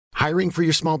Hiring for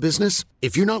your small business?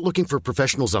 If you're not looking for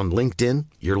professionals on LinkedIn,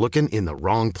 you're looking in the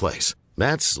wrong place.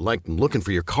 That's like looking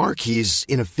for your car keys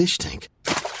in a fish tank.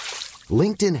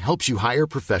 LinkedIn helps you hire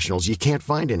professionals you can't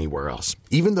find anywhere else,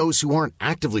 even those who aren't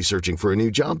actively searching for a new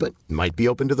job but might be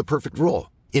open to the perfect role.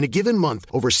 In a given month,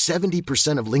 over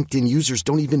 70% of LinkedIn users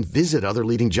don't even visit other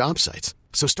leading job sites.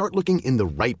 So start looking in the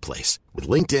right place. With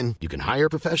LinkedIn, you can hire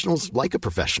professionals like a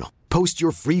professional. Post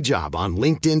your free job on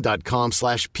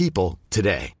linkedin.com/people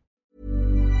today.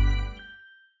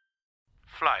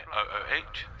 Flight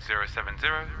 070,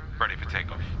 ready for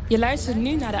takeoff. Je luistert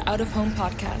nu naar de Out of Home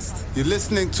podcast. You're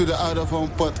listening to the Out of Home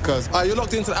podcast. You're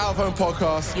locked into the Out of Home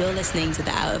podcast. You're listening to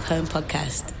the Out of Home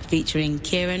podcast, featuring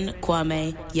Kieran,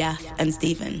 Kwame, Yaf, and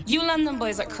Stephen. You London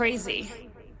boys are crazy.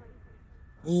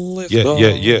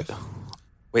 Yeah.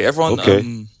 Wait, everyone,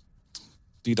 Okay.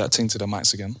 Do that thing to the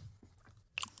mics again.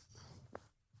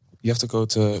 You have to go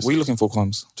to... What are you looking for,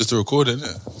 Kwams? Just to record it,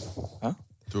 innit? Huh?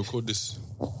 To record this.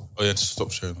 Oh yeah, just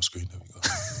stop sharing my screen. There we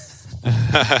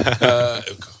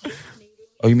go.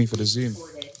 Oh, you mean for the Zoom?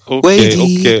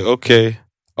 Okay.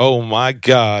 Oh my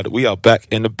God, we are back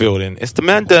in the building. It's the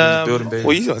man. building, baby.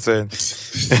 What are you not saying?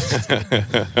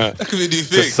 That could be a new It's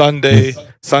thing.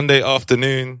 Sunday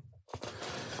afternoon.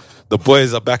 The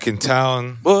boys are back in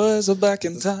town. Boys are back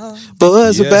in town.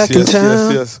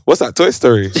 Yes. What's that, Toy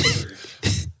Story?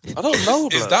 I don't know,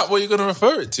 Is blood. that what you're going to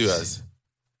refer it to as?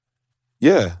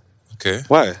 Yeah. Okay.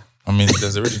 Why? I mean,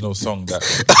 there's an original song that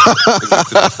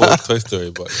existed before Toy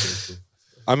Story, but...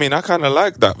 I mean, I kind of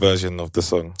like that version of the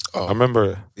song. Oh. I remember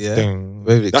it. Yeah.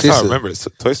 That's how I remember it.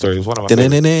 Toy Story was one of my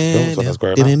favorite films when I was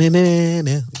growing up.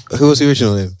 Who was the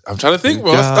original name? I'm trying to think,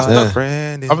 bro. Got That's a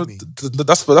friend in me.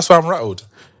 that's why I'm rattled.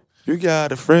 You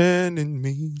got a friend in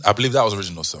me. I believe that was the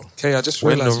original song. Okay, I just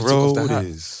When the realised you took off the road hat.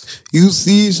 is... You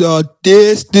see our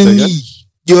destiny.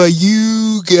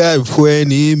 You got a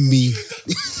friend in me.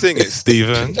 Sing it,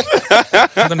 Stephen.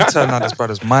 I'm going to turn on this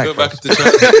brother's mic. Go bro. back into the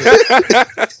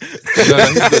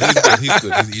He's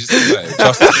good. He's just excited.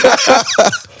 Trust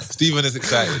me. Stephen is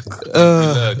excited. You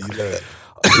learn.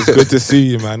 It's good to see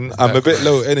you, man. I'm a bit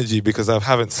low energy because I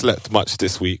haven't slept much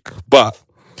this week. But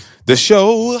the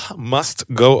show must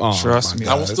go on. Trust me.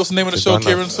 And what's the name of the show,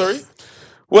 Kieran? Sorry?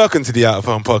 Welcome to the Out of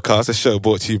Home podcast, a show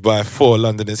brought to you by 4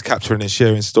 Londoners capturing and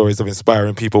sharing stories of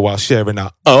inspiring people while sharing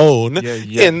our own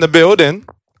in the building.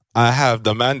 I have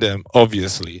the man them,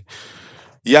 obviously.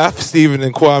 Yaf, Stephen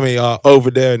and Kwame are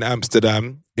over there in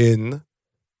Amsterdam in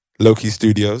Loki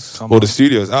Studios. Come Or on. the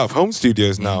studios, Out of Home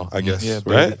Studios now, I guess, Yeah,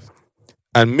 baby. right?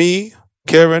 And me,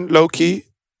 Kieran, Loki,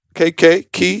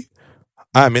 KK, Key,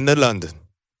 I'm in the London.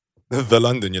 The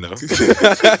London, you know.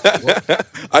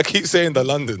 I keep saying the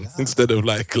London instead of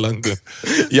like London.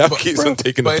 Yaf keeps on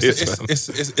taking the But piss, man.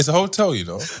 it's a hotel, you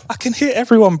know. I can hear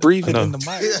everyone breathing in the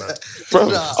mic, bro.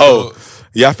 Bro. Oh,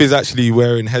 Yaf is actually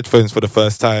wearing headphones for the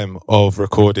first time of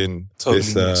recording Totally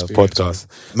this new experience, podcast.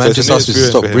 Man So it's just a new asked me to experience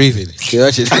stop for him. breathing. You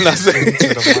actually- And that's it. To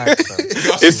the mic,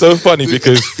 bro. It's so funny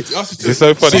because it's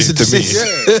so funny Cease and to me.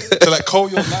 desist. To like call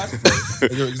your life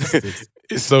and your existence.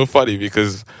 It's so funny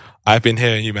because I've been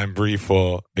hearing you man breathe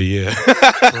for a year.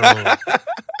 Bro.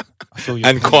 I feel your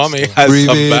And pain Kwame still. has Breathe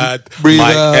some in, bad breathe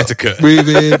mic out, etiquette. Breathe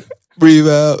in, breathe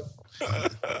out.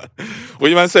 What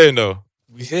you man saying though?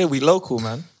 We here, we local,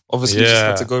 man. Obviously, we just Yeah.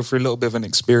 had to go through a little bit of an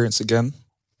experience again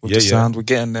with the Yeah. sound. We're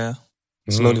getting there,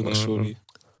 slowly but surely.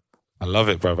 I love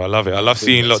it, bro. I love it. I love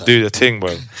seeing lot do the thing,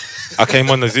 bro. I came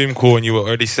on the Zoom call and you were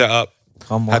already set up.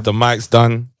 Come on. Had the mics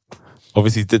done.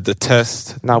 Obviously did the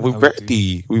test. Now we're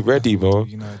ready. We're ready, bro.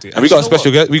 You know, dude. And we got a special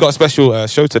guest. We got a special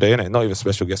show today, innit? Not even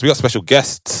special guests. We got special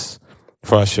guests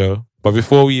for our show. But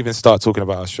before we even start talking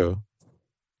about our show,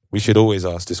 we should always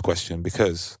ask this question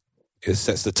because it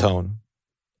sets the tone.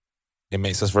 It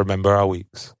makes us remember our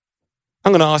weeks.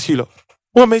 I'm gonna ask you, lot,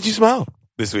 what made you smile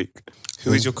this week?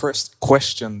 Who is your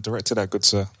question directed at, good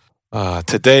sir?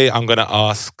 Today I'm gonna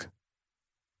ask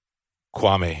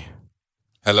Kwame.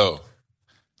 Hello.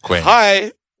 Quain.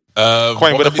 Hi.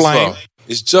 Quain with a flying.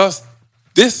 It's just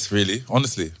this, really,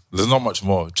 honestly. There's not much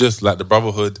more. Just like the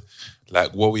brotherhood,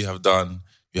 like what we have done.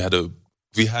 We've had a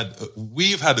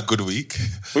good week.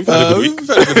 We've had a good week. We've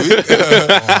had a good week.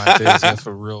 Oh my days, yeah,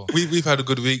 for real. We've had a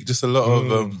good week. Just a lot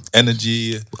of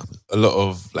energy, a lot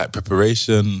of like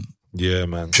preparation. Yeah,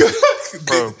 man.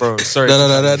 Bro, sorry. No.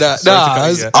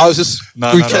 I was just... No.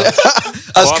 I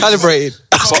was calibrated.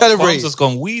 Farms has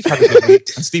gone, we've had a good week.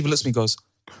 And Stephen looks at me and goes,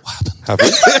 what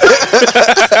happened?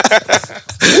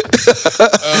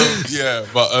 Yeah,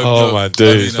 but my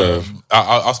days, bro.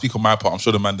 I'll speak on my part. I'm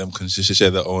sure the man them can share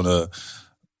their own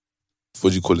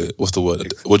what do you call it? What's the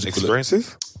word? What do you call it?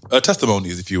 Experiences?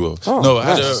 Testimonies, if you will. Oh, no,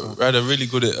 I nice. had a really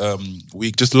good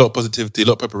week. Just a lot of positivity, a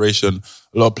lot of preparation,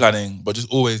 a lot of planning, but just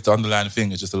always the underlying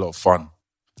thing is just a lot of fun.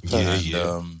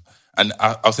 And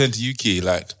I was saying to you, Key,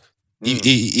 like,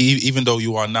 even though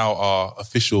you are now our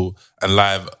official and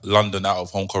live London out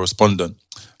of home correspondent,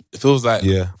 it feels like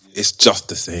it's just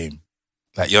the same.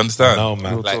 Like, you understand? I know,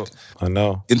 man. Like, I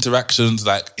know. interactions,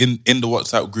 like in the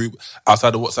WhatsApp group,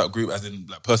 outside the WhatsApp group, as in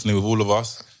like personally with all of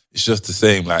us, it's just the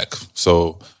same. Like,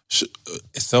 so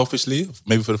selfishly,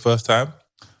 maybe for the first time,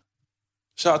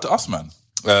 shout out to us, man.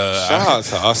 Shout out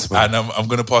to us, man. And I'm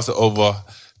going to pass it over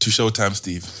to Showtime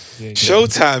Steve.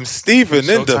 Showtime Stephen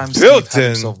in the Steve had building.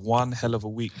 himself one hell of a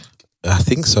week. I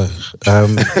think so. Do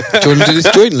you want to do this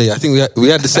jointly? I think we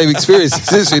had the same experience,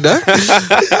 since we know.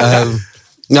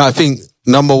 No, I think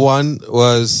number one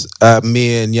was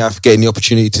me and Yaf getting the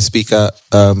opportunity to speak at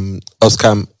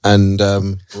Oscam and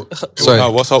sorry.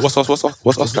 No, what's Oscar? It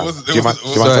wasn't that.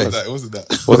 Was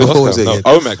it What was Oscar? it No, again?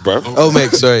 Omek, bro.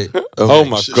 Omek, sorry. Oh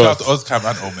my Shout out god. to Oscam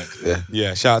and Omek.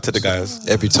 Yeah, shout out to the guys.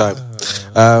 Every time.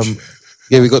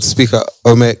 We got to speak at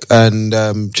Omek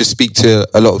and just speak to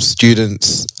a lot of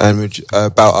students and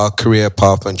about our career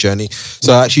path and journey.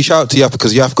 So actually shout out to Yaf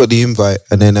because Yaf got the invite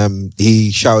and then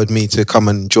he shouted me to come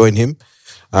and join him.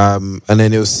 And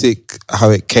then it was sick how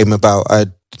it came about. I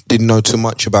didn't know too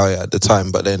much about it at the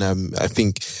time, but then I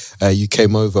think you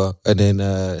came over and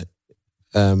then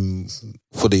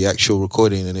for the actual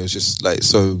recording, and it was just like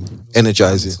so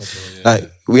energizing. Like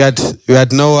we had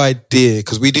no idea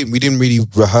because we didn't really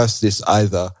rehearse this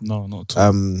either. No, not at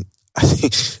all. I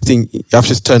think I've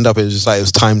just turned up. It was just like it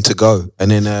was time to go,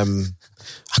 and then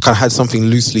I kind of had something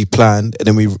loosely planned, and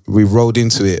then we rolled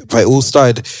into it. But it all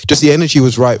started. Just the energy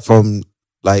was right from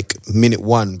like minute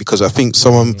one because I think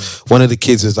one of the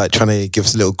kids was like trying to give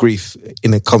us a little grief in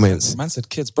the comments. Man said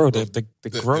kids, bro, they're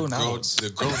grown now.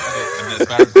 They're grown and they're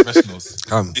aspiring professionals.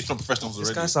 If not professionals This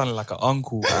already. guy sounded like an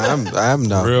uncle. I am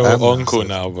now. Real I am uncle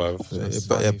now, bro.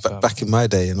 But back in my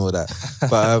day and all that.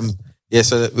 But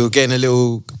so we were getting a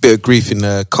little bit of grief in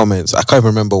the comments. I can't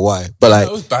remember why, but like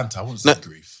It was banter. I wouldn't say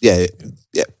grief. Yeah,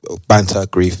 banter,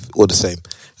 grief, all the same.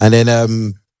 And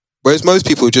then whereas most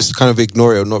people just kind of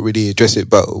ignore it or not really address it,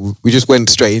 but we just went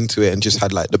straight into it and just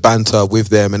had like the banter with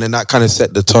them, and then that kind of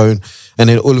set the tone. And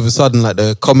then all of a sudden, like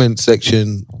the comment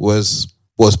section was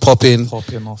popping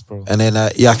Off, bro. and then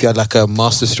Yafi had like a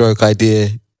masterstroke idea.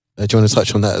 Do you want to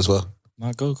touch on that as well?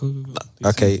 No, go.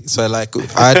 Okay, so like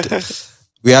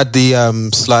we had the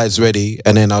slides ready,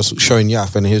 and then I was showing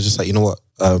Yaf, and he was just like, you know what?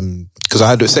 Because I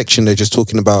had a section there just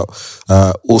talking about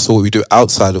also what we do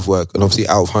outside of work, and obviously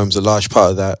out of home's a large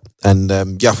part of that. And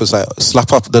Yaf was like,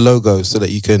 slap up the logo so that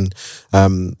you can,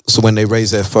 so when they raise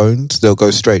their phones, they'll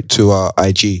go straight to our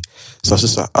IG. So I was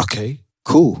just like, okay,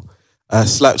 cool.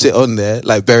 Slapped it on there,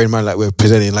 like bear in mind, like we're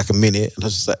presenting like a minute, and I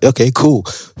was just like, okay, cool.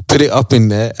 Put it up in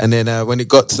there, and then when it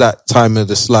got to that time of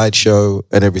the slideshow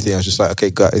and everything, I was just like, okay,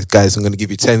 guys, I'm going to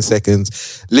give you 10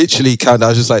 seconds. Literally count. I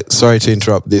was just like, sorry to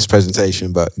interrupt this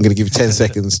presentation, but I'm going to give you 10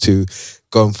 seconds to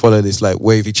go and follow this like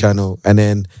wavy channel, and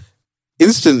then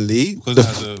instantly, Because it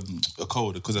has a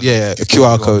code. Because it has a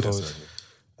QR code.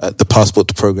 The passport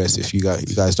to progress. If you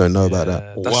guys don't know about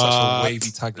that, That's such a wavy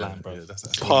tagline, bro.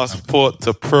 Passport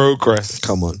to progress.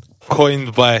 come on.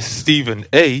 Coined by Stephen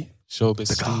A.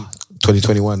 Showbiz Steve.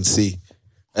 2021 C.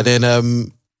 And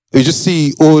then we just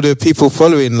see all the people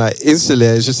following like instantly.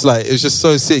 It's just like it was just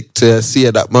so sick to see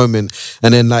at that moment.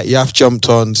 And then like Yaf jumped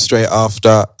on straight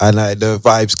after, and like the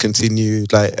vibes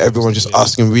continued. Like everyone just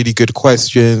asking really good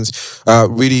questions,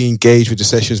 really engaged with the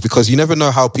sessions, because you never know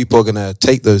how people are gonna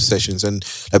take those sessions. And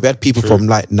like we had people from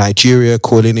like Nigeria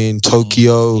calling in,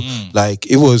 Tokyo. Like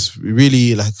it was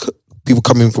really like people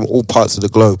coming from all parts of the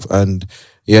globe. And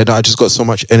yeah, no, I just got so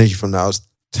much energy from that.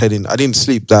 I didn't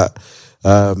sleep that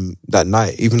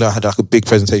night, even though I had like a big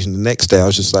presentation the next day. I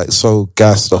was just like so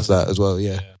gassed off that as well.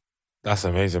 Yeah. That's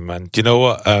amazing, man. Do you know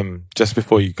what? Just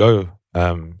before you go,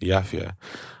 Yafia,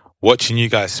 watching you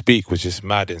guys speak was just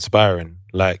mad inspiring.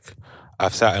 Like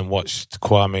I've sat and watched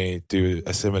Kwame do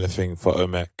a similar thing for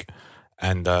Omek,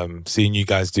 and seeing you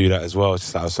guys do that as well,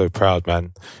 just I was so proud,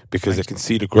 man, because I can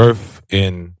see the growth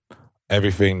in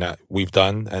everything that we've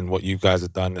done and what you guys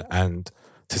have done, and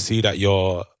to see that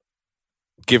you're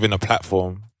giving a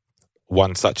platform,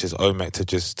 one such as Omek, to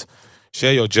just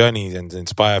share your journey and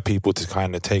inspire people to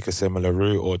kind of take a similar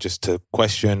route, or just to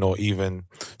question or even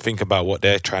think about what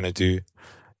they're trying to do.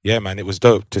 Yeah, man, it was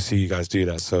dope to see you guys do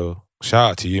that. So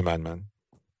shout out to you, man.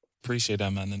 Appreciate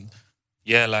that, man. And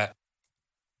yeah, like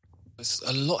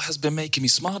a lot has been making me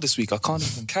smile this week. I can't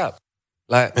even cap.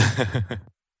 Like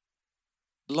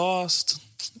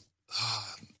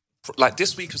like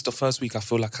this week was the first week I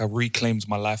feel like I reclaimed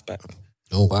my life back.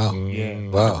 Oh, wow. Yeah.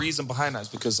 Wow. And the reason behind that is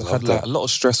because I had like a lot of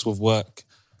stress with work.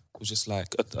 It was just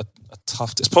like a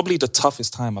tough, it's probably the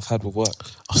toughest time I've had with work.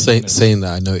 Saying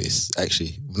that, I noticed,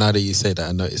 actually, now that you say that,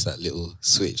 I noticed that little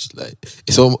switch. Like,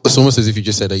 it's almost as if you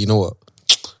just said, you know what,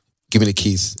 give me the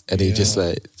keys. And they just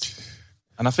like...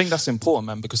 And I think that's important,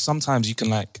 man, because sometimes you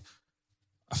can like,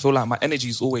 I feel like my energy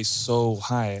is always so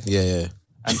high. Yeah.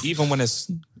 And even when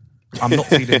I'm not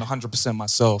feeling 100%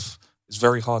 myself, it's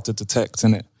very hard to detect,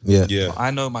 innit? Yeah. But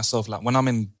I know myself, like when I'm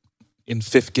in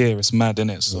fifth gear, it's mad,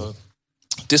 innit? So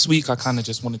this week I kind of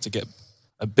just wanted to get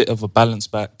a bit of a balance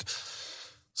back.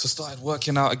 So started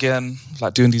working out again,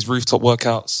 like doing these rooftop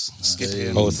workouts,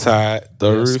 skipping. Hold tight,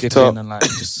 the rooftop. Skipping and like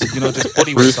just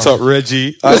body weight Rooftop stuff.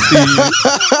 Reggie, I see you.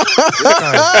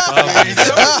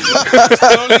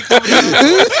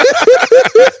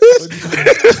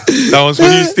 That one's for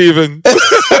you, Stephen.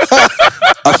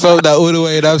 I felt that all the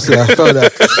way in Amsterdam. I felt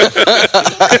that.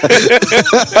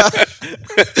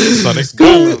 Sonic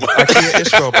boom. I can't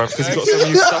Ishmael, bro, because he got some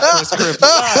new stuff for his crib.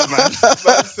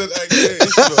 Man said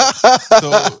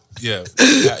So yeah,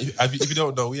 if you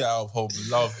don't know, we are out of home. We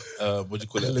love what do you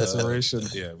call it? Alliteration.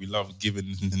 Yeah, we love giving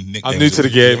nicknames. I'm new to the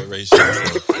game.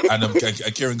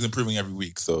 And Kieran's improving every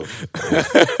week. So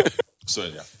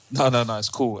yeah. No, it's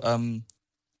cool.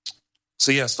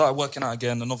 So yeah, started working out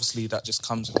again, and obviously that just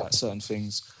comes with like certain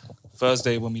things.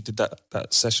 Thursday when we did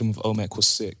that session with Omek was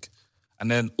sick. And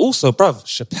then also, bruv,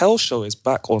 Chappelle's Show is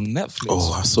back on Netflix.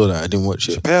 Oh, I saw that. I didn't watch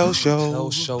it. Chappelle's Show.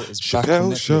 Chappelle's Show is back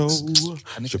on Netflix.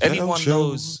 And if anyone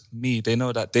knows me, they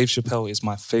know that Dave Chappelle is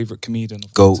my favourite comedian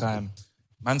of all time.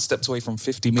 Man stepped away from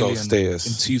 50 million in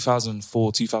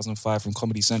 2004, 2005 from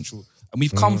Comedy Central. And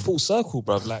we've come full circle,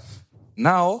 bruv. Like,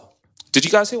 now... Did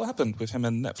you guys hear what happened with him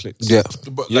and Netflix? Yeah.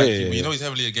 But you know he's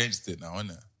heavily against it now,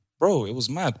 isn't it? Bro, it was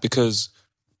mad because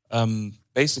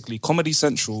basically Comedy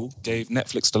Central gave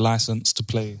Netflix the license to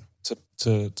play,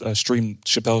 to stream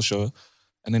Chappelle's Show.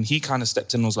 And then he kind of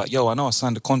stepped in and was like, yo, I know I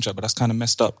signed a contract, but that's kind of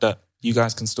messed up that you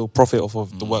guys can still profit off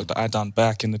of the work that I done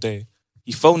back in the day.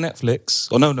 He phoned Netflix,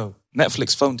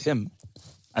 Netflix phoned him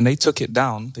and they took it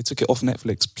down. They took it off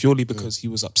Netflix purely because he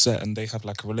was upset and they have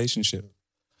like a relationship.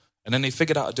 And then they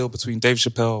figured out a deal between Dave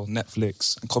Chappelle,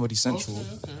 Netflix, and Comedy Central.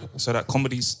 Okay. So that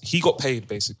he got paid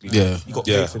basically. Yeah. He got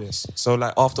paid for this. So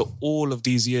like after all of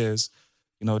these years,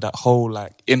 that whole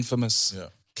like infamous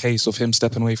case of him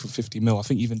stepping away from 50 mil, I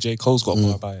think even J. Cole's got a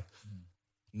bar about it.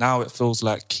 Now it feels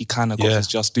like he kind of got his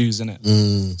just dues,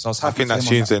 innit? So I was happy. I think that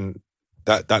tune's in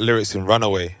that lyrics in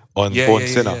Runaway on Born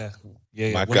Sinner.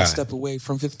 Yeah. My When guy. I step away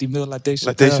from 50 mil like Dave Chappelle.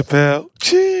 Like Dave Chappelle.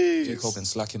 Jeez. J. Cole been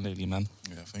slacking lately, man.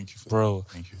 Yeah, thank you for Bro.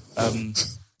 that. Thank you.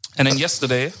 And then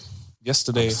yesterday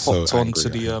hopped on to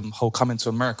the whole Coming to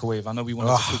America wave. I know we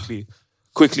wanted to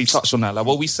quickly touch on that. Like,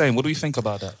 what are we saying? What do we think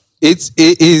about that? It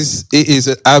is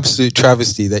an absolute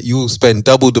travesty that you will spend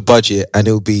double the budget and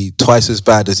it will be twice as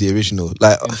bad as the original.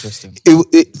 Like, Interesting.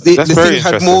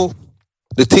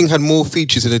 The thing had more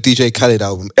features than a DJ Khaled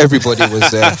album. Everybody was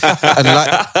there, and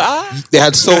like they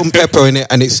had salt and pepper in it,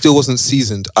 and it still wasn't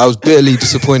seasoned. I was bitterly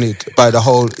disappointed by the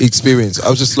whole experience. I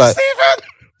was just like,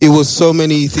 it was so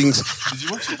many things. Did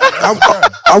you watch it?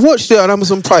 I watched it on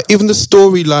Amazon Prime. Even the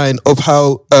storyline of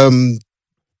how the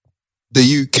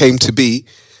U came to be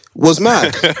was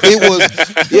mad. It was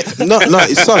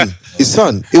his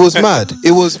son. It was mad.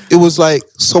 It was like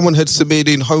someone had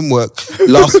submitted homework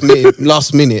last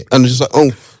minute, and just like,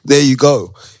 oh, there you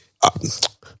go.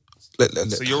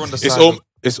 So you're on the side.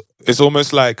 It's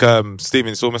almost like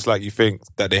Stephen. It's almost like you think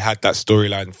that they had that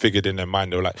storyline figured in their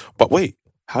mind. They were like, but wait,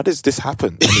 how does this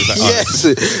happen? And he's like, yes.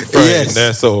 Yeah.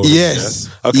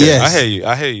 Okay, yes.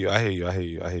 I hear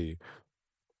you.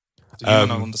 So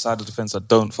you're on the side of the fence. I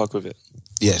don't fuck with it.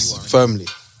 Yes, firmly.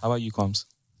 How about you, Combs?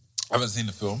 I haven't seen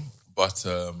the film, but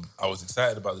I was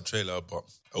excited about the trailer. But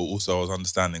also, I was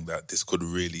understanding that this could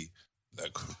really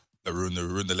ruin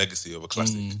the legacy of a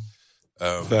classic.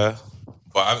 Fair.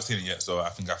 But I haven't seen it yet, so I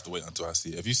think I have to wait until I see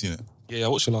it. Have you seen it? Yeah, I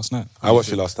watched it last night. I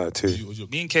watched it last night too.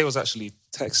 Me and Kay was actually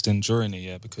texting during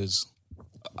it, because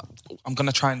I'm going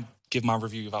to try and give my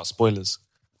review without spoilers.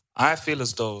 I feel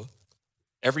as though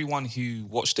everyone who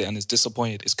watched it and is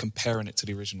disappointed is comparing it to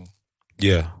the original.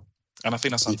 Yeah. And I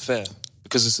think that's unfair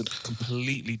because it's a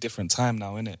completely different time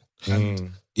now, innit?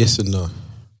 And yes and no.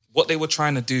 What they were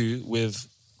trying to do with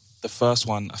the first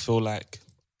one, I feel like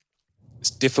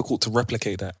it's difficult to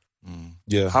replicate that.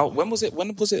 Yeah. When was it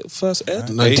first aired?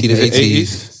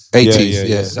 1980s. 80s,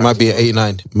 yeah. Exactly. Might be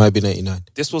 89. Might be an 89.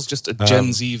 This was just a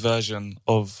Gen Z version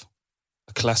of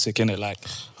a classic, innit? Like,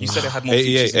 you said it had more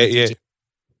features. 88.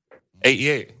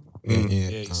 88.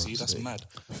 You see, that's mad.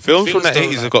 Films Thing from the is, though,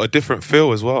 80s have got a different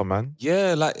feel as well, man.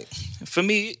 Yeah, like for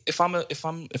me, if I'm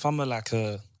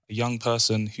a young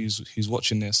person who's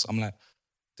watching this, I'm like,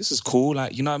 this is cool.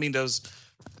 Like, you know what I mean? The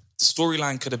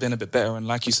storyline could have been a bit better, and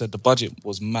like you said, the budget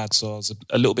was mad, so I was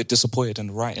a little bit disappointed in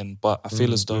the writing. But I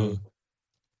feel as though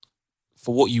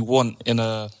for what you want in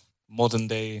a modern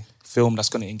day film that's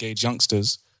going to engage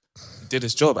youngsters, it did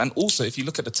its job. And also, if you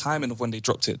look at the timing of when they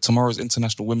dropped it, tomorrow's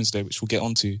International Women's Day, which we'll get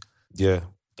onto. Yeah.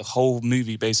 The whole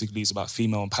movie basically is about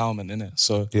female empowerment, innit?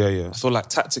 So yeah. I feel like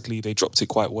tactically they dropped it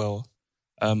quite well.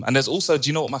 And there's also, do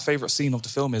you know what my favourite scene of the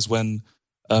film is? When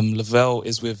Lavelle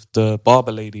is with the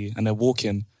barber lady and they're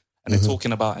walking and they're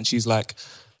talking about, and she's like,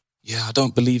 yeah, I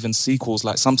don't believe in sequels.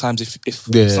 Like sometimes if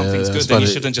something's good, then you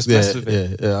shouldn't just mess with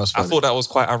it. Yeah, that's funny. I thought that was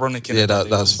quite ironic.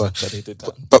 That's fine. That they did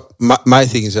that. But my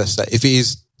thing is just that if it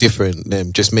is different,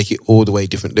 then just make it all the way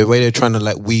different. The way they're trying to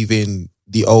like weave in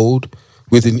the old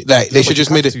within, like they should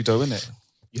just made it. Though, innit?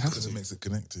 You have Because it makes it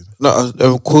connected. No,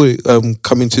 I'll call it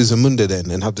coming to Zamunda then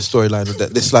and have the storyline of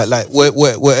that. This like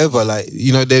wherever, like,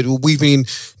 you know, they're weaving.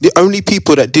 The only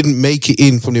people that didn't make it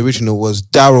in from the original was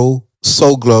Daryl,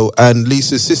 Soulglow, and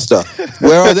Lisa's sister.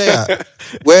 Where are they at?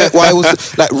 Why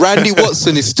was like Randy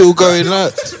Watson is still going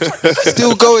out,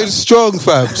 still going strong,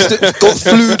 fam. Got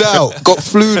flued out.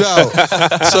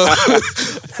 So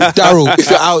Daryl, if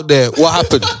you're out there, what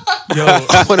happened? Yo,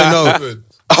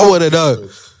 I want to know.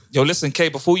 Yo, listen, Kay,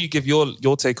 before you give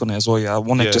your take on it as well, I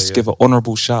want to give an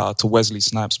honourable shout out to Wesley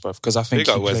Snipes, bro, because I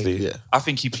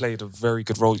think he played a very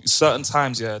good role. Certain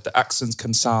times, the accents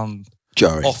can sound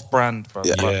jarring, off-brand, bro.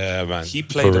 Yeah, man. He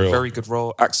played a very good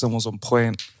role. Accent was on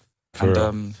point.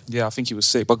 And I think he was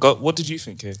sick. But what did you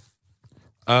think, Kay?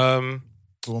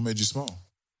 What made you smile?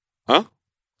 Huh?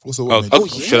 Also, what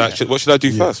should I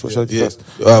do first? What should I do first?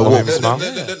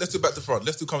 Let's do back to front.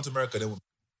 Let's do Come to America. Then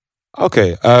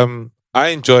Okay. I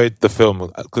enjoyed the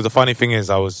film because the funny thing is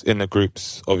I was in the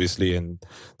groups, obviously, and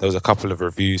there was a couple of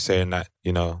reviews saying that,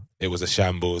 you know, it was a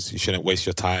shambles, you shouldn't waste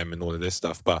your time and all of this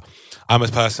stuff. But I'm a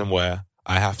person where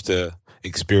I have to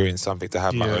experience something to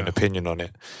have my own opinion on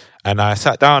it. And I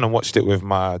sat down and watched it with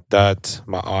my dad,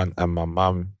 my aunt, and my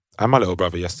mum, and my little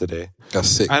brother yesterday. That's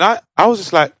sick. And I was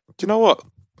just like, you know what?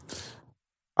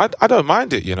 I don't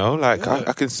mind it, you know? Like,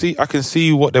 I can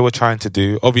see what they were trying to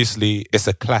do. Obviously, it's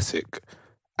a classic.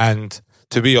 And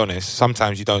to be honest,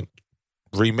 sometimes you don't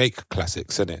remake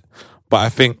classics, innit? But I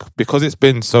think because it's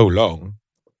been so long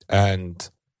and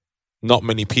not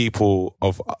many people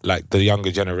of like the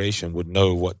younger generation would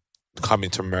know what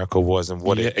Coming to America was and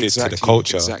what it did to the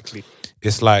culture. Exactly.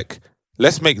 It's like,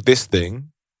 let's make this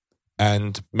thing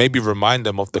and maybe remind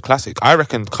them of the classic. I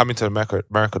reckon Coming to America,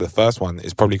 the first one,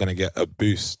 is probably going to get a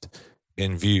boost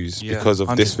in views because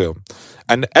of this film.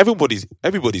 And everybody's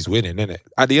winning, innit?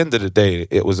 At the end of the day,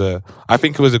 I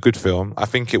think it was a good film. I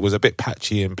think it was a bit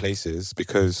patchy in places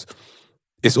because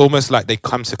it's almost like they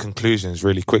come to conclusions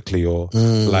really quickly, or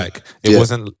like it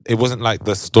wasn't like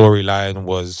the storyline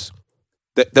was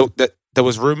there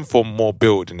was room for more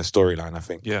build in the storyline, I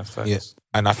think. Yeah, facts.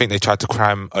 And I think they tried to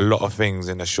cram a lot of things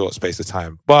in a short space of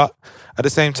time. But at the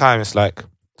same time, it's like,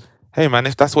 hey man,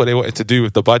 if that's what they wanted to do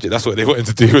with the budget, that's what they wanted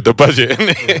to do with the budget.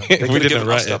 They We didn't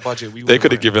write it. They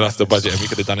could have given us the budget and we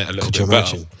could have done it a little bit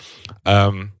better.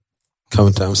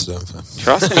 Coming to Amsterdam, fam.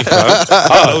 Trust me, fam.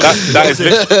 That is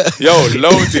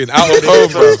loading out of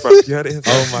home, bro.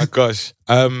 Oh my gosh.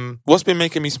 What's been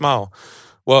making me smile?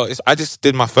 Well, I just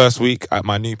did my first week at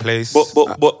my new place.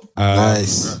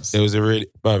 Nice. It was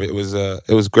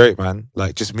it was great, man.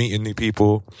 Like just meeting new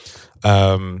people,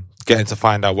 getting to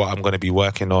find out what I'm going to be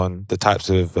working on, the types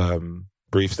of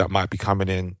briefs that might be coming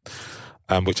in,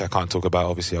 which I can't talk about.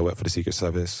 Obviously, I work for the Secret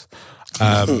Service.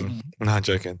 No, I'm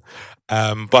joking.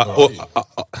 All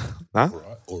right.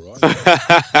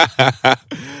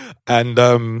 And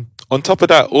on top of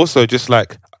that, also just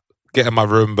like getting my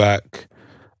room back,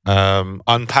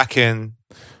 unpacking,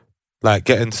 like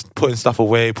putting stuff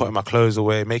away, putting my clothes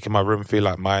away, making my room feel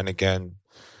like mine again.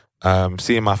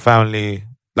 Seeing my family.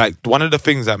 Like one of the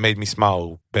things that made me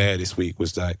smile bare this week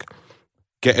was like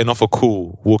getting off a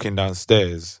call, walking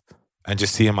downstairs, and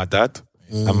just seeing my dad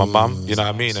and my mum. You know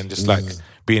what I mean? And just like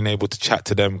being able to chat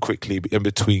to them quickly in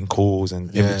between calls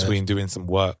and in between doing some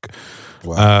work.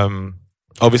 Wow.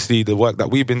 Obviously, the work that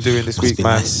we've been doing this week,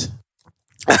 man. Nice.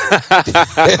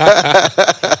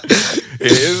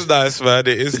 It is nice, man.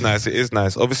 It is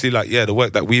nice. Obviously, like, the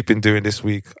work that we've been doing this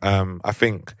week, I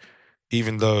think,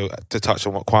 even though, to touch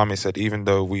on what Kwame said, even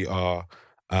though we are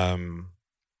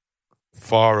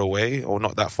far away or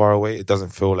not that far away. It doesn't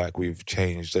feel like we've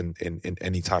changed in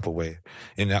any type of way.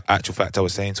 In actual fact, I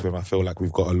was saying to him, I feel like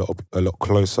we've got a lot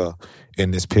closer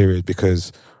in this period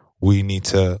because we need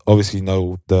to obviously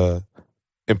know the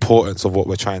importance of what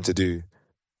we're trying to do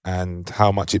and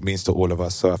how much it means to all of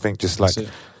us. So I think just like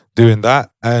doing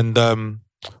that and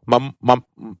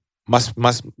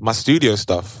my studio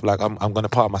stuff. Like I'm going to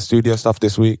part of my studio stuff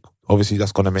this week. Obviously,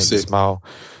 that's going to make me smile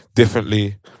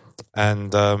differently.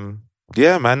 And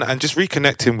yeah, man, and just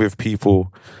reconnecting with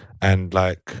people and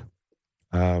like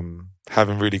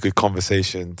having really good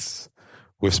conversations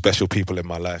with special people in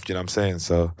my life. You know what I'm saying?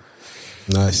 So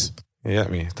nice. You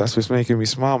get me? That's what's making me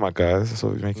smile, my guys. That's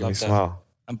what's making me smile.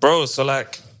 And bro, so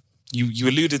like you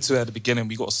alluded to it at the beginning,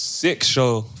 we got a sick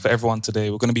show for everyone today.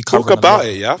 We're going to be covering Talk about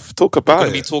it, yeah. Talk about it. We're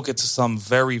going to be talking to some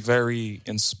very, very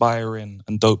inspiring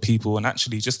and dope people. And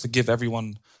actually, just to give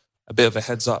everyone a bit of a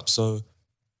heads up, so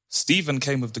Stephen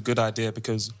came with the good idea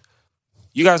because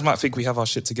you guys might think we have our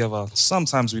shit together.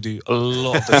 Sometimes we do. A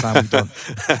lot of the time we don't.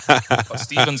 But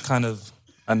Stephen's kind of,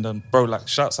 and bro, like,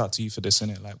 shouts out to you for this,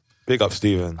 innit? Like, big up,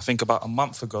 Stephen. I think about a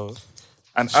month ago.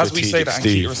 And as we say that, and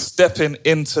Keita is stepping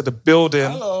into the building.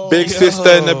 Hello. Big sister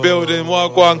in the building.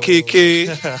 Wagwan, Kiki.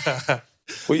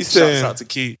 What you saying? Shouts out to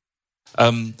Key.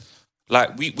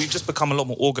 Like, we've just become a lot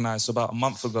more organised. So about a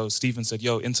month ago, Stephen said,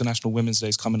 yo, International Women's Day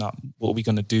is coming up. What are we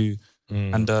going to do?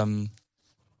 And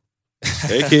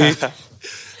hey, Key.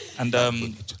 And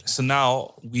so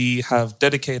now we have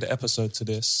dedicated an episode to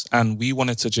this, and we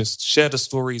wanted to just share the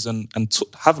stories and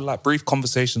have like brief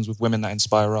conversations with women that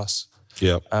inspire us.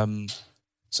 Yeah.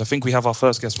 So I think we have our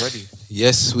first guest ready.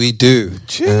 Yes, we do.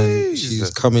 And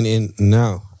she's coming in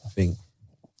now, I think.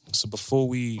 So before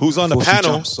we... Who's on the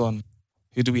panel?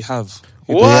 Who do we have?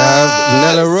 We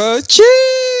have Nella Roche.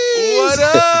 What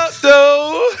up,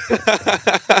 though?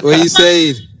 What are you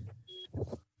saying?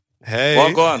 Hey.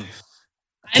 Well, go on.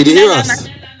 Can you hear us?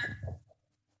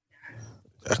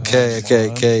 Okay.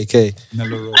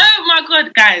 Oh my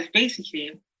God, guys,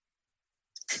 basically.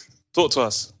 Talk to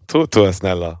us. Talk to us,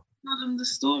 Nella. Tell them the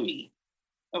story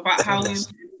about how we did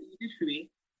for me.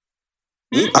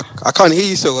 I can't hear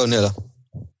you so well, Nella.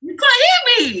 You can't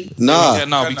hear me? Nah.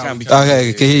 No, we can. Okay,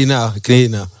 I can hear you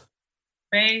now.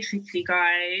 Basically,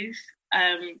 guys,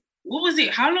 what was it?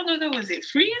 How long ago was it?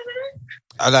 3 years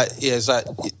ago? It's like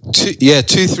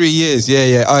 2-3 years.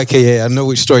 Yeah. Okay, yeah. I know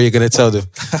which story you're gonna tell them.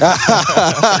 Yeah,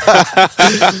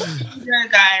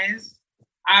 guys.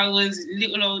 I was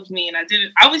little old me, and I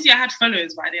had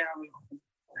followers, but I didn't have a lot.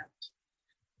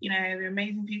 You know, the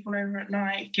amazing people over at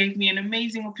night gave me an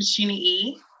amazing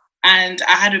opportunity, and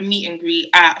I had a meet and greet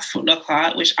at Foot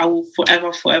Locker, which I will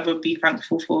forever be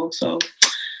thankful for. So,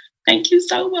 thank you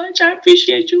so much. I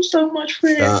appreciate you so much,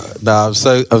 friend. I'm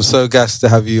so gassed to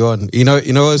have you on. You know,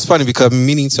 it's funny because I'm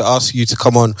meaning to ask you to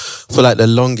come on for like the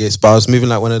longest, but I was moving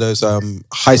like one of those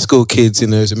high school kids in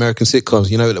those American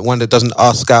sitcoms. You know, the one that doesn't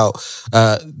ask out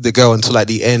the girl until like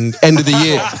the end of the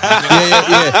year.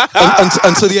 Yeah.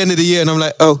 Until the end of the year, and I'm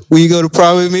like, oh, will you go to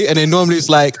prom with me? And then normally it's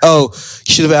like, oh,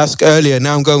 you should have asked earlier.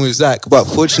 Now I'm going with Zach, but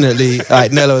fortunately,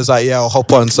 like Nella was like, yeah, I'll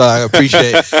hop on. So I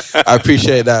appreciate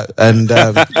that, and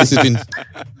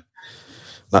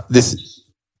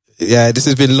this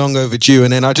has been long overdue.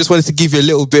 And then I just wanted to give you a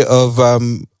little bit of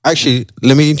actually,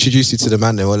 let me introduce you to the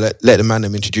man then, or let the man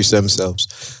them introduce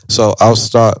themselves. So I'll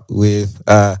start with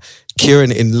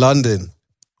Kieran in London.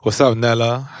 What's up,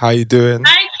 Nella? How you doing?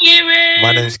 Hi, Kieran.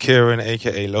 My name's Kieran,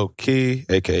 aka Low Key,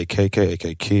 aka KK,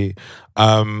 aka Key.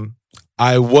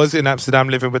 I was in Amsterdam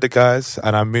living with the guys,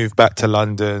 and I moved back to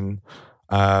London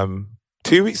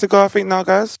 2 weeks ago, I think now,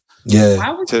 guys. Yeah.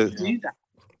 Why would you do that?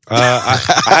 I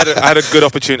had a good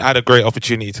opportunity. I had a great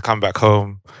opportunity to come back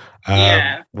home,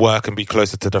 work and be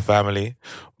closer to the family.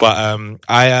 But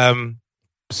I am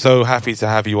so happy to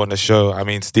have you on the show. I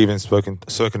mean, Stephen's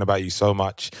spoken about you so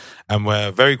much, and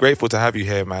we're very grateful to have you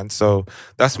here, man. So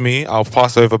that's me. I'll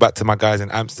pass over back to my guys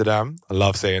in Amsterdam. I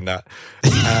love saying that.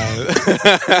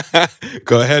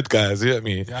 Go ahead, guys. You get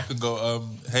me? Yeah, I can go.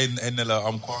 Hey Nella,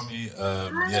 I'm Kwame.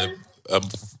 I'm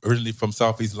originally from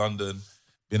Southeast London.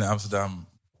 Been in Amsterdam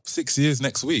 6 years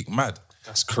next week. Mad.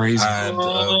 That's crazy. And big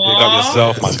up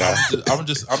yourself, my guy. I'm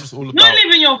just all about. You're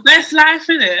living your best life,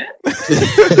 innit?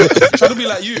 Trying to be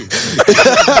like you.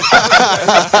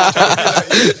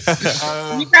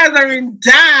 You guys are in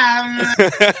damn.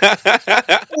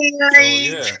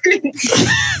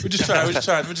 We're just trying.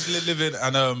 We're just living,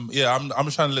 and I'm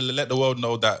just trying to let the world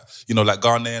know that, you know, like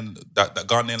Ghanaian, that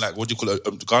Ghanaian, like, what do you call it?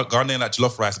 Ghanaian, like,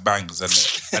 jollof rice bangs,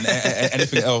 and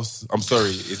anything else, I'm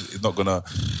sorry, is not gonna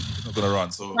not gonna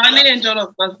run. So Ghanaian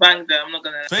jollof does bang though. I'm not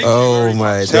gonna. thank Oh you very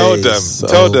my much. Tell days. them.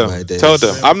 Tell Oh them. my days. Tell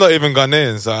them. I'm not even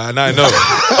Ghanaian, so and I know.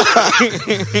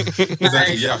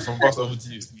 Exactly. Yeah. From Bus over to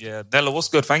you. Yeah, Nella, what's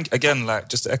good? Thank again, like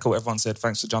just to echo what everyone said.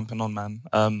 Thanks for jumping on, man.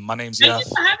 My name's Thank Yaf. you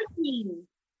for having me.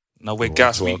 No, we're You're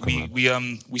gas. welcome,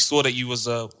 We saw that you was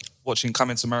watching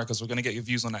Coming to America, so we're gonna get your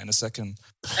views on that in a second.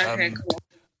 Okay, cool.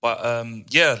 But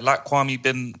yeah, like Kwame,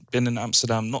 been in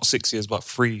Amsterdam, not 6 years, but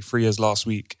 3 years last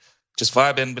week. Just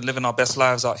vibing, been living our best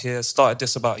lives out here. Started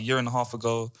this about a year and a half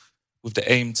ago with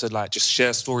the aim to like just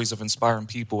share stories of inspiring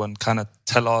people and kind of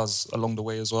tell ours along the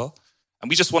way as well. And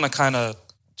we just want to kind of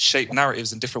shape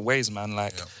narratives in different ways, man.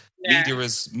 Like media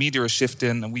is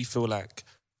shifting, and we feel like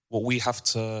what we have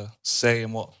to say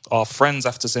and what our friends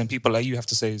have to say and people like you have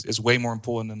to say is way more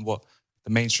important than what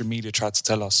the mainstream media tried to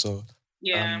tell us. So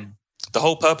the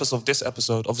whole purpose of this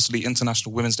episode, obviously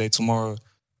International Women's Day tomorrow,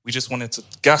 we just wanted to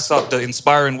gas up the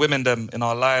inspiring women them in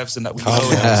our lives and that we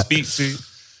know and speak to.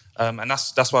 And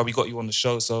that's why we got you on the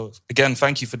show. So again,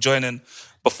 thank you for joining.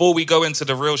 Before we go into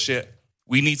the real shit,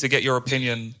 we need to get your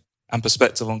opinion and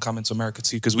perspective on Coming to America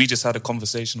too, because we just had a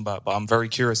conversation about it, but I'm very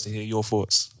curious to hear your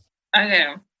thoughts.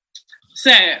 Okay.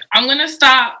 So I'm gonna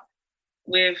start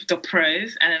with the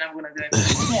pros, and then I'm gonna go into the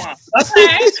cons.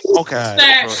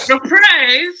 Okay. So the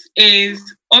pros is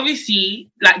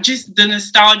obviously like just the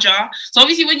nostalgia. So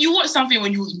obviously when you watch something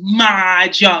when you was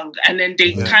mad young, and then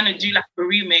they kind of do like a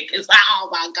remake, it's like, oh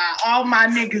my god, all my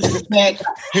niggas is back.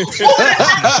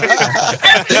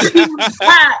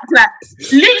 Like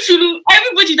literally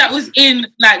everybody that was in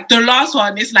like the last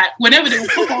one, it's like whenever they would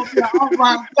come off, like, oh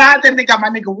my god, then they got my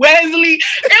nigga Wesley.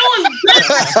 It was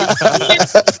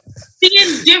good.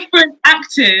 Seeing different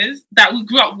actors that we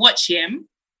grew up watching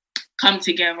come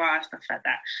together and stuff like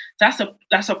that.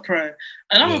 That's a pro.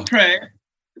 Another pro,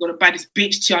 we got to buy this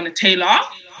bitch Tiana Taylor.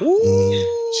 Ooh.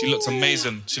 She looked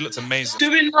amazing.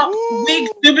 Doing up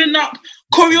wigs, doing up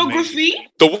choreography.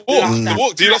 The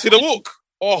walk. Do you not see the walk?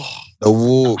 Oh, the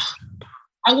walk.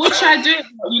 I would try to do it,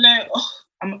 but you know,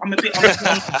 I'm a bit on the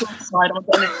side. I'm on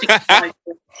the thick side.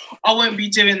 I won't be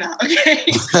doing that.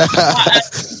 Okay.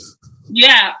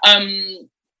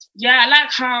 I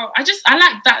like how I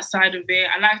like that side of it.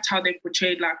 I liked how they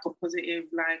portrayed like a positive,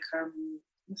 like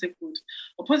what's it called?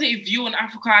 A positive view on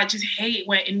Africa. I just hate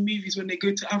when in movies when they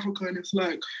go to Africa and it's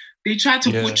like they try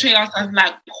to portray us as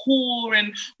like poor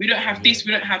and we don't have this,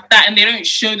 we don't have that, and they don't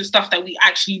show the stuff that we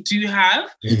actually do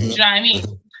have. Do you know what I mean?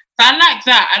 So I like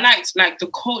that. I liked like the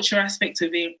culture aspect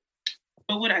of it.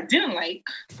 But what I didn't like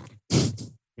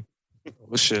is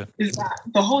that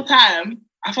the whole time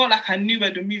I felt like I knew where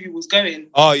the movie was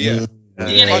going. Oh yeah,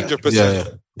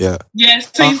 100%. Yeah.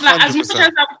 So it's like as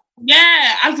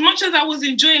much as I was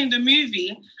enjoying the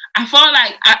movie, I felt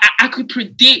like I could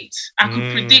predict. I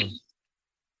could predict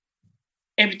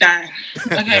every time.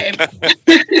 Okay.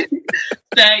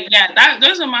 So yeah,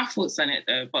 those are my thoughts on it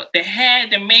though. But the hair,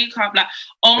 the makeup, like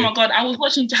oh my god, I was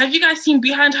watching. Have you guys seen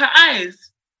Behind Her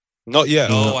Eyes? Not yet.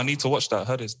 No, I need to watch that.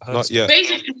 Heard Not yet.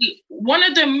 Basically, one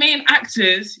of the main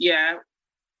actors,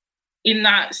 in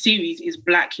that series is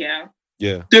black, Yeah.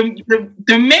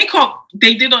 The makeup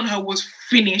they did on her was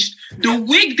finished. The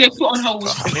wig they put on her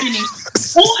was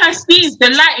finished. All her scenes, the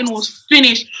lighting was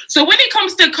finished. So when it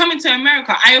comes to Coming to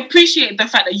America, I appreciate the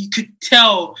fact that you could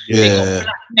tell they got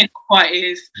black makeup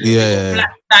artists,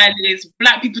 black stylists,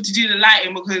 black people to do the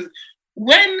lighting, because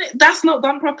when that's not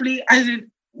done properly, as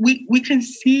in we can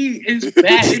see it's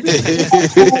bad.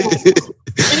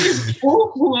 It's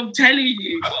awful, I'm telling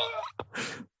you.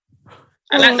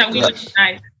 I like that we were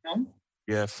nice, you know?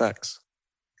 Yeah, facts.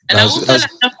 And I also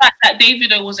like the fact that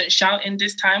Davido wasn't shouting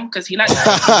this time because he likes to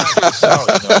shout.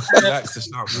 He likes to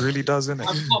shout. He really does, innit?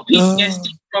 I've got PTSD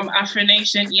from Afro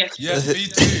Nation. Yes, me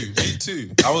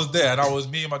too. I was there,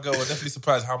 and me and my girl were definitely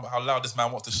surprised how loud this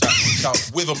man wants to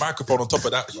shout with a microphone on top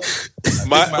of that.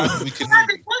 We can hear.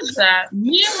 Because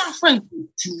me and my friend were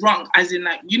drunk, as in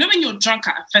like, you know when you're drunk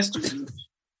at a festival,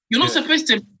 you're not supposed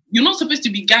to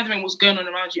be gathering what's going on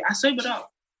around you. I sobered up.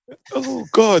 Oh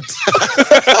God!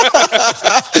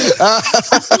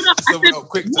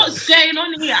 What's going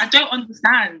on here? I don't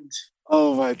understand.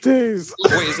 Oh my days!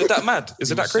 Wait, is it that mad?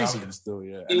 Is it that crazy? Still,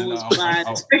 yeah. It was bad,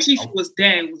 especially if it was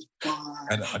there. It was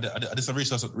bad. And I did some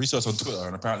research on Twitter,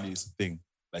 and apparently it's a thing.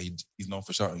 Like he's known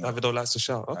for shouting. Davido likes to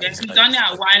shout. Okay. Yes, he's done it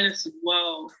at Wireless as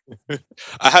well.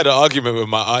 I had an argument with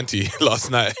my auntie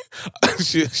last night.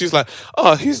 She's like,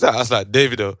 "Oh, who's that?" I was like,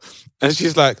 "Davido," and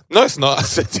she's like, "No, it's not." I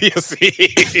said, "Yes, he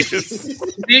is."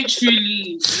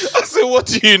 Literally. I said, "What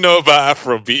do you know about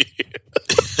Afrobeat?"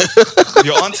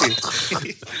 Your auntie?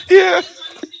 Yeah.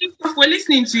 We're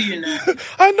listening to you now.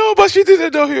 I know, but she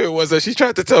didn't know who it was, and she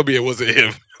tried to tell me it wasn't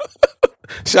him.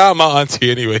 Shout out my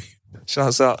auntie anyway.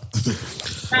 Shouts out.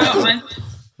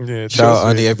 Yeah, Shout out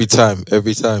Annie every time.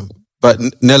 But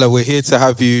Nella, we're here to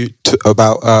have you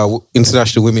about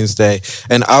International Women's Day.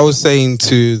 And I was saying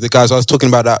to the guys, I was talking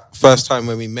about that first time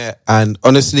when we met. And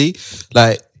honestly,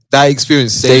 like, that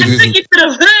experience stayed with me.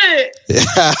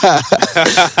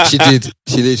 She did.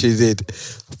 She literally did.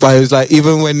 But it was like,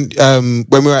 even when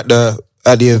we were at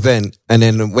the event, and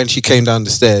then when she came down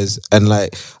the stairs, and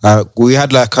like we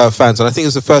had like her fans, and I think it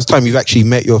was the first time you've actually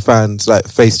met your fans like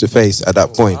face to face at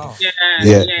that point. Wow.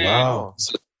 Yeah. Wow.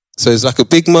 So it's like a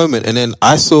big moment, and then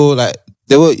I saw like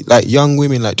there were like young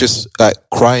women like just like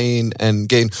crying and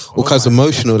getting all kinds of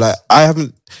emotional. Like I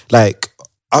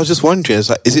was just wondering, it's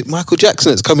like, is it Michael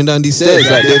Jackson that's coming down these stairs?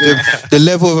 Like the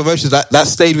level of emotions that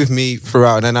stayed with me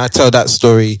throughout, and then I tell that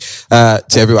story to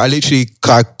everyone.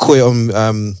 I caught it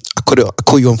on. I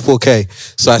caught you on 4K,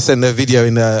 so I sent a video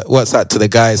in the WhatsApp to the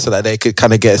guys so that they could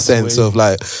kind of get a sense of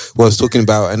like what I was talking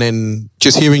about. And then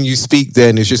just hearing you speak,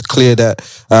 then it's just clear that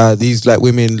these like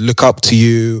women look up to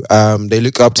you. They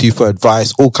look up to you for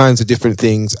advice, all kinds of different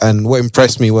things. And what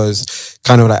impressed me was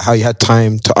kind of like how you had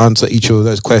time to answer each of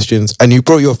those questions, and you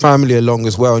brought your family along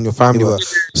as well, and your family were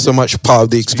so much part of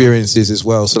the experiences as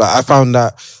well. So like I found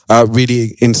that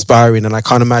really inspiring, and I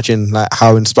can't imagine like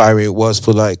how inspiring it was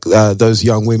for like those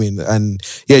young women. And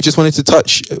yeah, just wanted you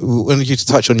to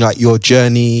touch on like your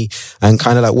journey and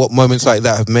kind of like what moments like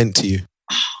that have meant to you.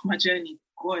 My journey,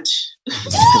 gosh.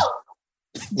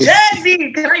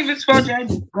 Journey, can I even spell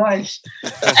journey? Gosh.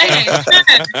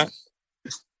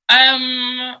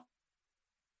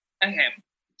 Okay.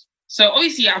 So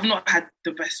obviously I've not had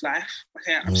the best life.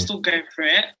 Okay, I'm still going through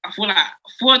it. I feel like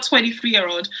for a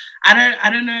 23-year-old, I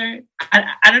don't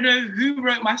know who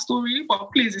wrote my story,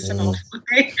 but please, it's enough.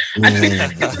 Okay,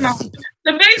 it's enough.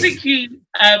 So basically,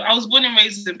 I was born and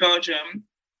raised in Belgium.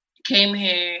 Came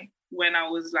here when I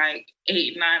was like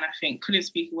 8, 9, I think. Couldn't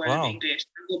speak a word of English.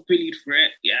 I got bullied for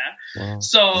it. Yeah. Wow.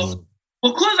 So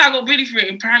because I got bullied for it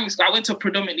in primary school, I went to a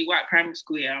predominantly white primary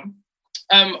school. Yeah.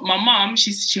 My mom,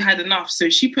 she had enough, so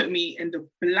she put me in the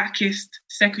blackest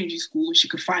secondary school she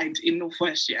could find in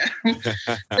Northwest, yeah.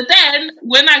 But then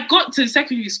when I got to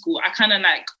secondary school, I kind of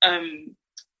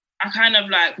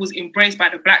like was embraced by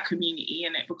the black community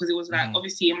in it, because it was like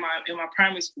obviously in my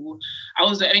primary school, I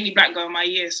was the only black girl in my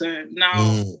year. So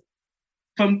now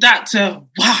from that to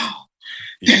wow,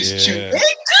 there's Jamaicans,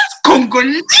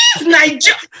 Congolese,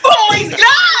 Nigeria. Oh my God!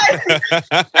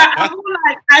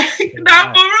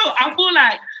 I feel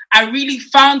like I really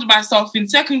found myself in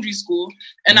secondary school,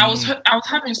 and I was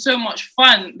having so much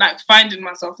fun, like finding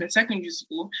myself in secondary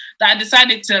school, that I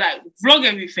decided to like vlog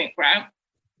everything, right?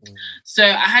 So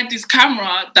I had this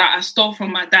camera that I stole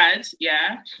from my dad,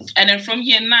 yeah. And then from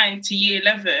year 9 to year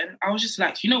 11, I was just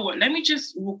like, you know what? Let me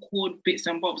just record bits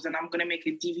and bobs, and I'm gonna make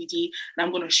a DVD, and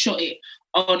I'm gonna shot it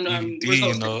on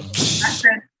results.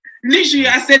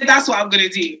 I said that's what I'm gonna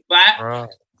do, right?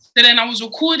 So then I was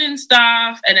recording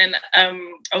stuff, and then I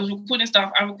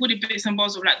recorded bits and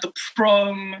bobs of like the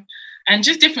prom and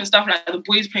just different stuff, like the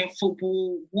boys playing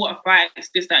football, water fights,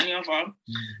 this, that, and the other.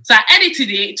 So I edited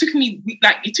it. It took me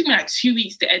like 2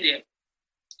 weeks to edit.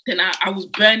 Then I was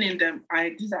burning them.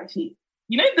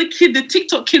 You know, the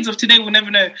TikTok kids of today will never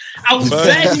know. I was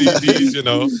burning DVDs, you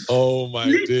know. Oh my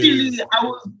days. I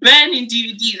was burning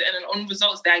DVDs, and then on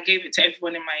results that I gave it to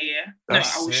everyone in my year.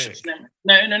 That's I was sick. shooting them.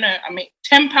 No. I made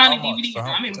 £10 a DVD.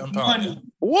 I mean, money.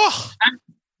 What?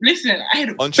 Listen, I had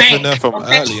a entrepreneur bank, from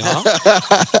early, huh?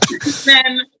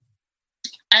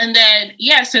 And then,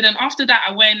 so then after that,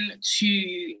 I went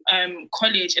to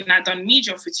college, and I'd done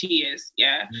media for 2 years,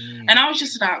 yeah. And I was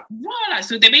just like, wow. Like,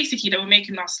 so they were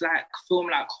making us like film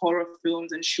like horror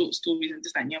films and short stories and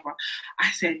this, that, and the other.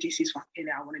 I said, this is fucking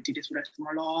it. I want to do this for the rest of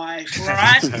my life,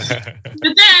 right?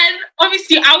 But then,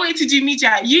 obviously, I wanted to do media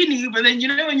at uni, but then, you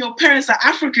know, when your parents are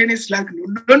African, it's like,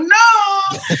 no.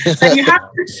 Like,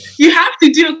 you have to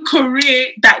do a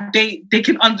career that they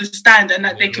can understand and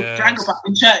that they can brag about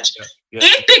in church. Yeah.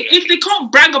 If they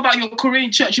can't brag about your career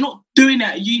in church, you're not doing it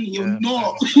at uni. You're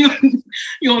not.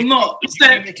 You're not. You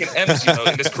can be making M's, you know,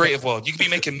 in this creative world. You can be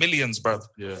making millions, bro.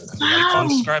 Yeah. You can't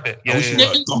describe it. Yeah.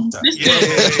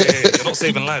 You're not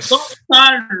saving lives.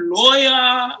 Doctor,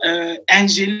 lawyer,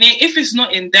 engineer. If it's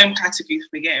not in them categories,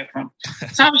 forget it, fam.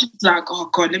 So I was just like, oh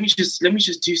God, let me just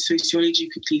do sociology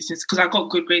quickly, because I got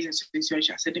good grades in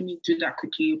sociology. I said, let me do that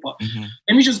quickly, but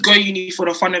let me just go uni for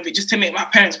the fun of it, just to make my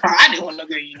parents proud. I didn't want to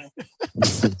go uni.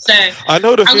 So I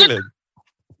know the feeling.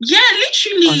 Yeah,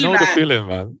 literally. I know the feeling,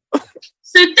 man.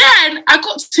 So then I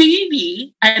got to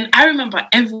uni, and I remember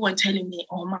everyone telling me,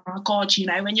 "Oh my God, you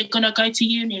know, when you're gonna go to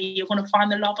uni, you're gonna find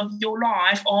the love of your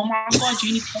life. Oh my God,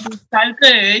 uni's gonna be so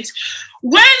good."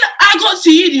 When I got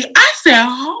to uni, I said,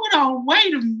 "Hold on,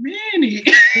 wait a minute."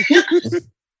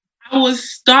 I was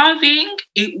starving.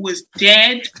 It was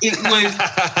dead. It was.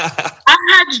 I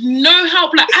had no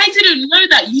help. Like, I didn't know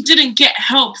that you didn't get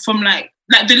help from like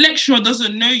the lecturer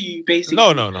doesn't know you, basically.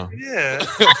 No. Yeah. I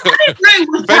didn't know it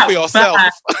was Fend for yourself.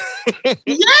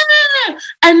 Yeah.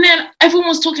 And then everyone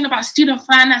was talking about student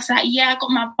finance. Like, yeah, I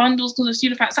got my bundles because of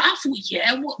student finance. So I thought,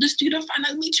 yeah, what, the student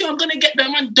finance? Me too. I'm gonna get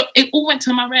them. And it all went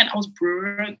to my rent. I was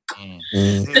broke.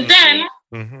 So then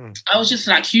I was just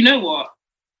like, you know what?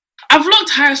 I've vlogged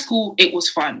high school. It was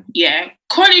fun. Yeah.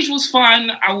 College was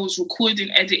fun. I was recording,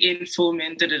 editing,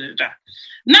 filming,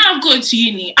 Now I've got into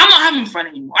uni. I'm not having fun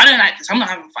anymore. I don't like this. I'm not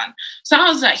having fun. So I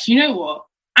was like, you know what?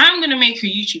 I'm going to make a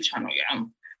YouTube channel, yeah?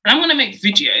 And I'm going to make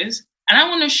videos. And I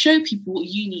want to show people what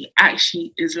uni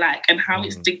actually is like and how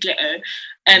it's the ghetto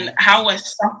and how we're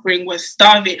suffering, we're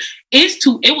starving.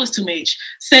 It was too much.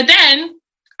 So then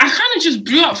I kind of just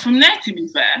blew up from there, to be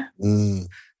fair.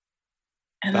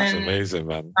 And that's then, amazing,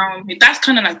 man. That's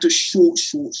kind of like the short,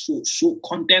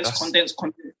 condensed,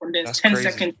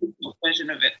 10-second version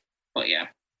of it. But yeah.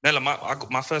 Nella,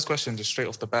 my first question, just straight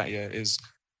off the bat, is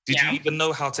did you even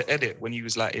know how to edit when you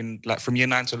was from year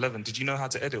 9 to 11? Did you know how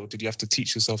to edit, or did you have to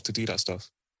teach yourself to do that stuff?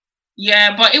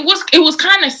 Yeah, but it was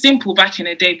kind of simple back in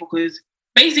the day because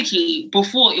basically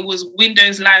before it was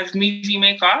Windows Live Movie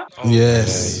Maker.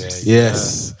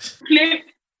 Yes. Clip.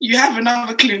 You have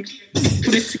another clip.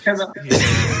 Put it together.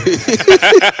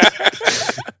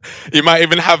 You might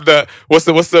even have what's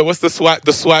the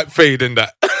swipe fade in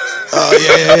that. Oh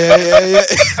yeah.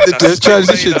 The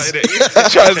transitions.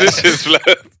 Transitions.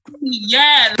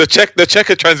 Yeah. The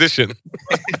checker transition.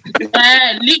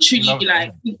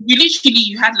 Literally,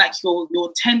 you had like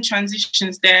your 10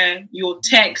 transitions there, your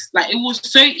text, like it was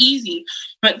so easy.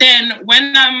 But then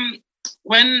when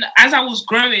as I was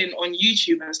growing on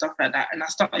YouTube and stuff like that, and I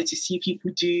started to see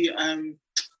people do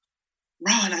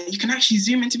like you can actually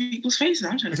zoom into people's faces.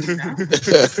 I'm trying to do that.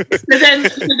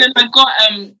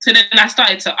 so then I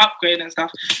started to upgrade and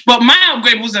stuff. But my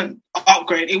upgrade wasn't an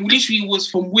upgrade. It literally was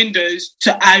from Windows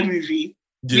to iMovie.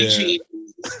 Yeah. Literally.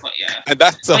 But yeah. And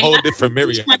that's a whole different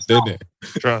myriad, isn't it?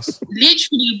 Trust.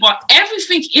 Literally, but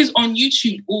everything is on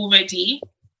YouTube already.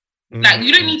 Like,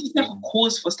 you don't need to take a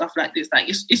course for stuff like this. Like,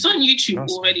 it's on YouTube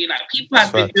already. Like, people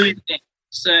have been doing it.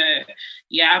 So,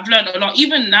 yeah, I've learned a lot.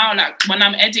 Even now, like, when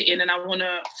I'm editing and I want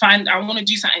to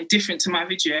do something different to my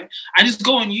video, I just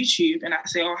go on YouTube and I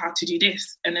say, how to do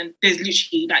this. And then there's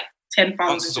literally, like, 10,000.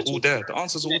 Answers are all there. The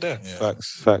answers are all there. Yeah.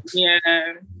 Facts. Yeah.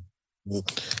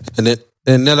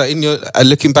 And Nella, in your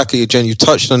looking back at your journey, you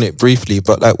touched on it briefly,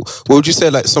 but like, what would you say,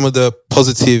 like some of the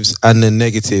positives and the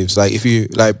negatives? Like, if you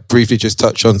like briefly just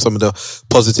touch on some of the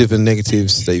positive and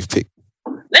negatives that you've picked.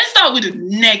 Let's start with the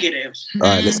negatives. All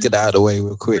right, let's get that out of the way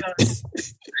real quick.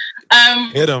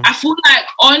 I feel like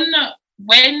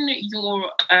when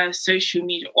you're social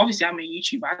media, obviously I'm a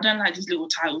YouTuber. I don't like these little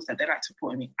titles that they like to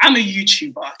put on me. I'm a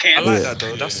YouTuber, okay? I like that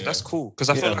though. That's cool because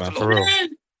I feel like for real.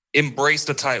 Embrace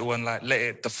the title and like let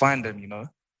it define them, you know?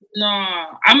 No,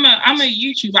 I'm a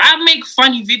YouTuber. I make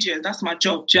funny videos. That's my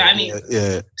job. Do you know what I mean?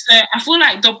 Yeah. So I feel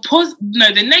like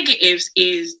the negatives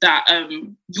is that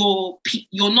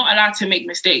you're not allowed to make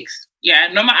mistakes. Yeah,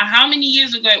 no matter how many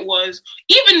years ago it was,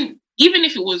 even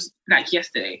if it was like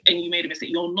yesterday and you made a mistake,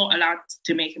 you're not allowed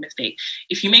to make a mistake.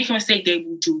 If you make a mistake, they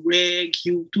will drag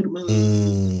you to the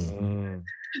moon.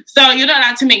 So you're not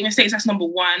allowed to make mistakes. That's number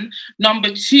one.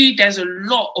 Number two, there's a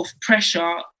lot of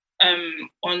pressure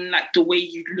on like the way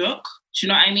you look. Do you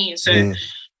know what I mean? So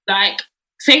like,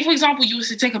 say for example, you was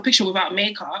to take a picture without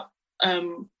makeup,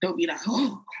 they'll be like,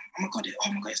 oh my god, is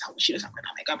that what she looks like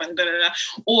without makeup? And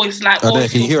or it's like,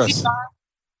 can you hear us?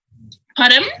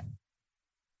 Pardon?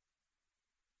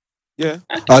 Yeah.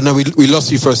 Oh no, we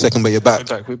lost you for a second, but you're back.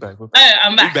 We're back. Oh,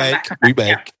 I'm back. We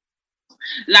back. Yeah.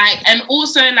 Like, and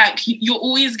also like you're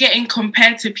always getting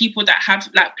compared to people that have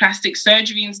like plastic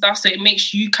surgery and stuff, so it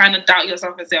makes you kind of doubt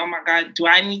yourself and say, oh my god, do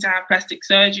I need to have plastic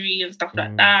surgery and stuff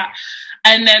like that?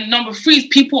 And then number three is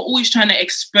people are always trying to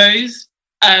expose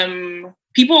things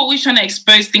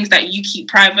that you keep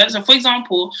private. So for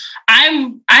example,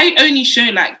 I only show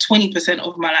like 20%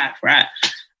 of my life, right?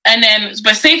 And then,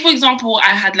 but say for example,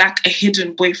 I had like a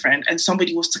hidden boyfriend and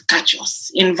somebody was to catch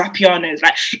us in Vapiano's,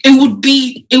 like it would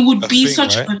be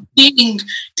such a thing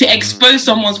to expose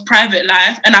someone's private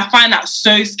life, and I find that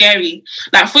so scary.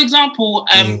 Like for example,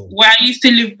 where I used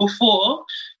to live before,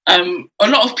 a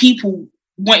lot of people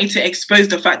wanting to expose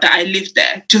the fact that I live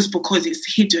there just because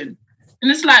it's hidden.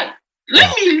 And it's like,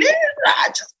 let me live.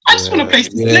 I just want a place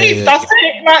to live. That's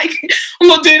it. Like, I'm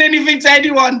not doing anything to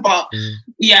anyone. But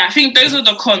yeah, I think those are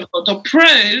the cons. But the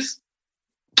pros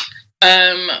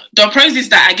is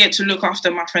that I get to look after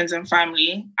my friends and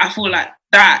family. I feel like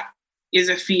that is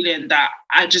a feeling that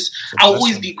I'll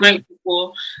always be grateful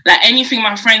for. Like anything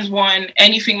my friends want,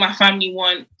 anything my family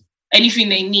want, anything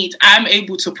they need, I'm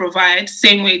able to provide,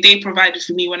 same way they provided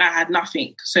for me when I had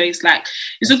nothing. So it's like,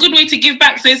 it's a good way to give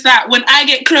back. So it's like, when I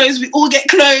get clothes, we all get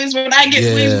clothes. When I get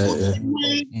ways, we all get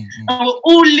ways. And we're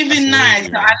all living nice.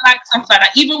 So I like stuff like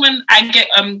that. Even when I get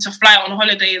to fly on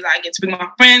holidays, I get to bring my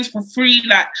friends for free.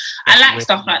 Like, I like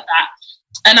stuff like that.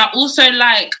 And I also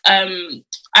like,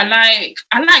 I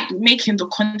like making the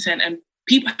content and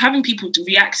having people to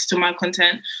react to my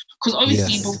content. Because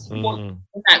obviously before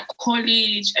like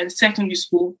college and secondary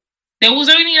school, there was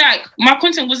only like, my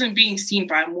content wasn't being seen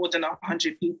by more than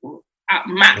 100 people at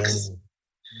max.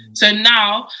 So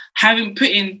now, having put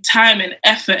in time and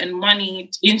effort and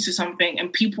money into something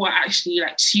and people are actually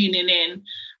like tuning in,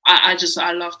 I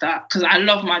love that, because I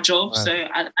love my job. So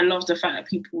I love the fact that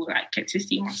people like get to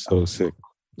see my stuff. So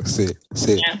sick.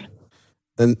 Sick. Yeah.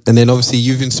 And then obviously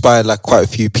you've inspired like quite a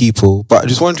few people, but I'm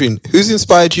just wondering, who's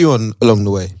inspired you along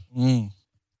the way?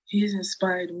 Who's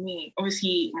inspired me?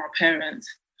 Obviously my parents.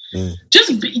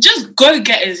 Just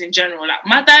go-getters in general. Like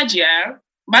my dad,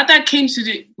 came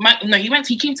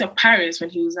he came to Paris when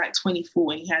he was like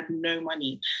 24 and he had no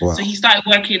money. Wow. So he started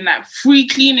working like free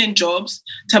cleaning jobs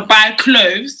to buy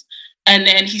clothes, and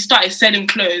then he started selling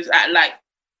clothes at like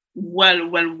well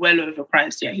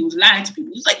overpriced. Yeah, he was lying to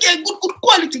people. He's like, yeah, good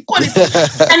quality.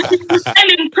 And he was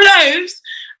selling clothes.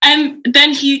 And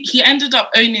then he ended up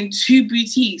owning 2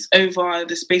 boutiques over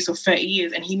the space of 30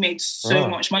 years, and he made so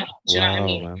much money. Do you know what I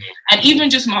mean? Man. And even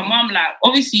just my mom, like,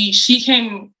 obviously she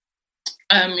came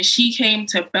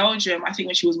to Belgium, I think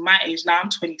when she was my age. Now I'm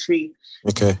 23.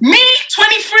 Okay. Me,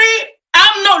 23,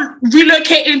 I'm not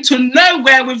relocating to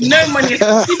nowhere with no money.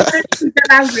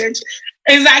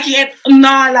 Exactly.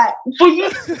 Nah, like, for you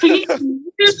to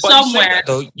do somewhere.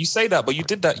 You say that, but you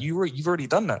did that. You've already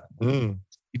done that.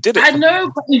 You did it. I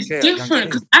know, but it's different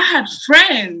because I had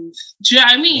friends. Do you know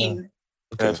what I mean?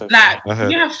 Yeah. Like,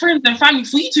 you have friends and family.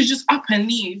 For you to just up and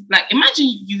leave, like, imagine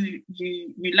you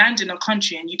land in a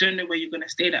country and you don't know where you're going to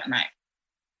stay that night.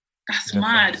 That's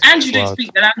mad. And you don't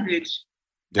speak the language.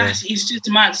 It's just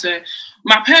mad. So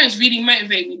my parents really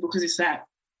motivate me because it's like,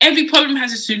 every problem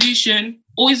has a solution.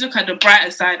 Always look at the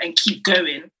brighter side and keep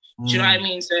going. Do you know what I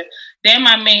mean? So they're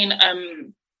my main...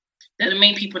 they're the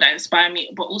main people that inspire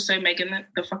me, but also Megan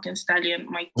the fucking Stallion,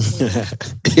 my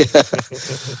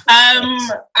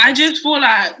I just feel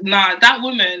like, that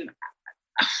woman,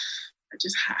 I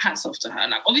just hats off to her.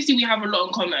 Like, obviously we have a lot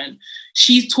in common.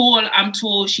 She's tall, I'm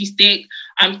tall, she's thick,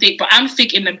 I'm thick, but I'm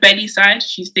thick in the belly side,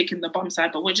 she's thick in the bum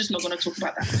side, but we're just not going to talk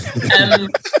about that.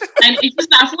 And it's just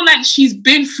that I feel like she's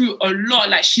been through a lot.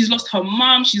 Like, she's lost her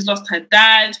mom, she's lost her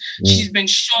dad, she's been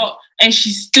shot, and she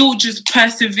still just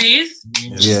perseveres.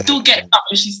 She still gets up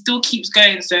and she still keeps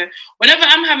going. So whenever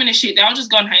I'm having a shit day, I'll just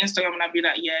go on her Instagram and I'll be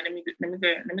like, yeah, let me go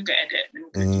edit, let me go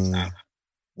do stuff.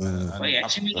 But yeah,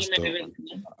 she really motivates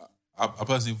me. I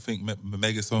personally think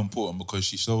Meg is so important because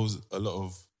she shows a lot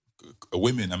of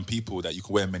women and people that you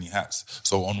can wear many hats.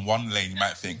 So on one lane, you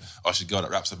might think, oh, she's a girl that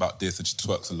raps about this and she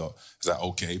twerks a lot. It's like,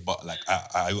 okay, but like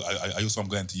I also am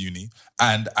going to uni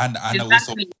and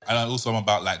exactly. I also am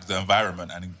about like the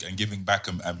environment and giving back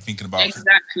and thinking about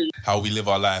how we live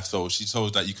our life. So she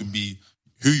shows that you can be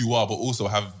who you are, but also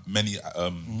have many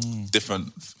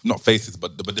different, not faces,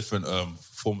 but different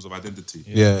forms of identity.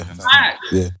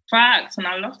 Facts, and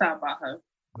I love that about her.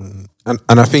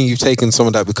 And I think you've taken some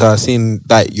of that because I've seen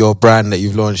that your brand that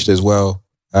you've launched as well.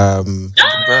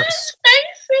 Congrats.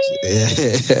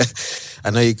 Yeah.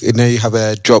 I know you have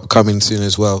a drop coming soon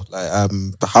as well. Like,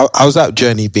 how's that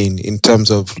journey been in terms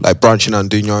of like branching out and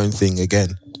doing your own thing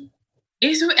again?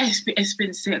 It's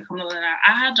been sick. I'm not gonna lie.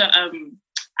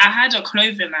 I had a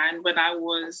clothing line when I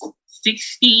was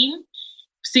 16,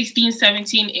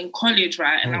 17 in college,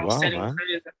 right? And I was selling clothes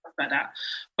and stuff like that.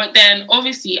 But then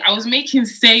obviously I was making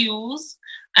sales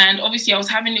and obviously I was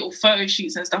having little photo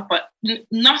shoots and stuff, but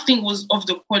nothing was of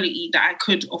the quality that I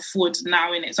could afford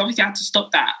now in it. So obviously I had to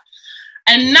stop that.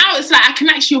 And now it's like I can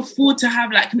actually afford to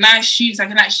have like nice shoots. I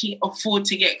can actually afford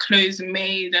to get clothes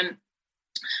made, and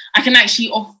I can actually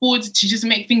afford to just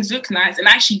make things look nice and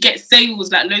actually get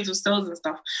sales, like loads of sales and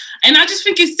stuff. And I just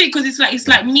think it's sick because it's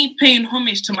like me paying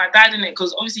homage to my dad in it,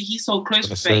 because obviously he's so close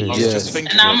for 30 years. And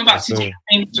now I'm about to do the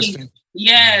same thing.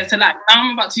 Yeah, so like now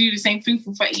I'm about to do the same thing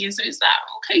for 30 years. So it's like,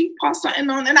 okay, you pass something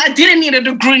on, and I didn't need a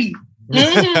degree.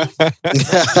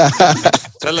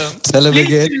 Tell him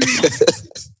again.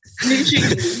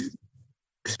 Literally.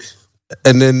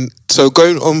 And then, so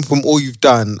going on from all you've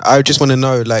done, I just want to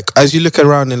know, like, as you look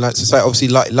around in like society, obviously,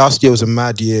 like last year was a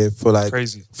mad year for like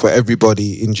for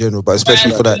everybody in general, but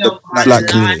especially for that the black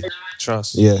community.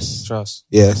 Trust. Yes. Trust.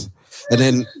 Yes. And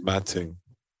then, mad thing.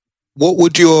 What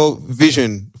would your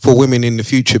vision for women in the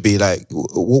future be? Like,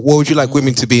 what would you like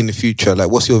women to be in the future? Like,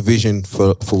 what's your vision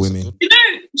for women?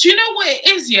 Do you know what it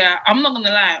is? Yeah, I'm not gonna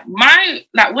lie.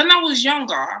 When I was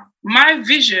younger, my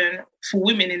vision for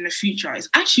women in the future is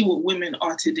actually what women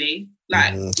are today.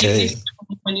 Like in this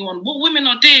 2021, what women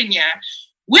are doing. Yeah,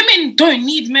 women don't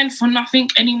need men for nothing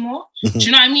anymore. Do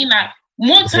you know what I mean? Like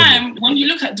more time when you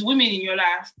look at the women in your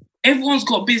life. Everyone's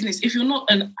got business. If you're not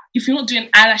doing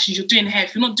eyelashes, you're doing hair.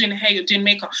 If you're not doing hair, you're doing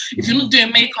makeup. If you're not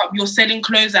doing makeup, you're selling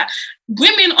clothes.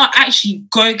 Women are actually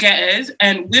go-getters,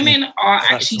 and women are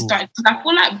actually starting. I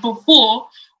feel like before,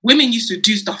 women used to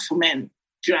do stuff for men.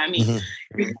 Do you know what I mean?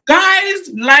 If guys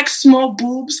like small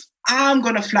boobs, I'm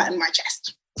gonna flatten my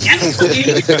chest.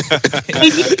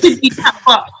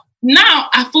 But now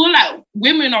I feel like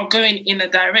women are going in a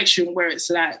direction where it's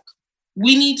like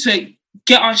we need to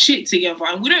get our shit together,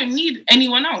 and we don't need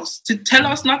anyone else to tell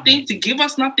us nothing, to give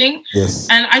us nothing. Yes.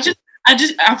 And I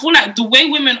feel like the way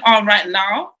women are right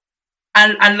now,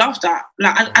 I love that.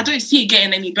 Like I don't see it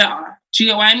getting any better. Do you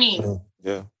get what I mean?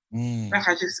 Yeah. Like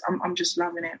I'm just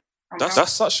loving it.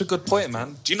 That's such a good point,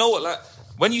 man. Do you know what? Like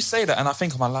when you say that, and I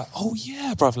think I'm like, oh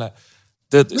yeah, bruv. Like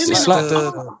it's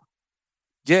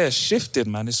like shifted,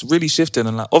 man. It's really shifted,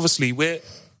 and like obviously we're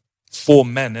for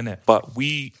men, innit? But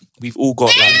we've all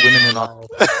got like women in our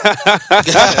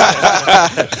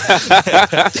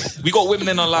we got women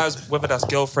in our lives, whether that's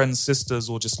girlfriends, sisters,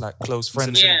 or just like close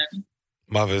friends. Yeah.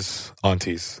 Mothers,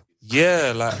 aunties.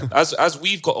 Yeah, like as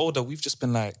we've got older, we've just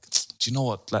been like, do you know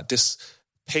what? Like this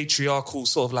patriarchal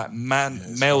sort of like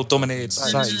male dominated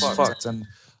society is fucked. And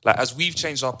like as we've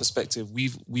changed our perspective,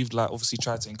 we've like obviously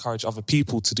tried to encourage other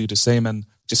people to do the same. And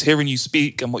just hearing you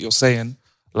speak and what you're saying,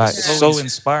 like it's so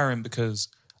inspiring, because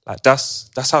like that's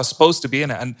how it's supposed to be,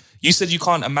 innit? And you said you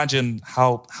can't imagine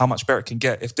how much better it can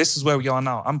get. If this is where we are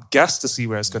now, I'm gassed to see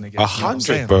where it's gonna get.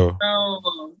 100, bro.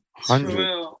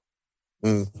 100.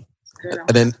 And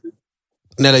then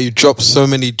Nella, you dropped so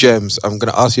many gems. I'm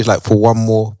gonna ask you like for one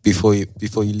more before you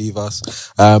leave us.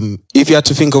 If you had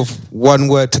to think of one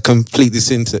word to complete this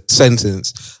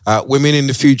sentence, women in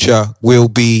the future will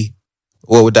be,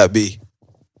 what would that be?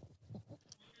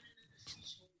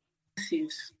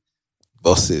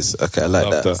 Bosses. Okay, I like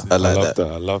that. I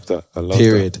love that.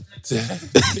 Period.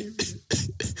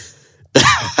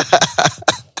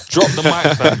 Drop the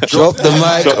mic, fam. Drop the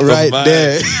mic right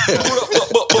there.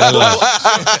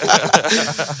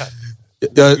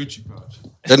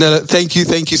 Nella, thank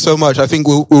you so much. I think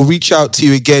we'll reach out to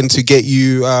you again to get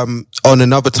you on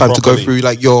another time to go through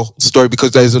like your story, because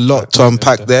there's a lot to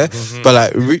unpack there. But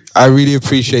like, I really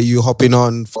appreciate you hopping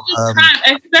on.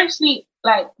 Especially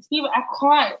like Steve, I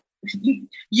can't.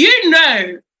 You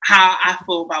know how I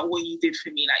feel about what you did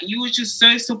for me. Like you were just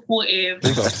so supportive,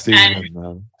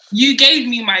 and you gave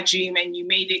me my dream and you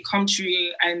made it come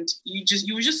true. And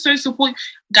you were just so supportive,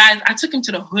 guys. I took him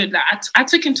to the hood. Like I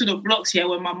took him to the blocks here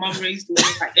where my mum raised me.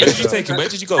 Like, Where did you take him? Where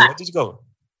did you go? Where did you go?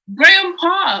 Graham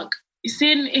Park. It's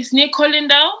near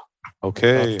Collindale.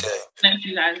 Okay. I don't know if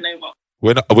you guys know, but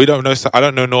we don't know. I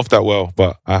don't know North that well,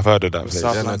 but I've heard of that place.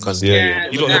 Yeah.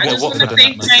 You don't know what Watford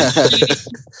and that, man.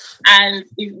 And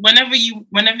whenever you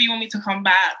want me to come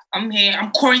back, I'm here.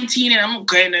 I'm quarantining. I'm not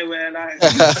going nowhere. Like,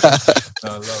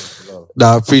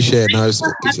 I appreciate it. Thanks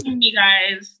for having me,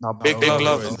 guys. Big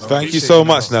love. Thank you so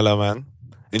much, Nella, man.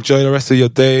 Enjoy the rest of your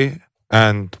day,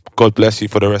 and God bless you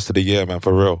for the rest of the year, man.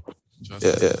 For real.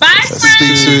 Yeah. Bye,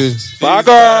 Speak soon. Bye,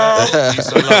 girl.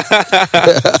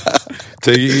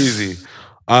 Take it easy.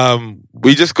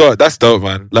 We just got, that's dope,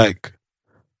 man. Like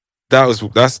that's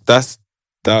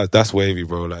wavy,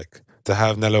 bro. Like to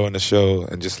have Nella on the show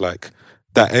and just like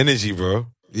that energy, bro.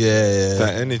 Yeah.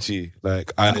 That energy.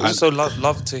 Like I also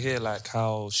love to hear like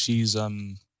how she's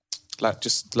like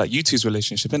just like you two's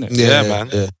relationship, innit? Yeah, man.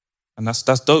 Yeah. And that's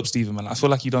dope, Stephen, man. I feel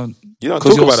like you don't talk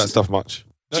about that stuff much.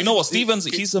 Do you know what?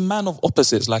 He's a man of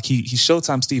opposites. Like he's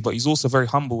Showtime Steve, but he's also very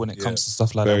humble when it comes to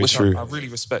stuff like Very that, which true. I really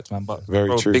respect, man. But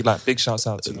Very true. Big shouts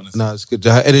out to you. No, it's good.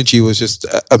 Her energy was just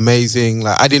amazing.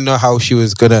 Like I didn't know how she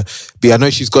was gonna be. I know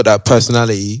she's got that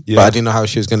personality, but I didn't know how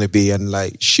she was gonna be. And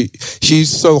like she's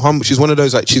so humble. She's one of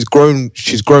those like she's grown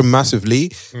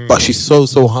massively, but she's so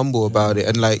humble about it.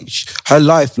 And like her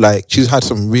life, like she's had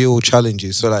some real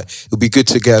challenges. So like it'll be good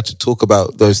to get her to talk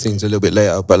about those things a little bit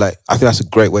later. But like I think that's a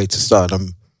great way to start.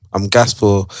 I'm gassed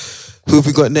for who have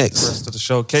we got next? Rest of the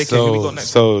show. KK, who we got next?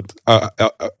 So,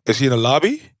 is she in the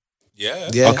lobby?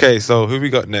 Yeah. Okay, so who we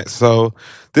got next? So,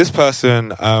 this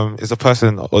person is a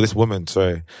person, or this woman,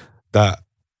 sorry, that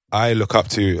I look up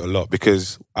to a lot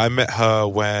because I met her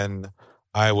when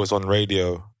I was on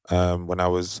radio, when I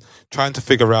was trying to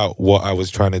figure out what I was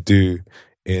trying to do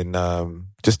in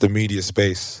just the media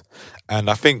space. And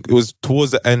I think it was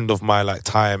towards the end of my like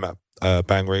time at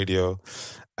Bang Radio.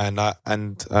 And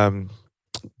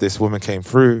this woman came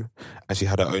through and she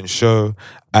had her own show,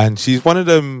 and she's one of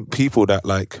them people that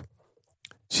like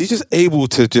she's just able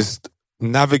to just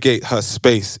navigate her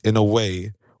space in a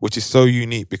way which is so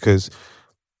unique because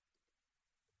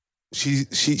she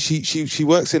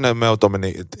works in a male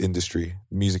dominated industry,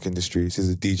 music industry. She's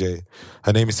a DJ.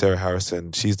 Her name is Sarah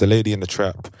Harrison. She's the lady in the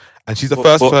trap, and she's the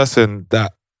first person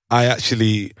that I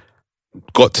actually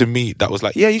got to meet that was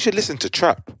like, yeah, you should listen to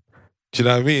trap. Do you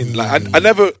know what I mean? Like I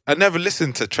never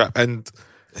listened to trap, and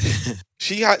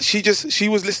she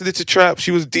was listening to trap.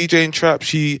 She was DJing trap.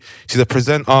 She's a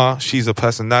presenter. She's a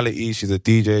personality. She's a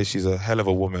DJ. She's a hell of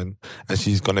a woman, and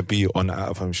she's gonna be on the Out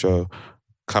of Home show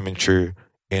coming true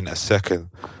in a second.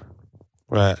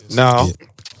 Right now,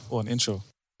 an intro.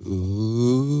 Ooh,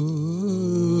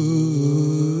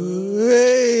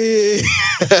 hey.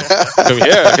 Can we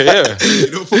hear?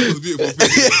 You know, football's a beautiful thing.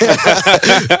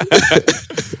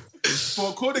 For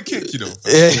a corner kick, you know.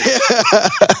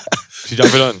 She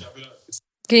jumping on.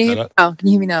 Can you hear me now? Can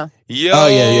you hear me now? Yo, oh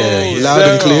yeah, loud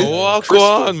and clear. Walk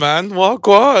on, man. Walk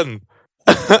on.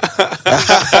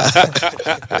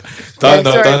 Sorry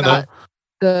about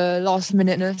the last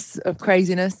minuteness of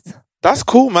craziness. That's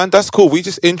cool, man. That's cool. We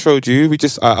just introed you.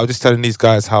 I was just telling these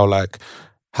guys how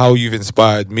you've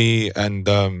inspired me and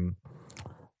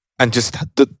just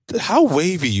how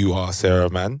wavy you are, Sarah,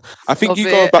 man. I think you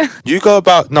go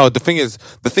about. No, the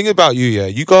thing about you, yeah,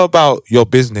 you go about your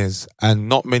business, and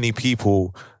not many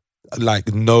people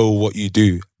like know what you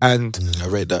do. And I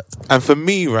read that. And for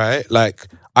me, right, like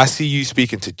I see you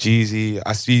speaking to Jeezy.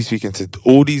 I see you speaking to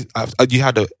all these. You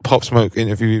had a Pop Smoke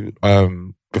interview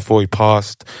before he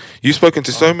passed. You've spoken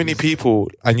to so many people,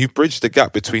 and you bridged the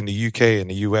gap between the UK and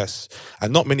the US,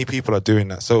 and not many people are doing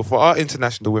that. So for our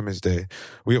International Women's Day,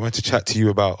 we want to chat to you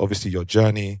about obviously your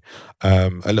journey, a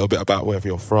little bit about wherever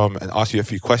you're from, and ask you a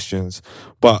few questions.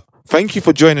 But thank you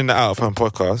for joining the Out of Home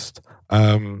podcast.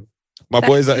 My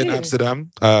boys are in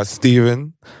Amsterdam,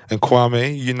 Stephen and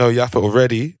Kwame. You know Yaffa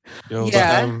already.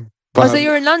 Yeah. So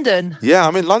you're in London? Yeah,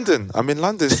 I'm in London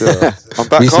still. I'm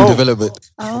back Recent home.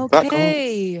 development.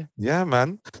 Okay. Yeah,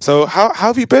 man. So how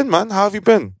have you been, man? How have you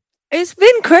been? It's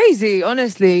been crazy,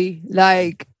 honestly.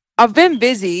 Like, I've been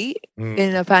busy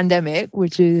in a pandemic,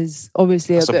 which is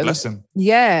obviously That's a bit blessing.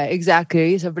 Yeah,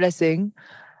 exactly. It's a blessing.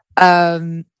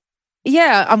 I'm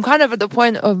kind of at the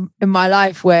point in my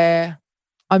life where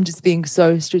I'm just being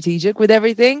so strategic with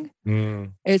everything.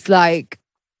 It's like,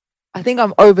 I think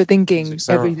I'm overthinking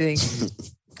everything.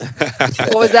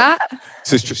 What was that?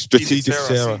 Strategic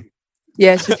Sarah.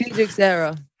 Yeah, strategic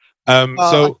Sarah.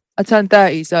 So I turned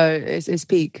 30, so it's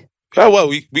peak. Oh well,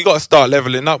 we got to start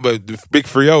leveling up, but the big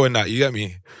 3-0 and that. You get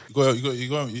me? You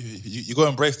go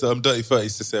embrace the dirty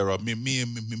 30s to Sarah. Me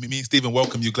and Stephen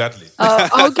welcome you gladly.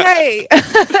 Oh, okay.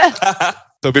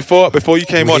 So before you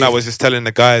came on, I was just telling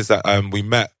the guys that we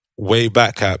met way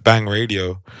back at Bang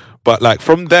Radio. But like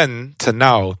from then to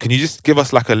now, can you just give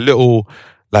us like a little,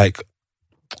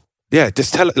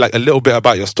 just tell like a little bit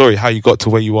about your story, how you got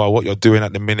to where you are, what you're doing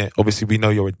at the minute. Obviously, we know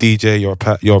you're a DJ,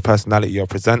 you're a personality, you're a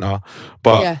presenter.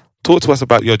 But talk to us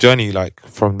about your journey, like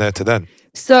from there to then.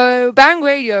 So Bang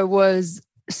Radio was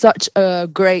such a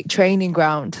great training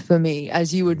ground for me,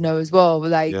 as you would know as well.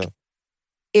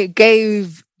 It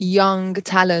gave young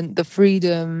talent the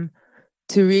freedom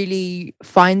to really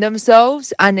find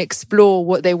themselves and explore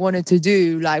what they wanted to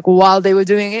do, like while they were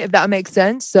doing it, if that makes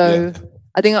sense. So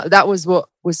I think that was what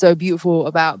was so beautiful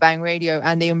about Bang Radio,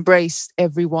 and they embraced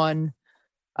everyone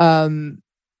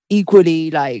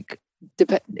equally. Like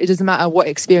it doesn't matter what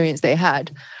experience they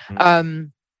had.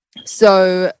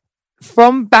 So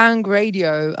from Bang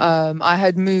Radio, I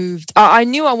had moved. I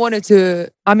knew I wanted to.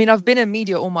 I mean, I've been in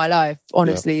media all my life,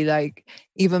 honestly. Like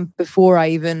even before I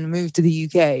even moved to the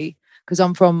UK, because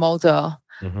I'm from Malta.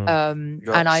 And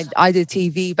I did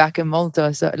TV back in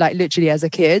Malta, so like literally as a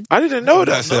kid. I didn't know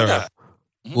that, Sarah.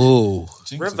 Whoa.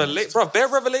 Bro, bare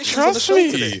revelations on the Trust show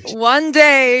me. today. One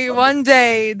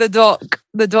day, the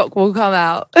doc will come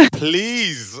out.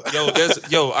 Please.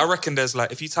 I reckon there's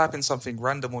like, if you type in something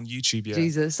random on YouTube, yeah,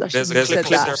 Jesus, I there's shouldn't a have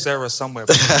clip said of Sarah somewhere.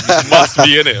 Must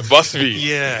be in it. Must be.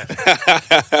 Yeah.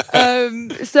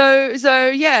 So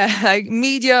yeah, like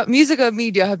music and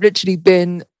media have literally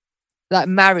been like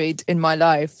married in my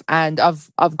life, and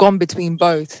I've gone between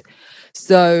both.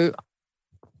 So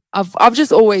I've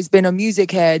just always been a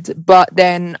music head, but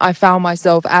then I found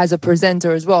myself as a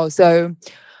presenter as well. So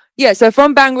yeah, so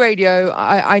from Bang Radio,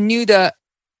 I knew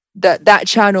that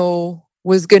channel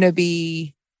was gonna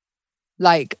be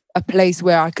like a place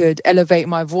where I could elevate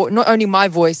my voice, not only my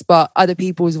voice, but other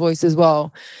people's voice as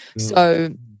well.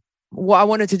 So what I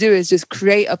wanted to do is just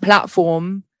create a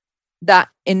platform that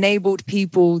enabled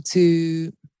people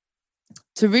to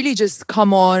really just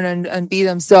come on and be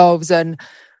themselves and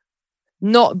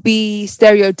not be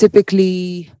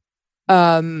stereotypically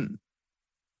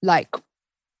like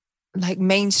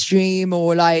mainstream,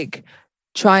 or like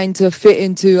trying to fit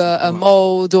into a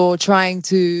mold, or trying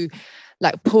to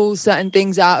like pull certain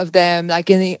things out of them, like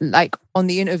on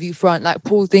the interview front, like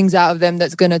pull things out of them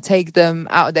that's going to take them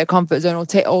out of their comfort zone, or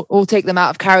take them out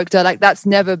of character. Like that's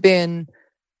never been.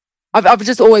 I've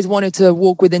just always wanted to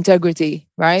walk with integrity,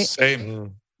 right?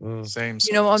 Same. You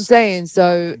know what I'm saying?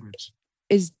 So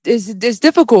it's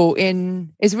difficult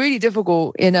it's really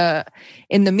difficult in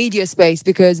the media space,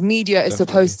 because media is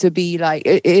supposed to be like,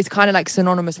 it's kind of like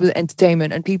synonymous with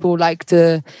entertainment, and people like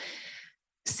to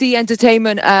see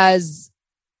entertainment as,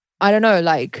 I don't know,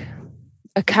 like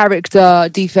a character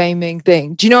defaming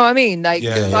thing. Do you know what I mean? Like,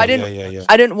 I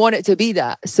didn't want it to be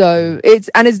that. So it's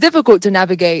difficult to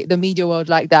navigate the media world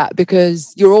like that,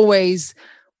 because you're always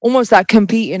almost like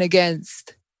competing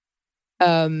against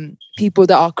people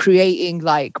that are creating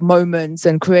like moments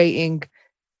and creating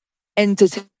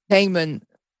entertainment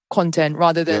content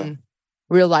rather than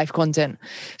real life content.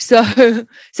 So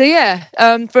yeah,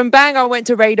 from Bang I went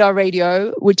to Radar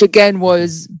Radio, which again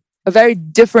was a very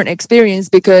different experience,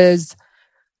 because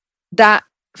that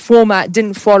format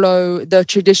didn't follow the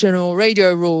traditional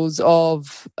radio rules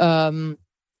of playing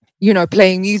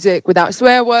music without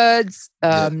swear words,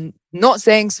 not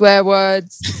saying swear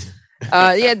words.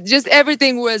 Just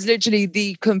everything was literally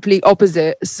the complete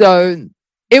opposite. So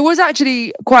it was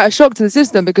actually quite a shock to the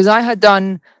system, because I had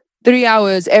done 3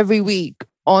 hours every week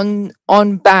on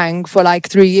Bang for like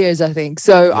 3 years, I think.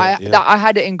 So I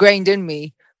had it ingrained in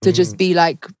me to just be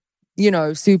like,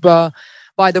 super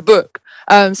by the book.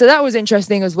 So that was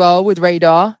interesting as well with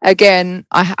Radar. Again,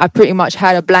 I pretty much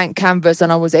had a blank canvas,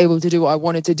 and I was able to do what I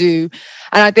wanted to do.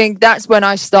 And I think that's when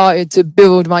I started to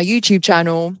build my YouTube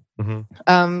channel,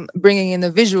 bringing in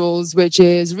the visuals, which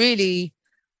is really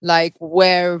like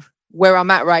where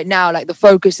I'm at right now. Like the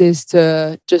focus is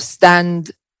to just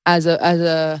stand as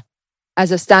a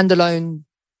standalone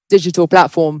digital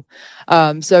platform.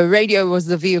 So radio was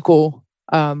the vehicle.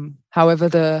 However,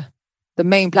 the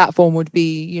main platform would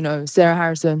be, Sarah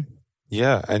Harrison.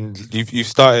 Yeah, and you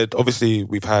started. Obviously,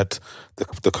 we've had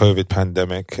the COVID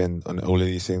pandemic and all of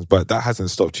these things, but that hasn't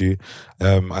stopped you.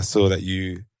 I saw that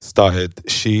you started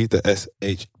the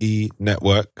SHE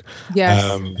network. Yes,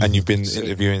 and you've been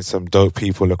interviewing some dope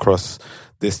people across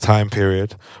this time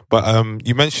period. But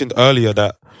you mentioned earlier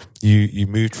that you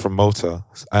moved from Malta.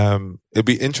 It'd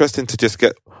be interesting to just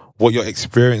get what your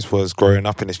experience was growing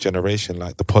up in this generation,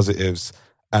 like the positives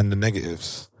and the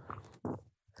negatives.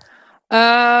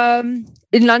 In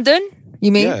London,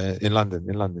 you mean? Yeah, in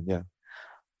London, yeah.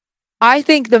 I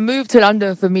think the move to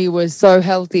London for me was so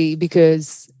healthy,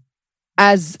 because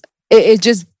as it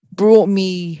just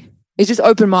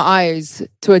opened my eyes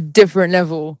to a different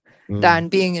level than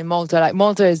being in Malta. Like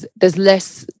Malta there's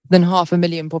less than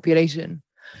 500,000 population.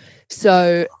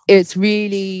 So it's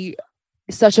really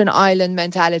such an island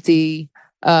mentality,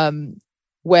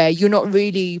 where you're not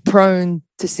really prone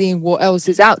to seeing what else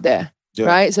is out there. Yeah.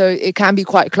 Right. So it can be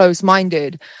quite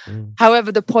close-minded.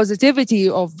 However, the positivity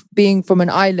of being from an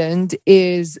island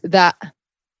is that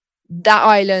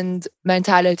island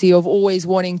mentality of always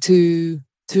wanting to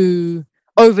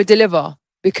over-deliver,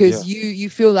 because you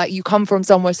feel like you come from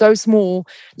somewhere so small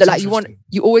that like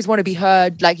you always want to be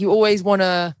heard. Like you always want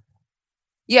to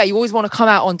come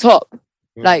out on top.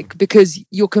 Like, because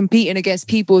you're competing against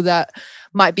people that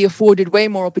might be afforded way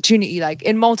more opportunity. Like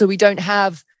in Malta, we don't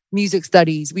have music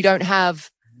studies. We don't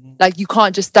have Like you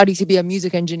can't just study to be a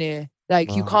music engineer.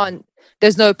 Like you can't.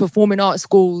 There's no performing arts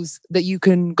schools that you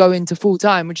can go into full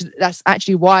time, that's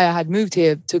actually why I had moved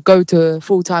here to go to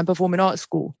full time performing arts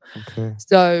school. Okay.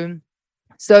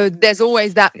 So there's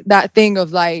always that thing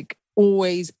of like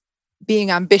always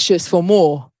being ambitious for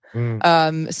more.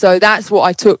 So that's what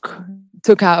I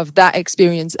took out of that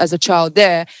experience as a child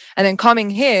there. And then coming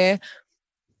here,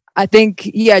 I think,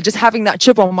 just having that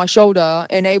chip on my shoulder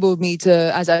enabled me to,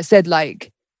 as I said,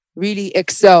 like really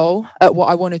excel at what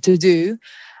I wanted to do.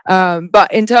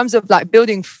 But in terms of like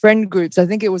building friend groups, I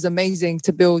think it was amazing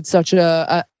to build such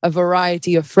a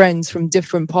variety of friends from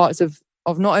different parts of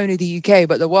not only the UK,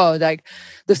 but the world. Like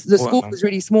the school was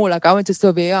really small. Like I went to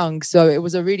Sylvia Young, so it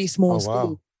was a really small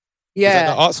school. Yeah. Is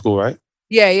that the art school, right?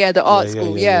 Yeah, the art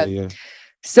school. Yeah.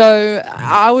 So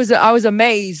I was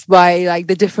amazed by like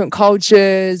the different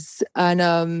cultures, and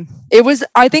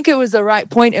I think it was the right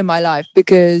point in my life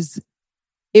because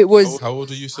it was. How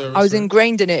old are you, Sarah? I was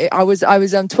ingrained in it. I was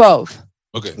 12.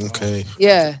 Okay.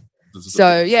 Yeah.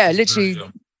 So literally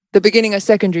the beginning of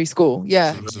secondary school.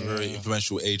 Yeah. So it's a very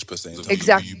influential age per se.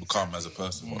 Exactly. Who you become as a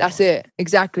person. That's it.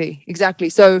 Exactly.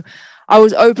 So I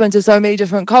was open to so many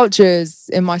different cultures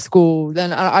in my school.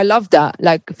 Then I loved that.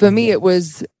 Like for me, it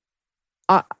was,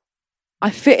 I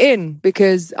fit in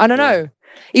because I don't know,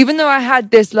 even though I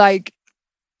had this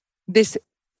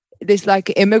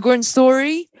immigrant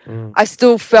story, I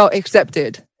still felt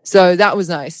accepted. So that was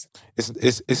nice.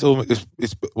 It's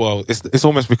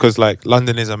almost because like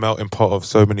London is a melting pot of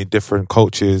so many different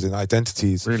cultures and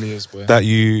identities. It really is, boy. That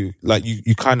you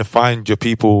kind of find your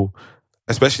people,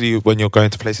 especially when you're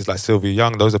going to places like Sylvia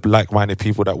Young. Those are like-minded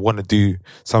people that want to do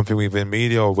something within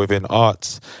media or within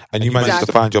arts, and you manage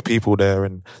to find your people there,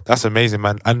 and that's amazing,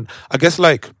 man. And I guess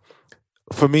like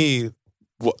for me,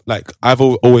 I've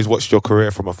always watched your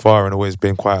career from afar and always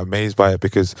been quite amazed by it,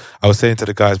 because I was saying to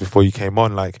the guys before you came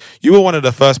on, like you were one of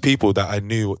the first people that I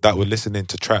knew that were listening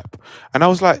to trap, and I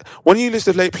was like, when you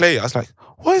listen to Late Play, I was like,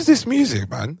 what is this music,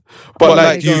 man? But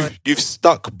like you've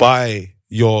stuck by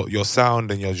your sound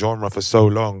and your genre for so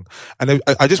long, and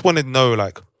I just wanted to know,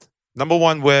 like, number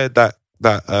one, where that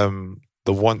the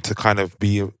want to kind of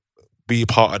be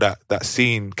part of that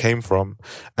scene came from,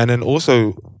 and then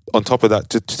also on top of that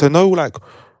to know like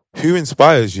who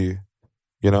inspires you,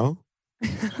 you know.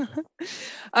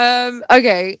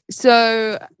 Okay,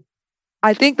 so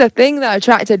I think the thing that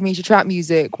attracted me to trap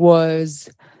music was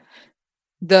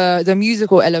the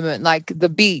musical element, like the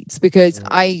beats, because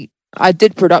I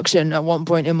did production at one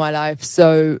point in my life,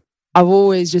 so I've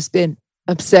always just been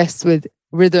obsessed with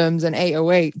rhythms and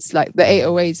 808s. Like the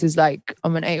 808s is like,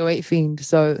 I'm an 808 fiend,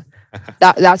 so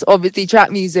that's obviously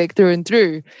trap music through and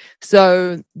through.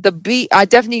 So the beat, I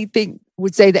definitely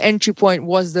would say the entry point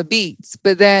was the beats,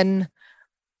 but then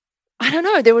I don't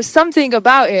know, there was something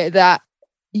about it that,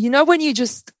 you know, when you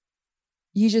just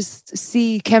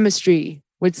see chemistry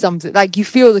with something, like you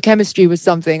feel the chemistry with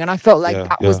something, and I felt like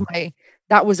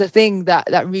that was a thing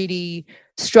that really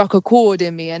struck a chord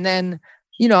in me. And then,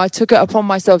 you know, I took it upon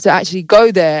myself to actually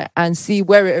go there and see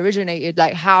where it originated,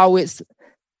 like how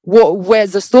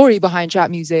where's the story behind trap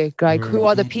music? Like who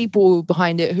are the people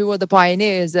behind it? Who are the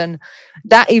pioneers? And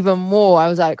that even more, I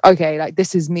was like, okay, like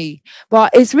this is me.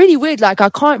 But it's really weird. Like I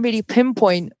can't really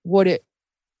pinpoint what it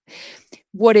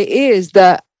is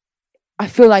that I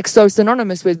feel like so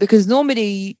synonymous with, because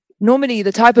normally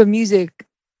the type of music,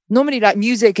 like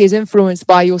music is influenced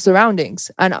by your surroundings.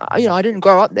 And, you know, I didn't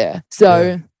grow up there.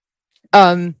 So,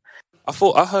 I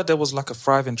heard there was like a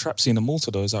thriving trap scene in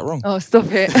Malta though. Is that wrong? Oh, stop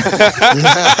it.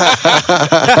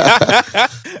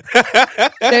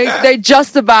 they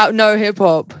just about know hip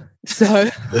hop. So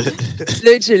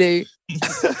literally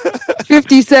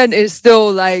 50 Cent is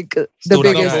still like the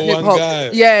biggest hip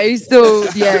hop. Yeah, he's still,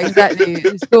 exactly.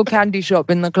 It's still Candy Shop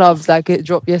in the clubs, like it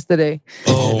dropped yesterday.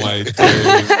 Oh my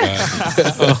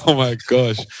god. Oh my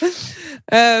gosh.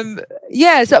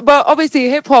 So, but obviously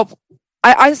hip hop,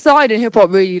 I started in hip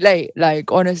hop really late.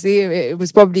 Like honestly, it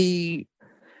was probably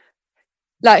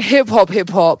like hip hop.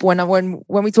 When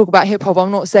we talk about hip hop, I'm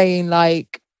not saying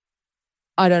like,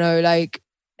 I don't know, like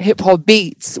hip hop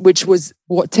beats, which was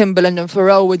what Timbaland and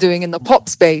Pharrell were doing in the pop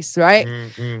space, right?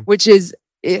 Which is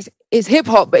hip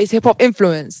hop, but it's hip hop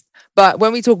influenced. But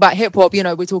when we talk about hip hop, you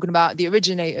know, we're talking about the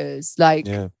originators, like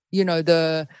you know,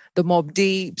 the Mobb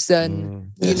Deeps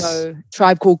and you know,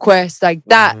 Tribe Called Quest, like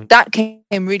that came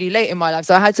really late in my life.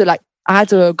 So I had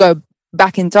to go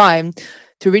back in time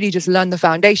to really just learn the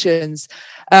foundations.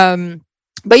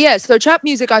 But yeah, so trap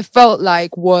music I felt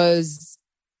like was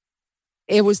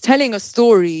telling a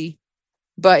story,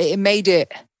 but it made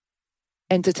it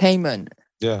entertainment.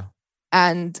 Yeah.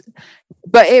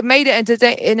 But it made it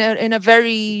entertain in a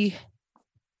very,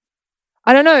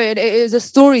 I don't know, it is a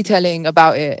storytelling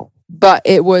about it, but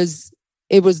it was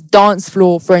dance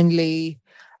floor friendly.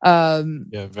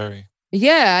 Very.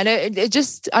 Yeah, and it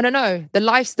just, I don't know, the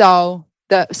lifestyle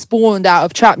that spawned out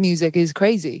of trap music is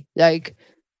crazy. Like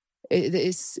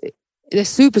they're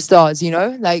superstars,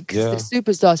 like they're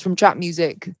superstars from trap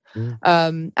music.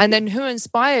 And then who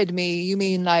inspired me? You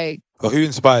mean like? Or who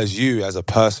inspires you as a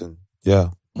person? Yeah.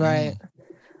 Right.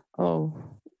 Oh.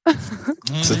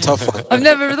 It's a tough one. I've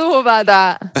never thought about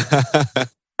that.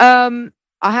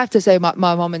 I have to say my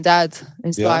mom and dad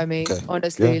inspire me,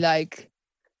 honestly. Like,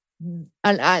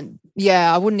 and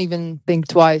yeah, I wouldn't even think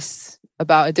twice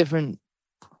about a different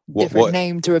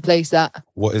name to replace that.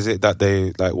 What is it that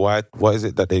they like? Why? What is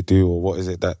it that they do, or what is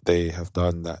it that they have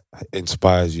done that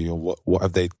inspires you, or what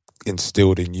have they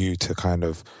instilled in you to kind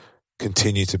of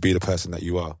continue to be the person that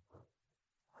you are?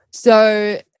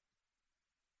 So,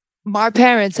 my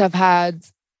parents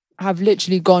have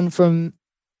literally gone from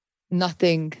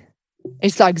nothing.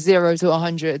 It's like 0 to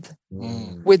 100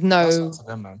 with no,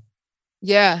 them,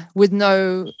 with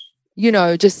no,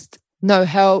 just no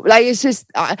help. Like, it's just,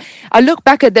 I look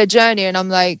back at their journey and I'm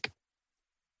like,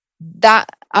 that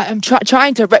I'm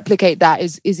trying to replicate that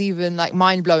is even like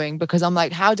mind blowing, because I'm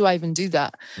like, how do I even do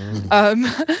that?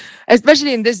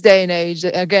 Especially in this day and age.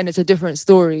 Again, it's a different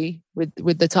story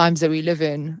with the times that we live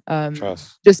in.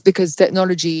 Just because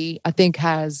technology, I think,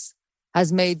 has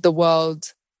made the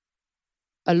world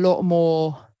a lot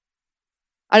more.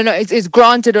 I don't know. It's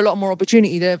granted a lot more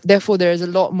opportunity. Therefore, there is a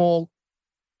lot more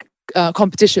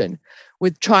competition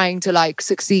with trying to like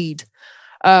succeed.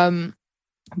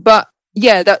 But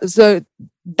yeah,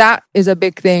 that is a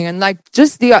big thing. And like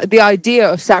just the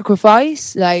idea of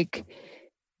sacrifice, like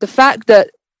the fact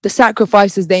that the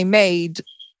sacrifices they made,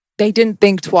 they didn't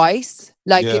think twice.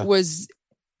 Like it's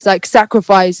like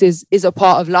sacrifice is a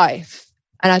part of life.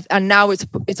 And now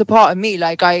it's a part of me.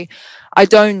 Like I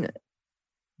don't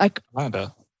like. I like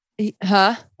that.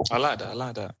 Huh? I like that.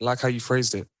 I like how you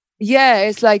phrased it. Yeah,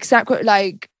 it's like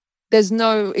like there's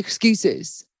no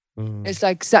excuses. It's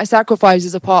like sacrifice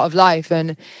is a part of life,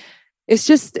 and it's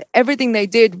just everything they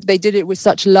did it with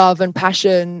such love and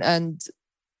passion, and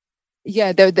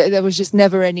yeah, there was just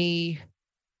never any.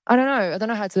 I don't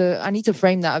know how to. I need to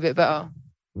frame that a bit better.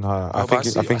 No, I think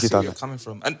see you've done where you're it. coming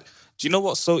from. And do you know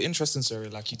what's so interesting, Sarah?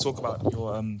 Like you talk about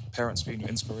your parents being your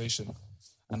inspiration,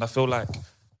 and I feel like,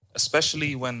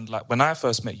 especially when I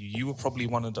first met you, you were probably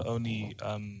one of the only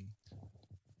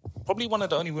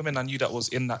women I knew that was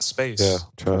in that space. Yeah,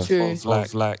 true.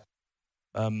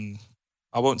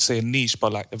 I won't say a niche,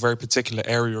 but like a very particular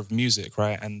area of music,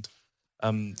 right? And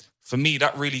for me,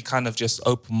 that really kind of just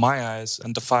opened my eyes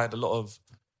and defied a lot of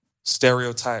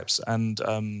stereotypes and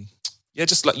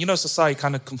just like, society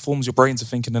kind of conforms your brain to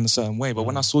thinking in a certain way. But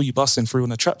when I saw you busting through in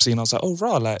the trap scene, I was like, oh,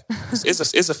 rah, like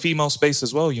it's a female space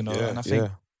as well, and I think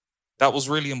that was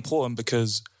really important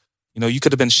because, you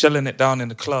could have been shelling it down in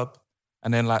the club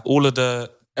and then like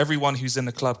everyone who's in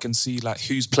the club can see like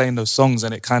who's playing those songs,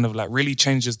 and it kind of like really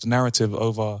changes the narrative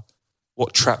over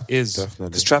what trap is. Definitely.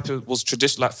 Because trap was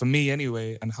traditional, like for me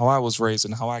anyway, and how I was raised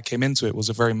and how I came into it was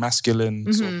a very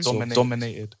masculine, sort of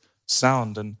dominated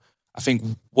sound. And I think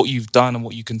what you've done and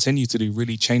what you continue to do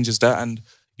really changes that. And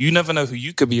you never know who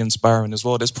you could be inspiring as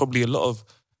well. There's probably a lot of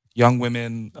young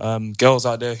women, girls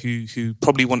out there who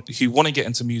probably want to get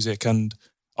into music and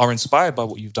are inspired by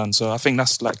what you've done. So I think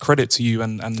that's like credit to you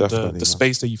and the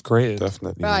space that you've created.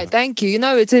 Definitely. Right, thank you.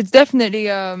 It's definitely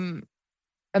a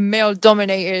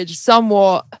male-dominated,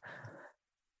 somewhat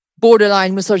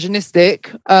borderline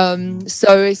misogynistic.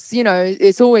 So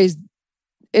it's always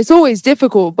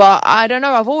difficult. But I don't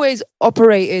know. I've always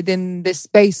operated in this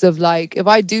space of like, if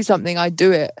I do something, I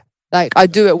do it. Like I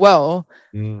do it well,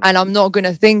 and I'm not going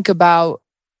to think about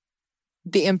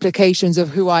the implications of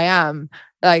who I am.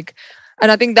 Like. And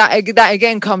I think that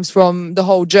again comes from the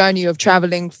whole journey of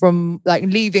traveling from like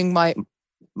leaving my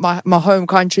home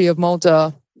country of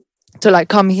Malta to like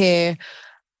come here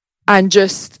and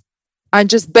just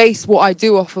base what I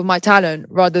do off of my talent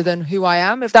rather than who I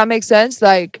am, if that makes sense.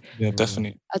 Like, yeah,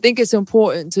 definitely. I think it's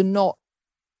important to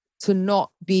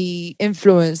not be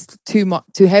influenced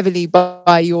too heavily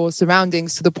by your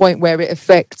surroundings to the point where it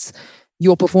affects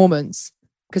your performance.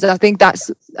 Because I think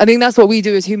that's what we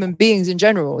do as human beings in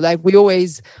general. Like we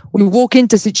walk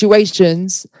into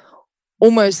situations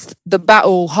almost the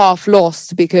battle half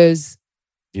lost because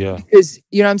you know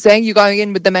what I'm saying? You're going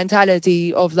in with the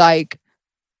mentality of like,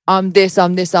 I'm this,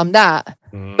 I'm that.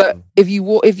 But if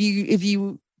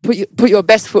you put your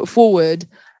best foot forward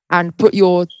and put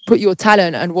your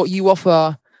talent and what you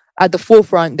offer at the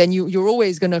forefront, then you're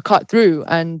always going to cut through.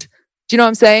 And do you know what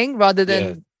I'm saying? Rather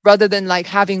than like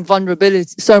having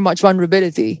so much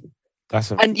vulnerability.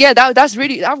 And yeah,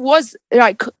 that was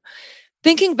like,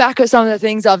 thinking back at some of the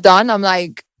things I've done, I'm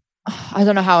like, I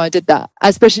don't know how I did that,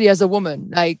 especially as a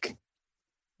woman. Like,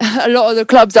 a lot of the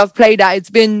clubs I've played at, it's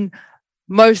been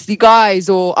mostly guys,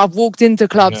 or I've walked into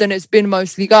clubs and it's been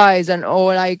mostly guys,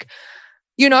 or like,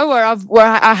 you know, where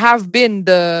I have been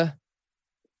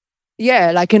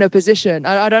like in a position.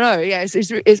 I don't know. Yeah,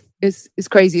 it's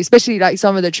crazy, especially like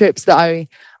some of the trips that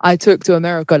I took to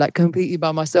America, like completely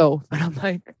by myself, and I'm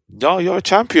like, no, you're a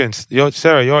champion.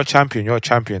 Sarah, you're a champion. You're a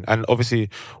champion, and obviously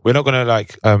we're not gonna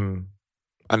like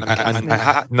I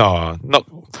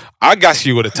gas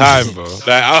you all the time, bro.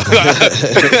 Like,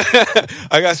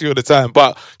 I gas you all the time.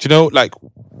 But do you know, like,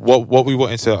 what we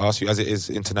wanted to ask you, as it is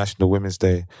International Women's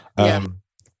Day,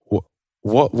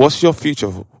 what's your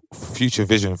future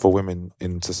vision for women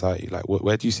in society? Like,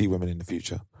 where do you see women in the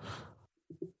future?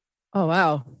 Oh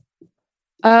wow.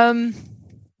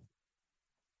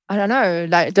 I don't know.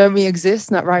 Like, don't we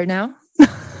exist? Not right now.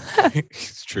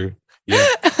 It's true. Yeah,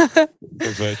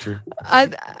 it's very true. I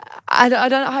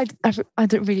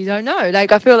don't know.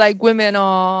 Like, I feel like women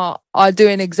are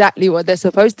doing exactly what they're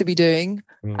supposed to be doing,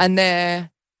 and they're,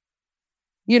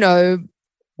 you know,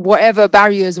 whatever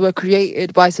barriers were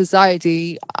created by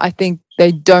society, I think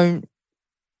they don't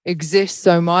exist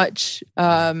so much.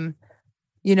 You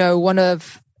know,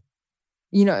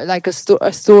 like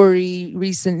a story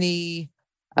recently.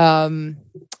 I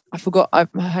forgot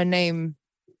her name,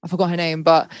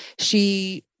 but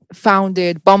she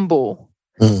founded Bumble.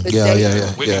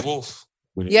 Whitney Wolf.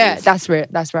 That's right.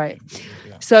 Yeah.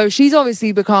 So she's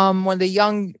obviously become one of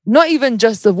the not even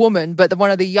just a woman, but one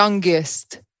of the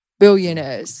youngest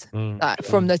billionaires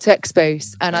from the tech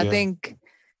space. And I think,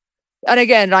 and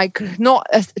again, like, not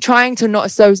trying to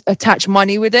not so attach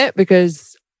money with it,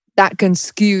 because that can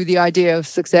skew the idea of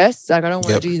success. Like, I don't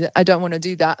want to do that. I don't want to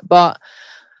do that. But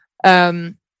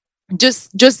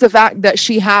just the fact that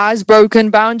she has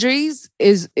broken boundaries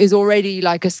is already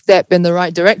like a step in the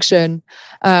right direction.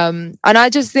 And I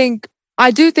do think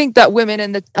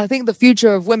that I think the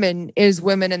future of women is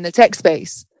women in the tech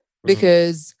space,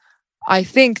 because I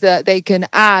think that they can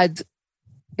add,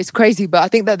 it's crazy, but I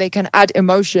think that they can add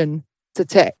emotion to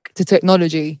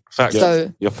technology. Facts.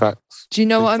 So, your facts. Do you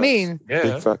know what I mean?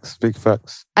 Yeah. Big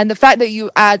facts. And the fact that you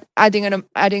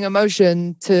adding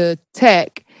emotion to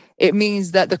tech, it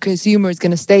means that the consumer is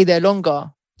going to stay there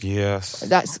longer. Yes.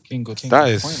 That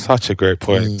is such a great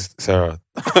point, Sarah.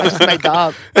 I just made that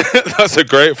up. That's a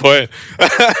great point.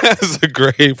 That's a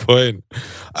great point.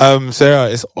 Sarah,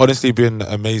 it's honestly been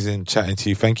amazing chatting to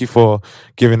you. Thank you for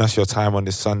giving us your time on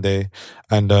this Sunday.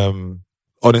 And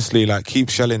honestly, like, keep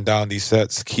shelling down these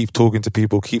sets, keep talking to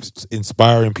people, keep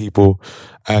inspiring people.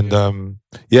 And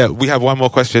we have one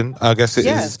more question. I guess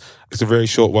it's a very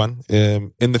short one.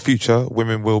 In the future,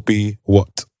 women will be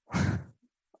what?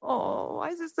 Oh, why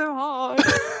is it so hard?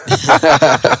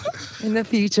 In the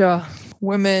future,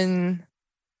 women,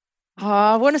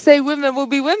 I want to say women will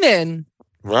be women.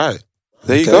 Right.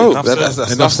 There you go.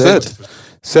 Enough said.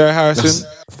 Sarah Harrison,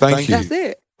 thank you. That's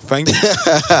it. Thank you.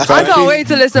 I can't wait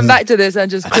to listen back to this and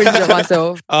just cringe at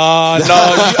myself. No, you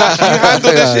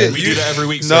handle this shit. We do that every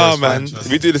week. No, man.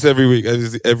 We do this every week.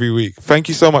 Every week. Thank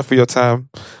you so much for your time.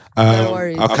 No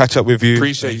worries. I'll catch up with you.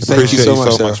 Appreciate you. Thank you so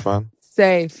much, man.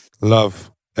 Safe. Love.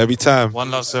 Every time.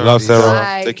 One love, Sarah. Love, Sarah.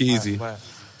 Bye. Take it easy. Bye.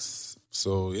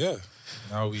 So, yeah.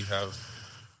 Now we have...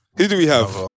 Who do we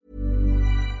have?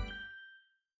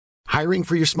 Hiring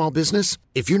for your small business?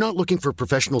 If you're not looking for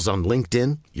professionals on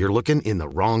LinkedIn, you're looking in the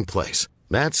wrong place.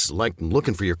 That's like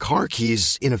looking for your car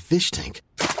keys in a fish tank.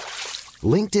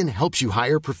 LinkedIn helps you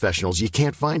hire professionals you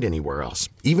can't find anywhere else,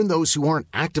 even those who aren't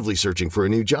actively searching for a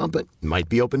new job but might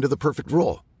be open to the perfect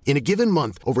role. In a given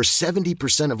month, over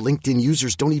 70% of LinkedIn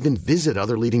users don't even visit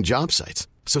other leading job sites.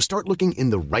 So start looking in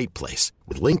the right place.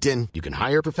 With LinkedIn, you can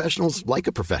hire professionals like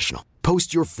a professional.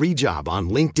 Post your free job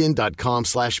on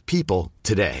linkedin.com/people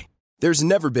today. There's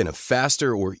never been a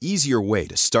faster or easier way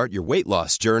to start your weight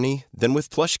loss journey than with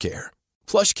PlushCare.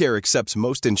 PlushCare accepts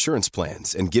most insurance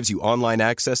plans and gives you online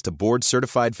access to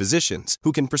board-certified physicians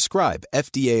who can prescribe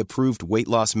FDA-approved weight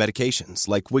loss medications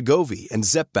like Wegovy and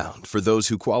Zepbound for those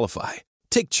who qualify.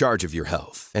 Take charge of your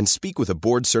health and speak with a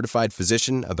board-certified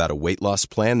physician about a weight loss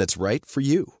plan that's right for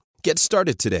you. Get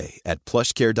started today at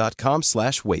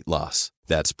plushcare.com/weight-loss.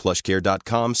 That's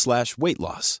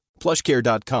plushcare.com/weight-loss.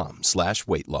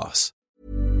 plushcare.com/weight-loss.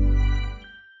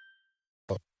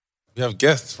 We have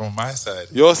guests from my side.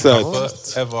 Your side. My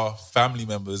first ever family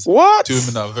members. What? Two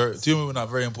women are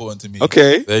very important to me.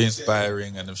 Okay. Very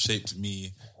inspiring and have shaped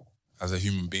me as a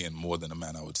human being more than a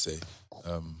man, I would say.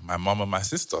 My mum and my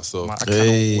sister. So I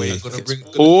cannot wait.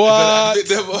 What?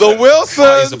 The Wilsons!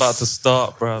 Party's about to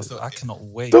start, bro. I cannot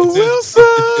wait. The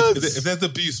Wilsons! If there's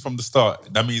abuse from the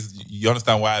start, that means you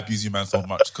understand why I abuse you, man, so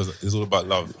much, because it's all about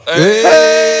love.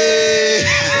 Hey!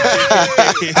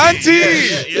 Auntie! Auntie!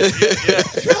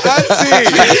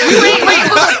 Wait,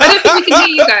 hold on. I don't think we can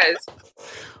hear you guys.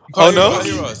 Oh, no?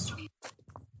 Hear us.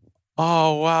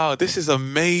 Oh, wow. This is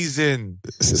amazing.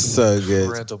 This is so good.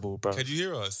 Incredible, bro. Can you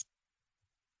hear us?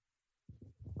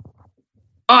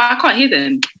 Oh, I can't hear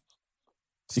them.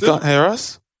 You can't hear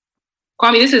us?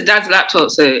 Kwame, this is Dad's laptop,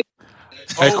 so...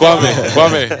 Hey,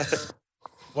 Kwame.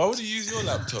 Why would you use your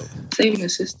laptop? Saving the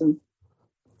system.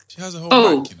 She has a whole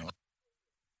Oh. mic, you know.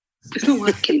 It's not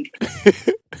working.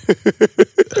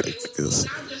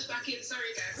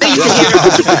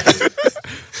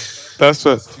 That's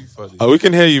what. Too funny. Oh, we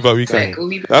can hear you, but we can't.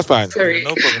 That's fine. Sorry.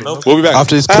 No problem. No problem. We'll be back.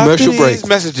 After this commercial break. These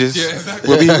messages. Yeah, exactly.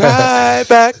 We'll be right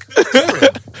back.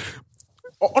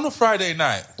 On a Friday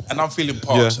night, and I'm feeling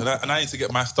parched, and I need to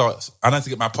get my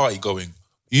party going.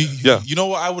 You know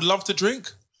what I would love to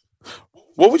drink?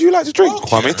 What would you like to drink,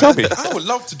 Kwame? Tell me. I would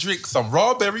love to drink some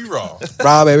raw berry raw.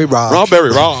 Strawberry raw. Strawberry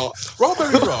raw. Raw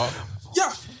berry raw.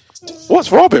 Yeah. What's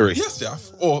strawberry? Yes, yeah.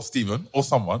 Or Stephen, or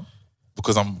someone,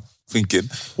 because I'm thinking,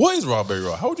 what is raw berry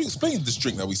raw? How would you explain this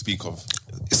drink that we speak of?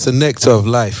 It's the nectar of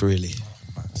life, really.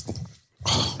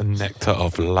 The nectar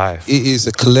of life. It is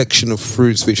a collection of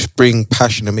fruits which bring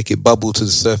passion and make it bubble to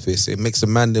the surface. It makes the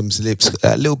mandem's lips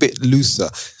a little bit looser,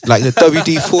 like the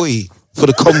WD-40 for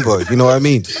the combo. You know what I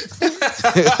mean?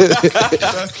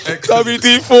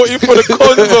 WD-40 for the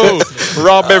convo.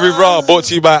 Raw berry raw, brought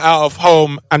to you by Out of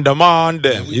Home and Demand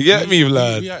Them. You get me,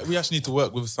 lad? We actually need to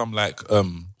work with some like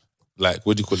what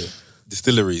do you call it?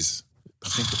 Distilleries.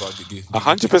 Think about it.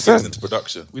 100% into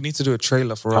production. We need to do a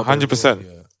trailer for 100%.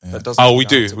 Yeah. Oh, we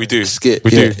do. Skit. We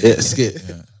do. Yeah, skit.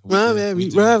 Yeah. Strawberry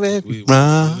We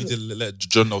need to let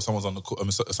John know someone's on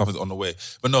something's on the way.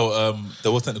 But no,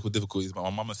 there was technical difficulties. But my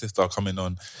mum and sister are coming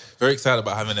on. Very excited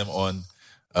about having them on.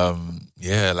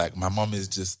 Like my mum is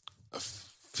just a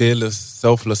fearless,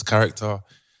 selfless character,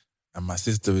 and my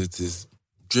sister is this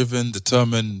driven,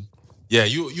 determined. Yeah,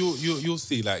 you'll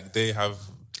see. Like they have.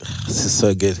 This is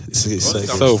so good. This is so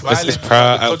good. It's just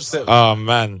proud. Oh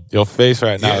man, your face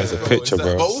right now is a picture,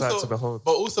 bro.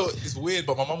 But also, it's weird.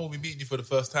 But my mum will be meeting you for the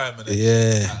first time, and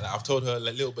I've told her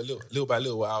like little by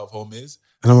little what Out of Home is.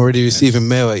 And I'm already receiving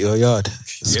mail at your yard.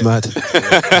 It's mad.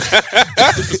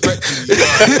 I'm just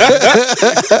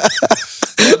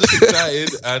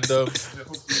excited, and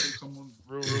hopefully come on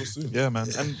real soon. Yeah, man.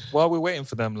 And while we're waiting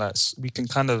for them, like we can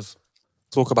kind of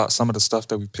talk about some of the stuff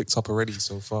that we picked up already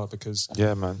so far, because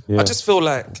I just feel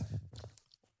like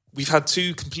we've had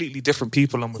two completely different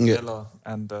people on with Nella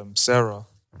and Sarah.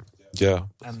 Yeah.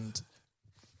 And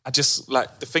I just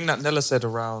like the thing that Nella said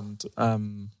around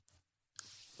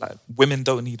like women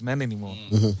don't need men anymore.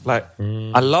 Mm-hmm. Like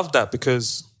I love that,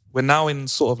 because we're now in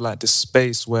sort of like this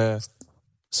space where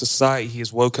society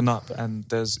has woken up and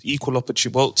there's equal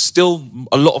opportunity. Well, still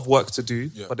a lot of work to do,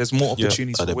 but there's more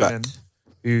opportunities for women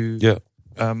who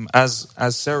as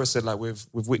Sarah said, like with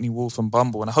Whitney Wolf and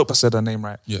Bumble, and I hope I said her name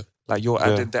right. Yeah. Like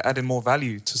they're adding more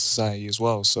value to society as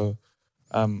well. So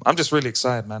I'm just really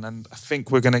excited, man. And I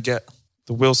think we're gonna get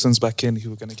the Wilsons back in,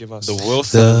 who are gonna give us the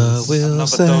Wilsons.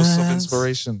 Another dose of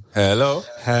inspiration. Hello.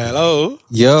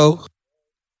 Yo.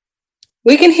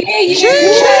 We can hear you.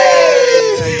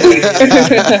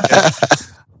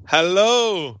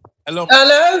 Hello. Hello.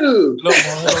 Look,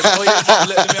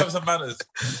 let me have some manners.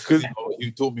 Because you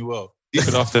taught me well.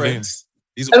 Good afternoon.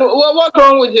 What's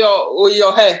wrong with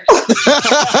your hair?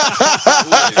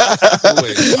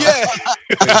 Always. Yeah.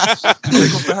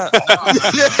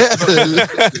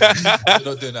 I'm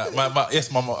not doing that.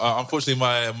 Unfortunately,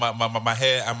 my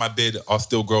hair and my beard are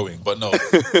still growing. But no.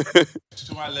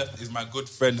 To my left is my good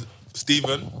friend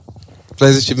Stephen.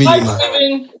 Pleasure to meet you, man.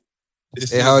 Stephen.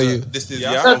 Hey, how are you? This is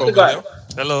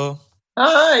Hello.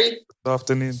 Hi. Good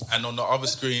afternoon. And on the other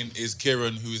screen is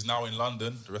Kieran, who is now in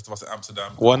London. The rest of us at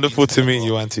Amsterdam. Wonderful to meet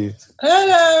you, Auntie.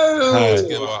 Hello. Hi.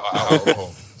 Together out of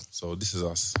home. So this is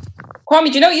us. Kwame,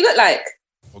 do you know what you look like?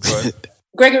 Okay.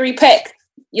 Gregory Peck.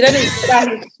 You know the guy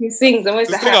who sings and wears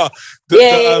the hat? The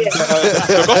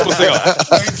gospel singer.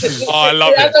 Oh, I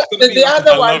love it. The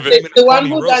other one, the one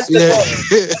who does the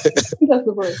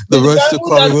voice. The roast to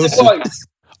Kwame Wilson.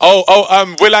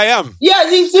 Will I Am? Yeah,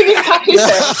 he's singing happy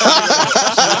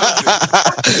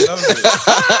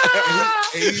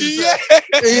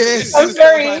Yes. I'm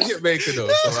sorry.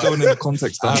 Going in the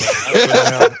context. But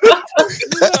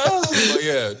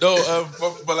yeah, no.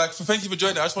 But like, thank you for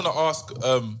joining. I just want to ask.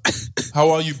 How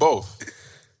are you both?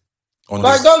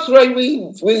 My God's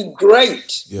we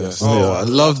great. Yes. I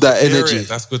love that energy.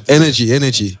 That's good. Energy. Yeah.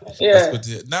 That's good to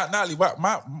hear. Natalie,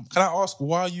 can I ask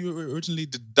why you originally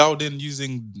dialed in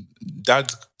using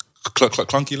Dad's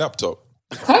clunky laptop?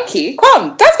 Clunky?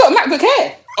 Come, Dad's got a MacBook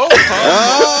Air.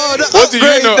 What do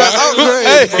you know?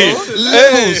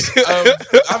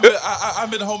 I've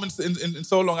been home in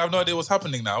so long. I have no idea what's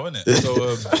happening now, innit? So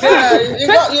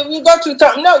you got to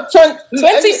talk. No,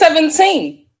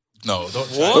 2017. No, don't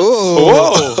try.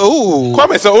 Whoa.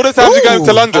 Kwame, so all the times you're going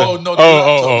to London? Oh, no.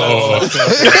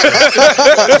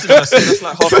 That's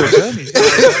like half your journey.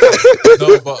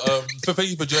 No, but so thank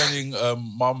you for joining,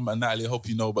 Mum and Natalie. I hope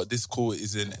you know, but this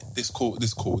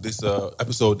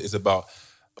episode is about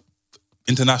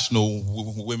International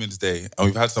Women's Day, and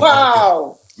we've had some.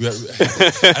 Wow.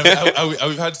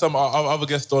 We've had some other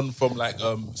guests on from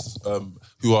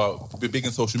who are big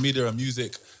in social media and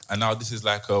music, and now this is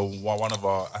like one of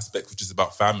our aspects, which is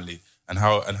about family and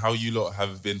how you lot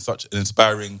have been such an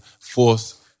inspiring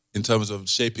force in terms of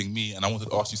shaping me. And I wanted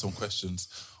to ask you some questions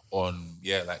on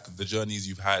like the journeys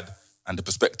you've had and the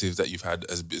perspectives that you've had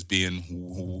as being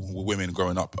women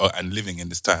growing up and living in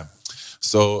this time.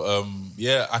 So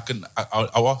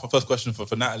I'll ask my first question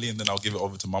for Natalie, and then I'll give it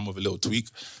over to Mum with a little tweak.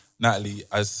 Natalie,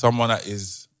 as someone that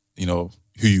is,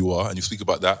 who you are, and you speak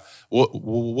about that,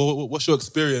 what's your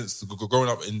experience growing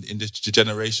up in this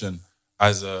generation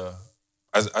as a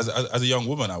young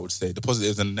woman? I would say the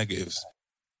positives and negatives.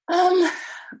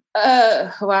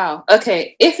 Wow.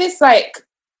 Okay. If it's like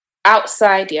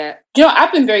outside,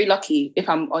 I've been very lucky. If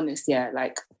I'm honest,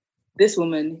 like this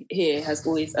woman here has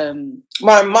always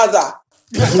my mother.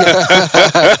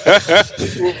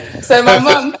 So my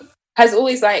mum has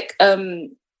always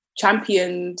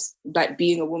championed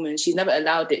being a woman. She's never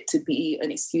allowed it to be an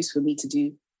excuse for me to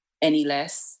do any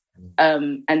less.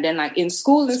 And then in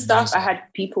school and stuff, I had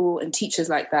people and teachers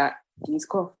like that.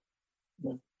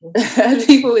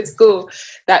 People in school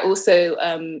that also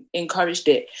encouraged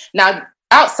it. Now,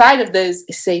 outside of those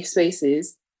safe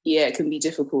spaces, it can be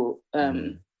difficult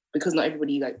because not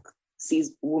everybody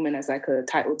sees woman as a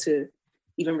title to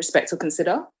even respect or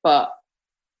consider. But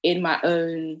in my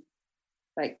own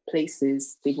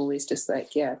places, they've always just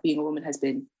being a woman has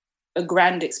been a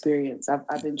grand experience.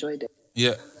 I've enjoyed it.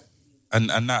 Yeah, and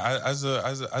now as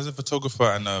a photographer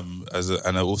and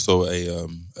also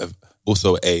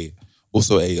a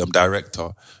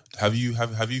director, have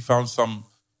you found some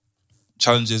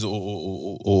challenges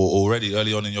or already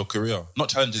early on in your career? Not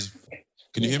challenges.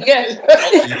 Can you hear me? Yeah.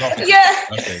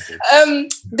 Okay.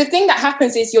 The thing that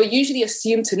happens is you're usually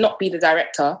assumed to not be the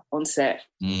director on set.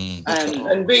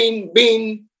 And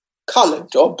being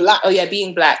coloured or black. Oh yeah,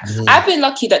 being black. I've been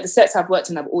lucky that the sets I've worked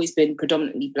on have always been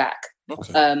predominantly black.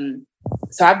 Okay.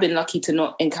 So I've been lucky to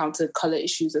not encounter colour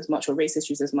issues as much or race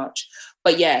issues as much.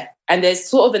 But and there's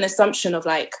sort of an assumption of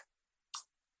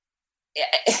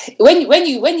when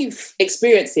you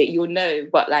experience it, you'll know.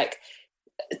 But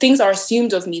things are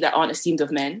assumed of me that aren't assumed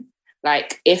of men.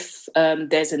 If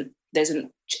there's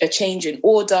a change in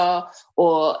order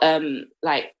or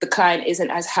the client isn't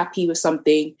as happy with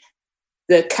something,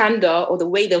 the candor or the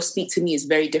way they'll speak to me is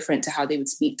very different to how they would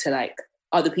speak to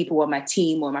other people on my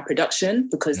team or my production,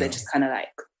 because they're just kind of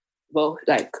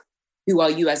who are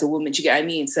you as a woman? Do you get what I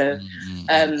mean? So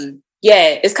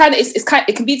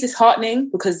it can be disheartening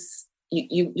because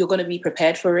you're going to be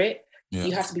prepared for it. Yeah.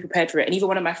 You have to be prepared for it. And even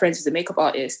one of my friends who's a makeup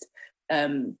artist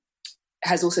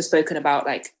has also spoken about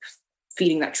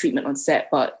feeling that treatment on set,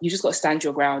 but you just got to stand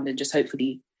your ground and just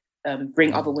hopefully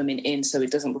bring other women in so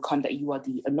it doesn't become that you are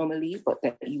the anomaly, but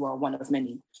that you are one of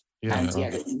many. Yeah. And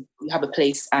that you have a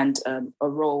place and a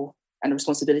role and a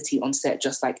responsibility on set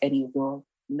just like any of your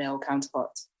male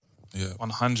counterparts. Yeah,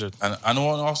 100. And I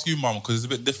want to ask you, Mum, because it's a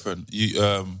bit different. You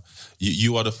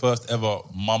are the first ever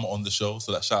mum on the show,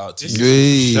 so shout out to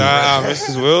you. Shout out,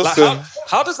 Mrs. Wilson.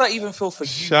 How does that even feel for you?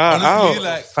 Shout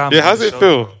out. How's it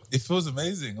feel? It feels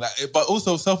amazing. But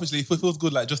also selfishly, it feels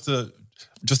good. Just to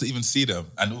even see them,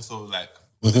 and also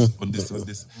on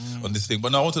this thing.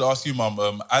 But now I wanted to ask you,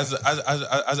 Mum, as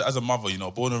a mother,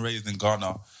 born and raised in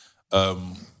Ghana,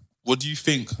 what do you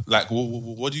think?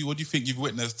 What do you think you've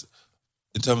witnessed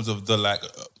in terms of the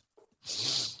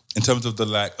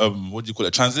what do you call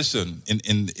it, transition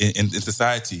in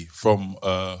society from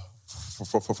a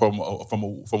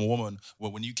woman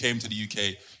when you came to the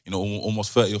UK,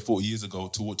 almost 30 or 40 years ago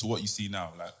to what you see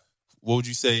now? What would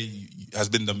you say has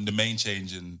been the main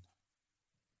change in,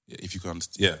 if you can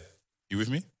understand? Yeah, you with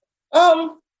me?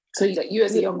 So you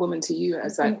as a young woman to you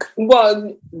as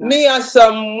me as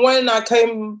when I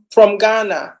came from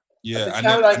Ghana. Yeah,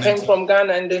 I came from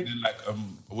Ghana, and then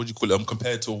what do you call it?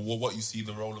 Compared to what you see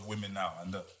the role of women now,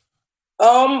 and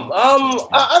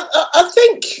I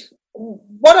think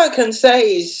what I can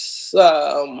say is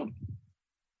I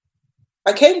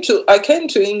came to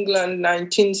England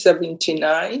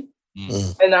 1979,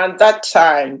 and at that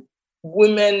time,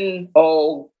 women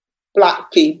or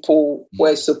black people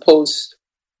were supposed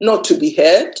not to be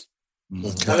heard.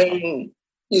 I mean,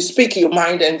 you speak your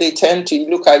mind, and they tend to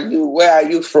look at you. Where are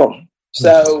you from?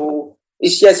 So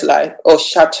it's just like, oh,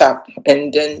 shut up,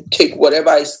 and then take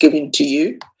whatever is given to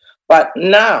you. But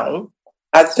now,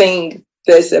 I think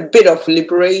there's a bit of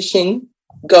liberation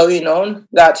going on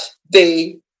that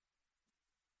they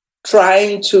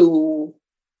trying to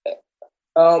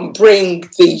bring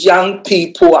the young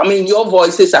people. I mean, your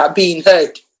voices are being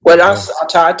heard, whereas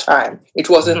at our time, it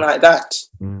wasn't like that.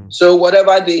 So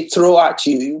whatever they throw at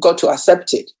you, you've got to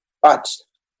accept it. But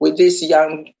with this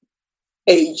young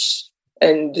age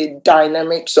and the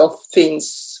dynamics of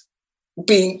things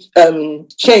being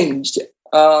changed,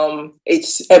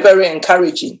 it's very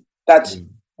encouraging that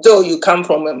though you come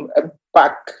from a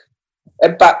black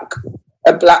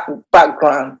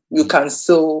background, you can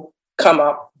still come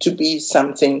up to be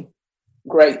something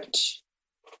great.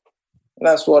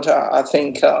 That's what I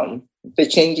think. The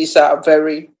changes are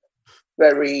very,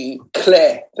 very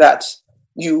clear that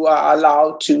you are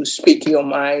allowed to speak your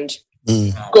mind,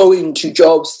 go into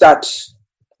jobs that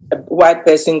a white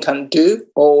person can do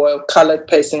or a colored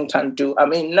person can do. I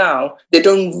mean, now they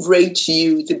don't rate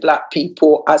you, the black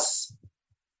people, as,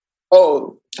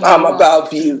 oh, I'm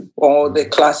above you, or the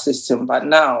class system. But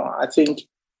now I think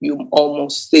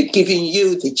they're giving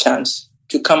you the chance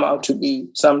to come out to be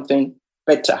something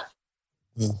better.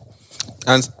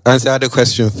 And I had a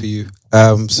question for you.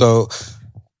 So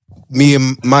me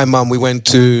and my mum, we went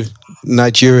to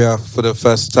Nigeria for the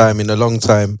first time in a long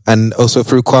time. And also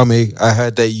through Kwame, I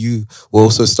heard that you were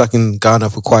also stuck in Ghana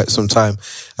for quite some time.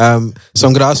 So I'm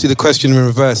going to ask you the question in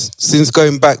reverse. Since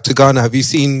going back to Ghana, have you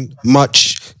seen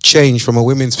much change from a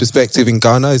women's perspective in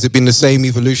Ghana? Has it been the same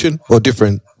evolution or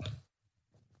different?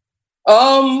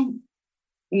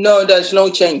 No, there's no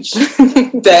change.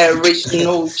 There is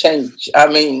no change. I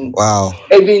mean, wow.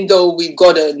 Even though we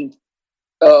got a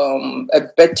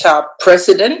better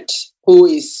president who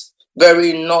is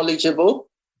very knowledgeable,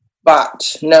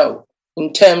 but no,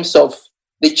 in terms of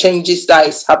the changes that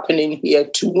is happening here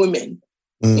to women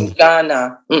in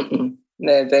Ghana,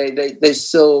 they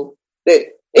still,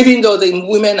 even though the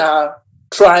women are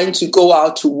trying to go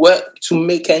out to work to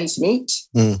make ends meet,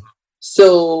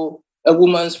 so a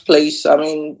woman's place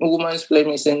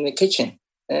is in the kitchen,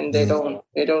 and they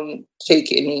don't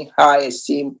take any high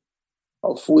esteem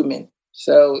of women.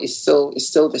 So it's still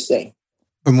the same.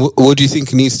 And what do you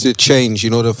think needs to change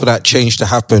in order for that change to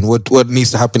happen? What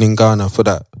needs to happen in Ghana for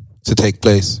that to take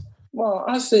place? Well,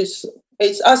 as it's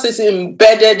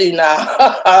embedded in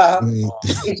our,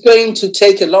 it's going to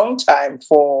take a long time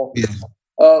for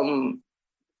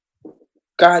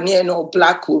Ghanaian or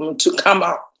black women to come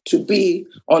up to be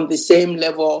on the same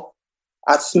level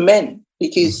as men,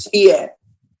 because here,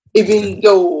 even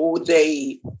though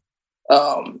the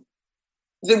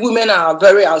women are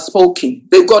very outspoken,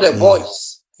 they've got a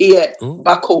voice. Here,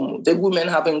 back home, the women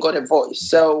haven't got a voice.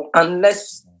 So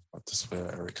unless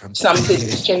something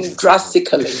changes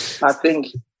drastically, I think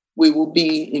we will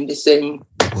be in the same.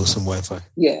 Awesome Wi-Fi.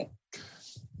 Yeah.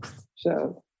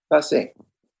 So that's it.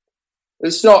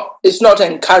 It's not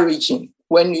encouraging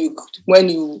when you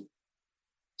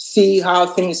see how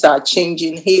things are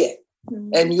changing here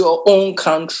and your own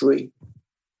country.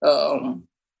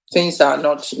 Things are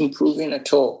not improving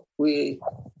at all. We're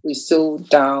still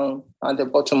down at the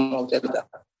bottom of the ladder.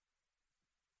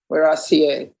 Whereas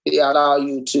here, they allow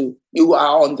you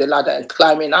are on the ladder and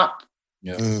climbing up.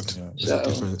 Yeah. There's a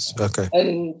difference. Okay.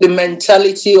 And the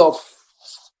mentality of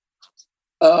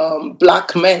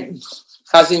black men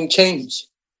hasn't changed.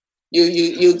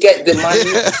 You get the money.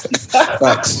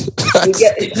 Facts. You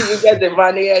get the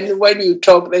money, and when you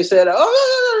talk, they say,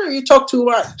 "Oh, you talk too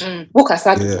much."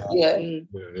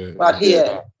 But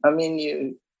here, I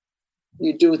mean,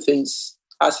 you do things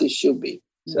as it should be.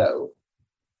 So,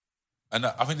 and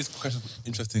I think this question is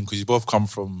interesting because you both come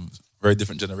from very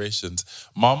different generations.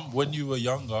 Mum, when you were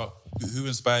younger, who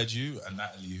inspired you, and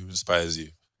Natalie, who inspires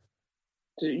you?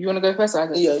 You want to go first?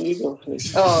 Yeah, you go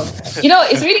first. Oh,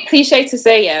 it's really cliche to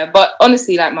say, but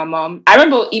honestly, like my mom, I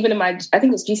remember even in I think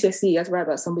it was GCSE, I had to write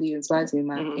about somebody who inspires me in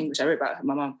my English. I wrote about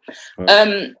my mom.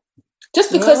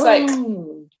 Just because,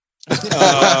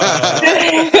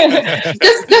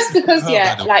 just because,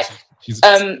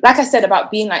 like I said about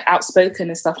being like outspoken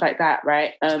and stuff like that,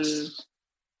 right?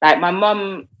 Like my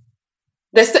mom,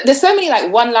 there's so many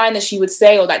like one-liners she would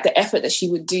say, or like the effort that she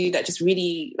would do that just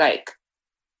really like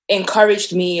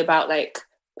encouraged me about like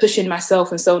pushing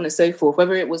myself and so on and so forth,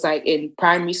 whether it was like in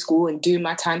primary school and doing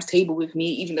my times table with me,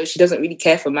 even though she doesn't really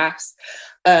care for maths,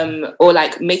 or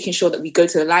like making sure that we go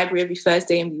to the library every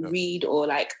Thursday and we read, or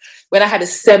like when I had a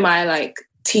semi like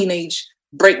teenage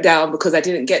breakdown because I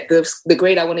didn't get the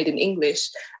grade I wanted in English,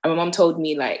 and my mom told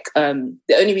me like the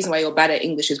only reason why you're bad at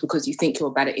English is because you think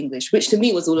you're bad at English, which to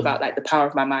me was all about like the power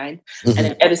of my mind. And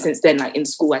then ever since then, like in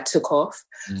school I took off,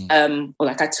 or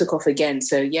like I took off again.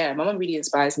 So yeah, my mom really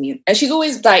inspires me, and she's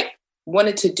always like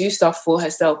wanted to do stuff for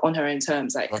herself on her own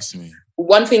terms. Like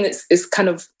one thing is kind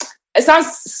of, it sounds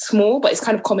small, but it's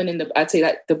kind of common in the, I'd say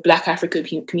like the Black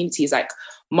African community is like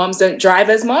moms don't drive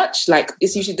as much. Like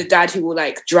it's usually the dad who will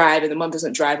like drive and the mom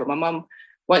doesn't drive. But my mom,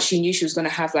 once she knew she was going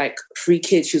to have like 3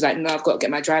 kids, she was like, no, I've got to get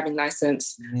my driving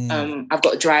license. I've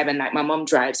got to drive. And like my mom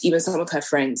drives. Even some of her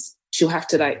friends, she'll have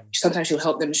to like, sometimes she'll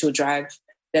help them. She'll drive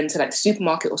them to like the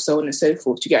supermarket or so on and so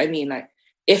forth. Do you get what I mean? Like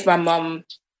if my mom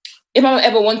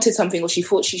ever wanted something or she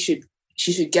thought she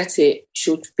should get it,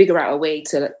 she'll figure out a way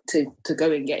to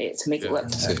go and get it, to make it work.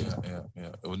 Yeah.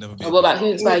 It would never be. What about who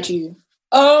inspired you?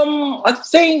 I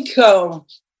think,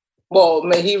 well,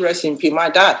 may he rest in peace, my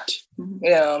dad.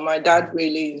 Yeah, my dad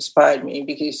really inspired me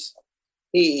because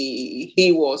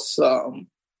he was a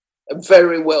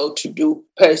very well-to-do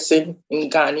person in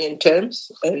Ghanaian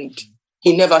terms, and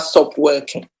he never stopped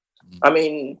working. I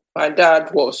mean, my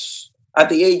dad was, at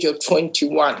the age of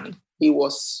 21, he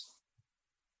was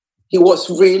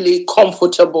really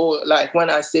comfortable, like when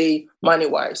I say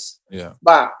money-wise. Yeah.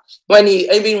 But when he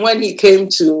came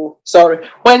to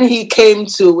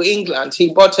England,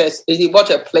 he bought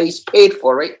a place, paid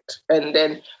for it, and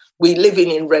then we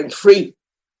living in rent-free.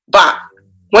 But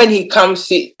when he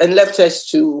comes and left us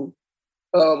to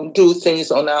do things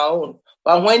on our own.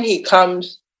 But when he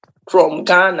comes from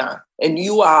Ghana and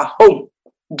you are home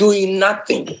doing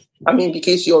nothing, I mean,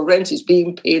 because your rent is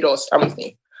being paid or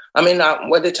something. I mean,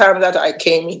 by the time that I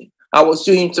came in, I was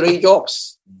doing 3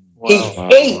 jobs. Wow. He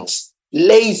hates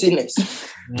laziness.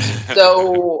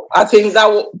 So I think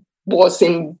that was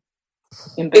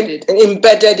embedded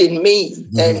in me.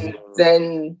 And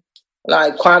then,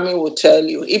 like Kwame will tell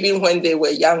you, even when they were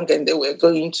young and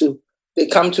they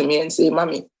come to me and say,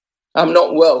 Mommy, I'm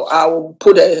not well. I will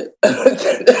put a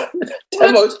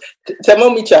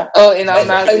thermometer in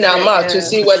our mouth to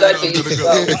see whether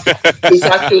it's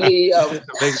actually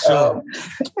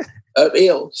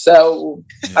ill. So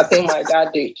I think my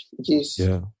dad did. Because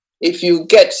if you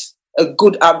get a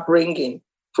good upbringing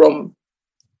from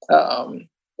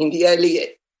in the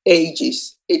early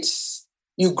ages,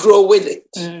 you grow with it.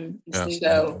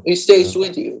 So it stays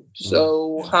with you.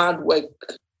 So hard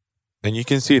work. And you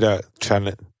can see that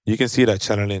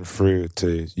channeling through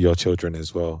to your children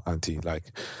as well, Auntie. Like,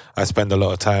 I spend a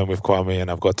lot of time with Kwame, and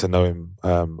I've got to know him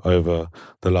over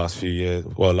the last few years,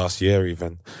 well, last year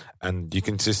even. And you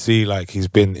can just see like he's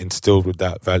been instilled with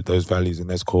those values and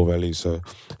those core values. So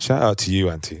shout out to you,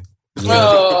 Auntie. Thank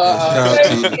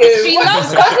you. She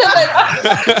loves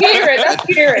compliments.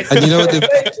 Kieran. And you know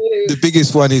the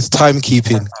biggest one is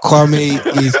timekeeping. Kwame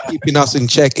is keeping us in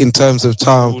check in terms of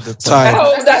time.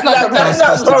 Oh, that's not from me.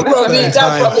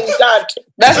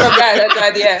 That's from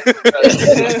Dad. Yeah.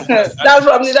 That's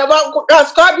from me.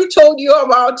 Has Kwame told you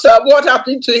about what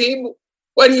happened to him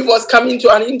when he was coming to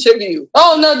an interview?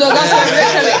 Oh, no, that's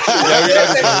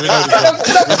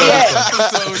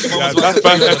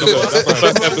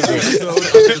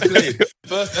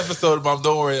First episode, Mom,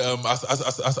 don't worry. I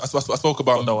spoke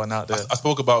about no one out there. I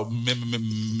spoke about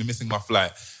missing my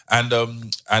flight, and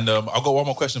I've got one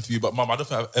more question for you. But Mom, I don't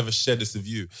think I've ever shared this with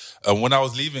you. When I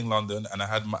was leaving London and I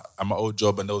had my old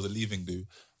job and there was a leaving due,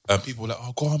 people were like,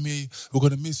 "Oh, Kwame, we're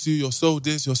gonna miss you. You're so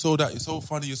this, you're so that, you're so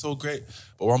funny, you're so great."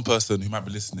 But one person who might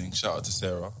be listening, shout out to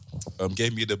Sarah,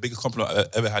 gave me the biggest compliment I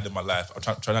ever had in my life. I'm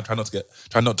trying not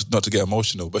to get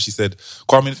emotional, but she said,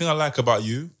 "Kwame, the thing I like about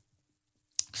you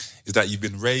is that you've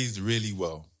been raised really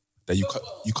well. That you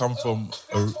come from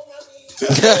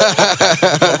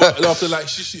after like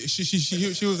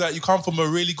she was like, you come from a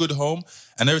really good home,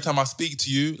 and every time I speak to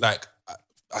you, like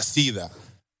I see that."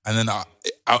 And then I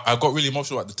got really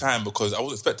emotional at the time because I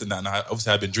wasn't expecting that, and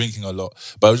obviously I'd been drinking a lot.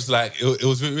 But it was just like it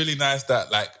was really nice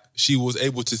that like she was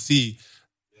able to see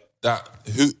that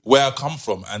where I come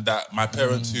from, and that my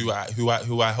parents who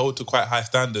I hold to quite high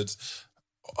standards.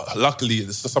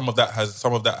 Luckily, some of that has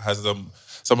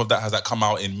that come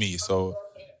out in me. So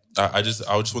I just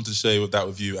wanted to share that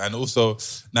with you, and also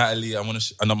Natalie, I want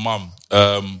to and a mum.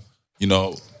 You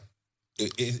know,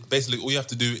 basically all you have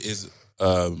to do is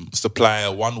supply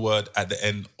one word at the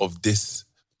end of this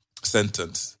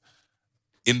sentence.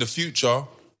 In the future,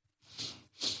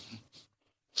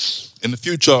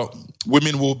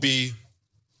 women will be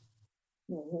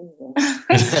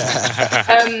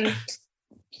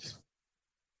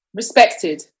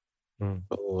respected.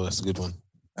 Oh, that's a good one.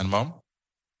 And Mum?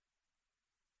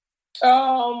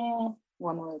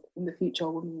 One word. In the future,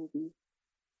 women will be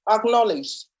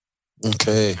acknowledged.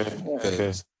 Okay.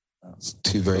 That's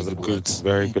two very good words.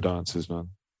 Very good answers, man.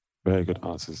 Very good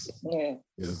answers. Yeah.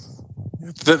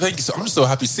 Thank you. I'm so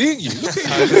happy seeing you. Look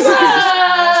at you.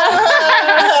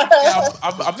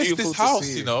 I miss this house.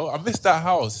 You know, I miss that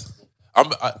house.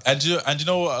 And you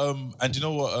know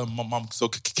what? My mum. So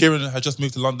Kieran had just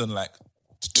moved to London, like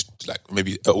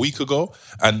maybe a week ago,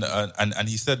 and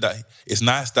he said that it's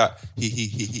nice that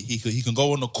he can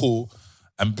go on a call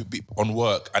and be on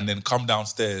work and then come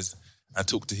downstairs and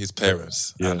talk to his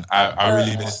parents. Yeah. And I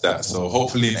really miss that. So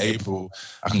hopefully in April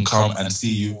I can come and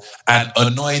see you and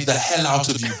annoy the hell out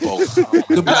of you both.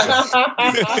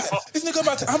 Isn't it go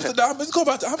back to Amsterdam? Let's go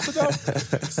back to Amsterdam.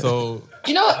 So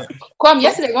you know what? Kwam,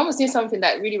 yesterday Mum was doing something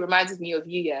that really reminded me of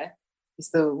you, yeah. It's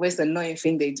the most annoying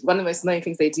thing they do. One of the most annoying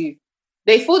things they do.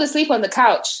 They fall asleep on the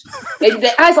couch.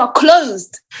 Their eyes are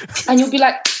closed. And you'll be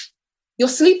like, you're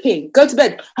sleeping. Go to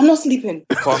bed. I'm not sleeping.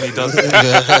 Kwame does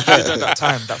that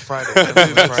time, that Friday.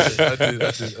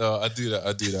 I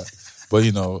do that. But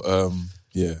you know,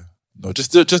 yeah. No,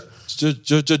 just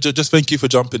thank you for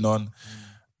jumping on.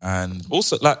 And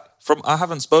also, I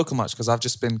haven't spoken much because I've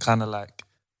just been kind of like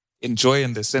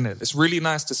enjoying this, innit? It's really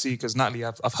nice to see because Natalie,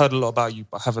 I've heard a lot about you,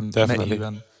 but haven't met you,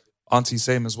 and Auntie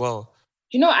same as well.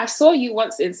 You know, I saw you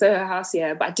once in Soho House,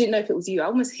 yeah, but I didn't know if it was you. I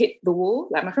almost hit the wall.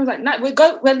 Like my friend was like, "Nah,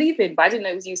 we're leaving," but I didn't know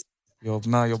it was you. You're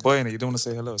boying it. You don't want to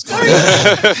say hello.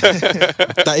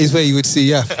 That is where you would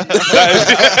see Yaf.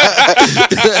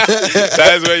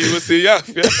 That is where you would see Yaf.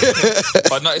 Yeah.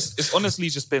 But no, it's honestly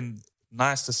just been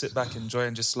nice to sit back, enjoy,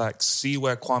 and just like see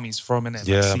where Kwame's from, innit?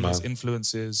 Yeah, see man. his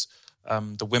influences,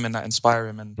 the women that inspire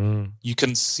him, and you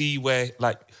can see where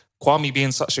like. Kwame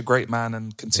being such a great man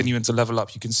and continuing to level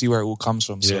up, you can see where it all comes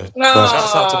from. So,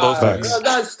 shouts out to both of you.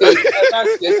 That's good.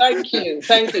 That's good. Thank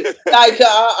you. Like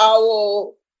I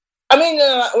will. I mean,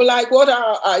 like what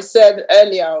I said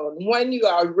earlier on. When you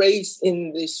are raised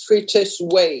in the strictest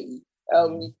way,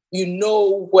 you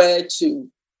know where to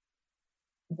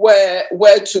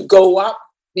go up,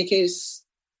 because,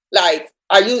 like,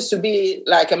 I used to be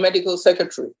like a medical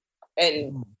secretary,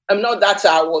 and I'm not that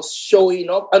I was showing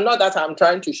up. I'm not that I'm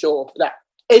trying to show off. That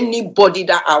anybody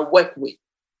that I work with,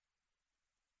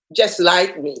 just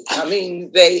like me. I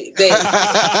mean, they true.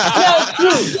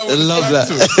 I love that.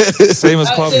 Same as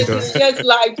Kwame does. Just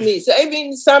like me. So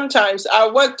even sometimes I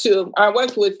worked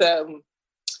with a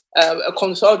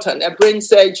consultant, a brain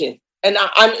surgeon, and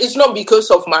it's not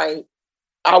because of I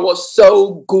was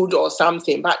so good or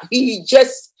something, but he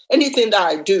just, anything that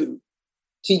I do,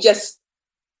 he just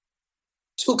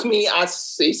took me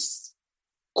as his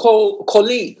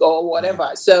colleague or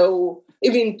whatever. So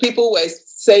even people were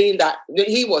saying that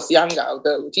he was younger,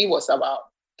 though he was about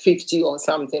 50 or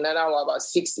something, and I was about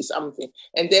 60 something.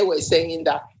 And they were saying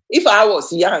that if I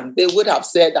was young, they would have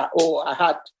said that,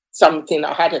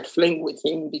 I had a fling with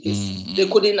him, because they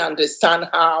couldn't understand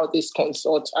how this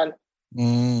consultant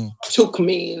took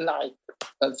me like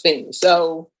a thing.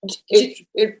 So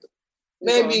it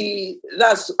maybe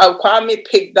that's Kwame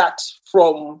picked that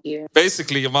from. Yeah.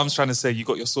 Basically, your mum's trying to say you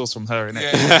got your source from her, innit?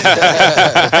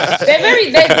 Yeah.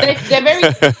 they're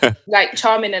very like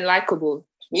charming and likable.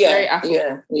 Yeah, very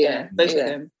affable. Yeah. Both of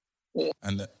them. Yeah.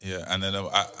 And then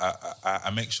I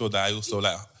make sure that I also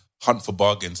like hunt for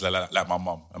bargains like my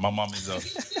mum. And my mum is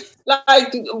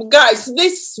like, guys,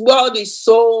 this world is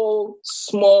so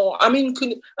small. I mean,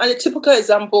 and a typical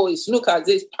example is look at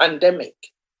this pandemic.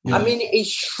 Yeah. I mean, it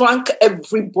shrunk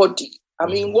everybody. I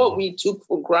mean, what we took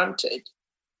for granted,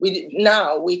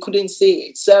 now we couldn't see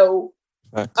it. So,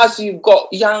 as you've got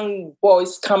young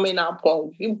boys coming up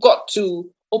you've got to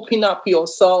open up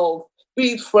yourself,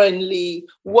 be friendly,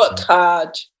 work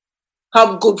hard,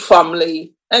 have good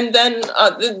family, and then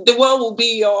the world will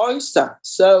be your oyster.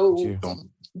 So,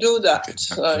 do that,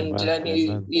 and then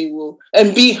you will,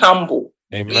 and be humble.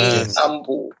 Amen. Be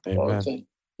humble. Amen.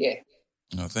 Yeah.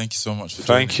 No, thank you so much for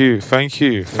Thank you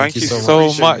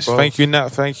so much. Thank you, Nat.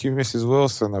 Thank you, Mrs.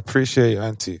 Wilson. I appreciate you,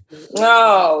 Auntie.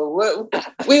 No,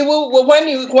 we will when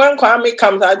Kwame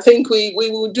comes. I think we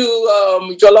will do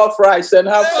jollof rice and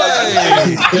have some.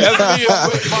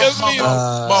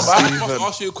 Mom, I must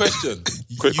ask you a question.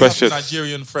 Quick question. Have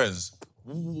Nigerian friends.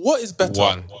 What is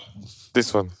better?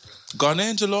 This one.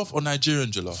 Ghanaian jollof or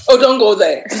Nigerian jollof? Oh, don't go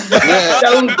there.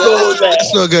 Don't go there.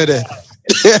 Let's not go there.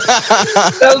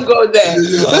 Don't go there.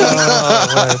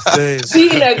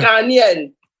 Being a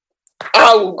Ghanaian,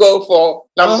 I will go for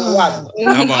number one.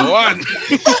 Number one.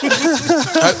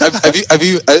 have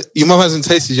you? Your mum hasn't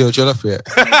tasted your jollof yet.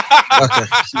 Okay.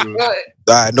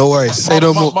 Alright, no worries. Say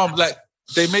no more. Mum, like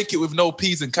they make it with no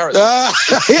peas and carrots. No.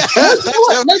 You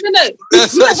don't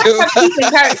have peas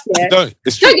and carrots, yeah. Don't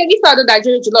get me started on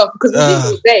Nigerian jollof because we didn't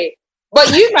all day.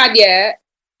 But you, man, yeah.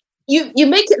 You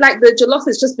make it like the jollof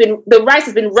has just been, the rice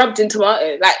has been rubbed in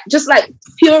tomato, like just like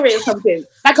puree or something,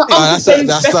 like an that's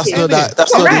not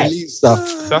the lean stuff.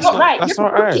 That's not right. That's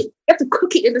not right. You have to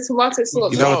cook it in the tomato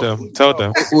sauce. Tell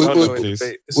them.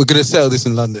 We're gonna settle this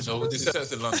in London. No, this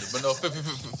is in London. But no,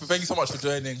 thank you so much for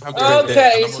joining. Have a great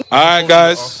day. All right,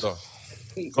 guys.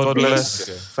 God bless.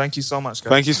 Thank you so much, guys.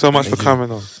 Thank you so much for coming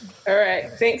on. All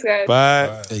right, thanks, guys.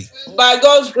 Bye. By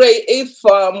God's grace, if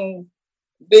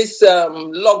this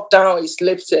lockdown is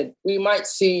lifted, we might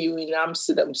see you in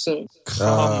Amsterdam soon. Come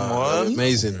on,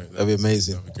 amazing! That'd be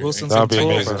amazing. That'd be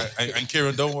amazing. And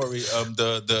Kieran, don't worry.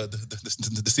 The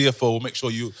CFO will make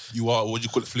sure you are, what do you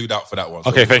call it, flued out for that one.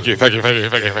 Okay, thank you.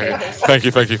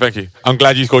 I'm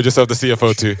glad you called yourself the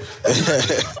CFO too.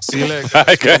 See you later.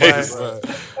 Hi, guys.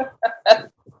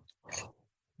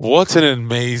 What an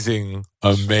amazing that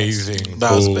was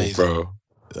amazing, bro.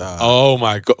 Oh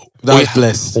my God. That was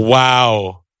blessed.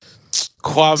 Wow.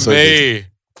 Kwame. So good.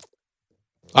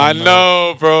 I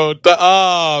know, bro.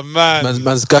 Man.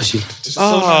 Man's gushing. It's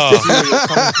so nice to see where you're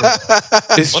coming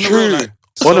from. It's true.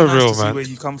 What a real, man. Where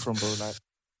you come from, bro. Like,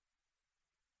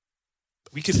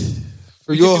 we could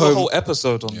do a whole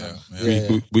episode on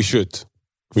that. We should.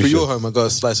 For your home, I got a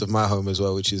slice of my home as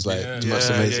well, which is like the most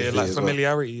amazing. Yeah, like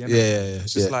familiarity. Yeah.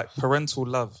 It's just like parental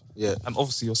love. Yeah. And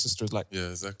obviously your sister is like,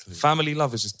 exactly. Family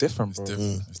love is just different,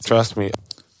 bro. Trust me.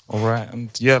 All right. And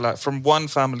yeah, like from one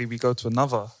family, we go to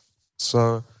another.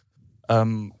 So,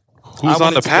 who's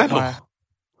on the panel?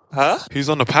 Who's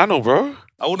on the panel, bro?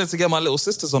 I wanted to get my little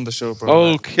sisters on the show, bro.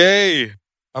 Okay.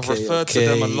 I've referred to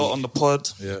them a lot on the pod.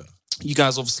 Yeah. You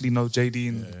guys obviously know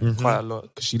JD quite a lot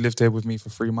because she lived here with me for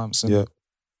 3 months. And,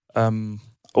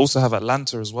 also have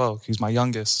Atlanta as well, who's my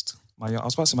youngest. I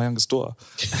was about to say my youngest daughter.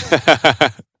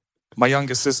 My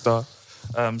youngest sister.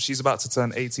 She's about to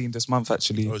turn 18 this month,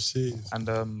 actually. Oh, jeez.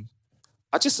 And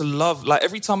I just love, like,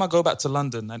 every time I go back to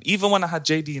London, and even when I had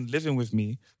JD living with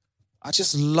me, I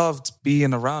just loved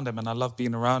being around them. And I love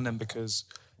being around them because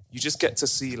you just get to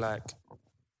see, like,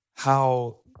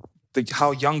 how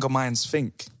younger minds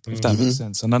think, if that makes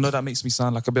sense. And I know that makes me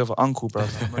sound like a bit of an uncle, bro.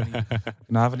 I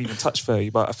haven't even touched 30,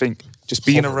 but I think just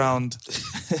being around...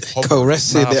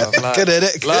 Caressing it. Bro.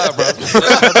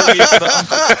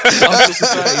 Uncle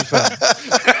society, fam.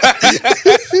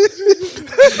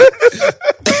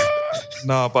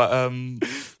 No, but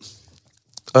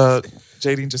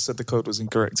Jadine just said the code was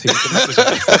incorrect.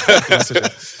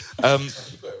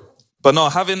 But no,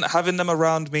 having them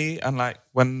around me and like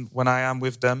when I am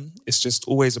with them, it's just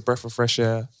always a breath of fresh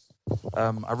air.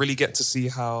 I really get to see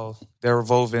how they're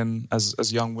evolving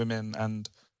as young women, and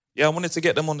I wanted to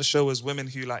get them on the show as women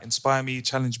who like inspire me,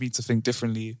 challenge me to think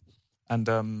differently, and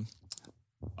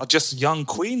are just young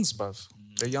queens, bruv.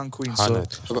 They're young queens. So,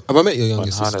 have I met your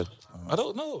youngest sister? I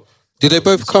don't know. Did they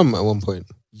both come at one point?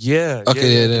 Yeah.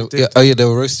 Okay. They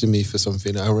were roasting me for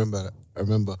something. I remember.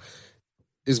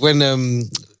 It's when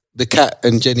the cat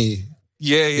and Jenny.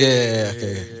 Yeah.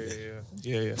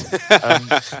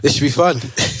 This should be fun.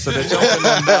 So they're jumping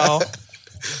on now.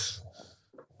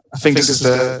 I think this is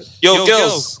the... Yo,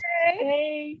 girls.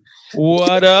 Hey.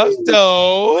 What up,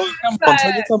 though?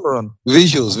 Turn your camera on.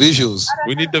 Visuals.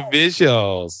 We need the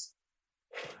visuals.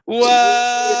 What?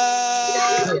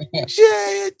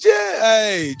 Jay.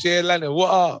 Hey, Jay Atlanta,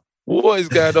 what up? What is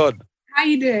going on? How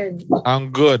you doing?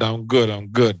 I'm good.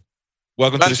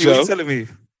 Welcome to the show. What are you telling me?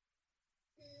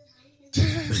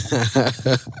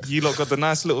 You lot got the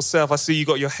nice little self. I see you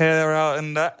got your hair out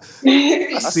and that.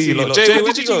 I see you lot. Jay,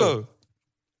 where did you go?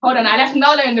 Hold on, I left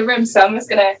Nella in the room, so I'm just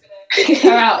gonna kick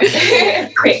her out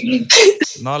quick.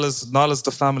 Nalla's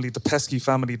the family, the pesky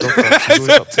family dog. She's always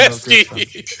up to no good,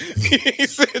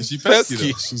 fam. Is she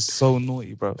pesky? She's so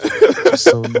naughty, bro. She's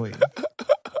so naughty.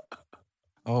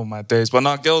 Oh my days. But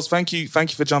now, girls, thank you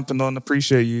for jumping on.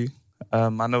 Appreciate you. I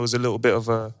know it was a little bit of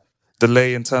a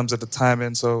delay in terms of the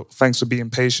timing, so thanks for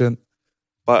being patient.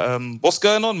 But what's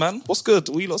going on, man? What's good?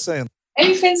 What are you lot saying?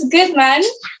 Everything's good, man.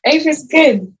 Everything's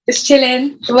good. Just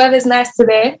chilling. The weather's nice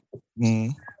today.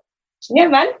 Yeah,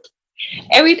 man.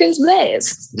 Everything's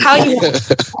blessed. How you?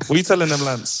 What are you telling them,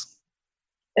 Lance?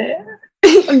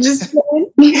 I'm just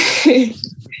saying.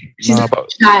 She's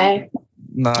shy.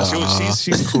 Nah,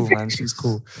 she's cool, man. She's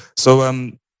cool. So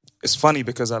it's funny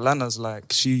because Atlanta's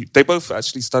like they both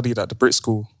actually studied at the Brit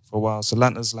School for a while. So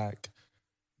Atlanta's like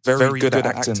very good at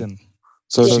acting.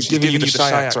 So she's giving you the shy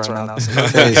act right now.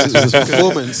 It's a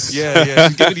performance. Yeah,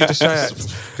 she's giving you the shy act.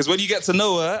 Because when you get to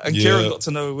know her, and Kieran got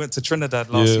to know her, went to Trinidad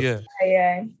last year.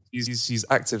 Yeah. She's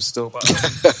active still. But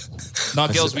now,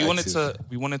 girls, we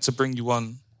wanted to bring you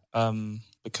on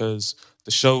because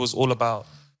the show was all about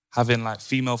having like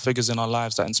female figures in our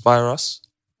lives that inspire us.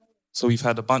 So we've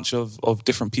had a bunch of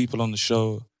different people on the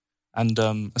show. And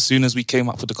as soon as we came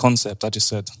up with the concept, I just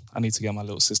said, I need to get my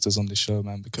little sisters on this show,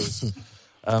 man, because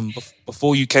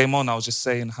before you came on, I was just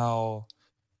saying how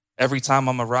every time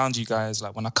I'm around you guys,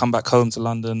 like when I come back home to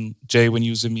London, Jay, when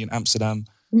you was with me in Amsterdam,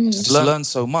 just learn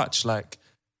so much. Like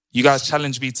you guys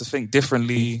challenge me to think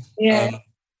differently. Yeah.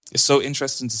 It's so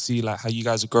interesting to see like how you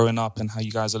guys are growing up and how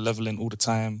you guys are leveling all the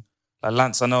time. Like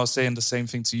Lance, I know I was saying the same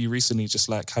thing to you recently, just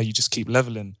like how you just keep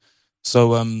leveling.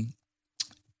 So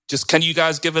just can you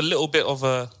guys give a little bit of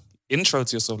a intro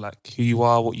to yourself, like who you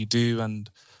are, what you do, and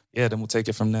yeah, then we'll take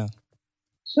it from there.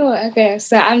 Sure, okay.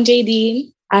 So I'm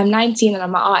JD, I'm 19 and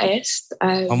I'm an artist.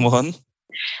 Come on.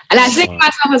 I like to think of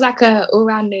myself as like a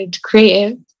all-rounded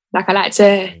creative. Like I like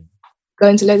to go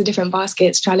into loads of different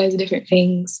baskets, try loads of different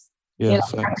things. Yeah,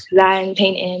 like design,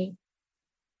 painting.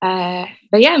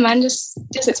 But yeah, man, just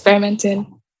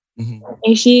experimenting.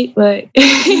 Mm-hmm. But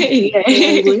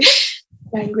yeah.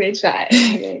 Language, right?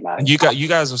 And you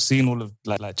guys have seen all of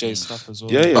like Jay's stuff as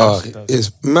well. Yeah. It's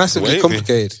massively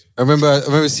complicated. I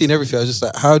remember seeing everything. I was just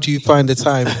like, how do you find the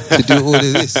time to do all of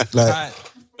this? Like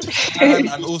time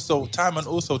and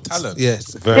also talent.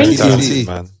 Yes, very talented,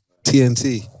 man.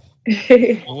 TNT.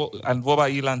 And what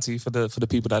about you, Lanty, for the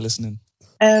people that are listening?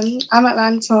 I'm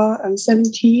Atlanta. I'm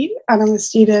 17 and I'm a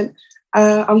student.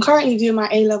 I'm currently doing my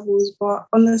A-levels, but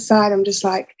on the side, I'm just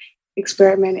like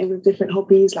experimenting with different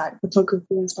hobbies like photography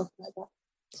and stuff like that.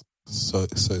 So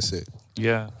sick.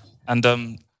 Yeah.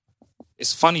 And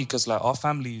it's funny because like our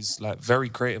family's like very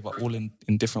creative, but all in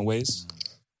different ways.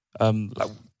 Like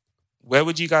where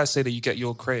would you guys say that you get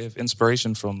your creative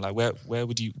inspiration from? Like where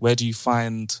do you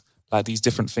find like these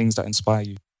different things that inspire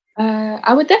you?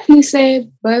 I would definitely say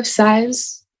both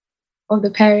sides of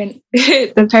the parent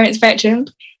spectrum.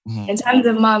 Mm-hmm. In terms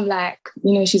of mum, like,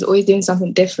 you know, she's always doing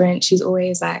something different. She's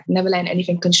always like never letting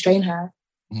anything constrain her.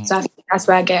 Mm-hmm. So I think that's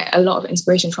where I get a lot of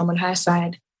inspiration from on her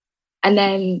side. And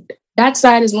then that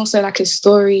side is more so like his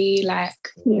story, like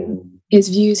his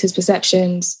views, his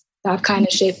perceptions that have kind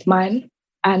of shaped mine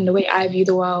and the way I view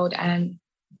the world and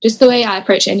just the way I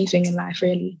approach anything in life,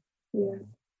 really.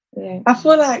 Yeah. I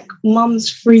feel like mum's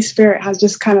free spirit has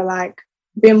just kind of like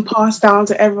been passed down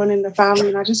to everyone in the family,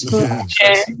 and I just feel like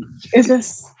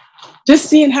it's just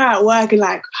seeing her at work and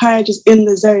like her just in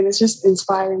the zone. It's just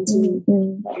inspiring to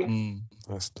me.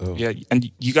 That's dope. Yeah, and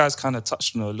you guys kind of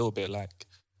touched on it a little bit, like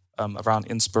around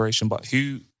inspiration. But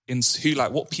who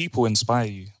like what people inspire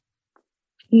you?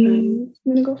 You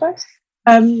wanna go first?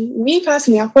 Me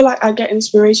personally, I feel like I get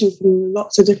inspiration from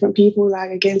lots of different people. Like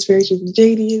I get inspiration from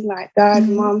JD, like dad,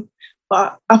 mum.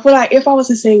 But I feel like if I was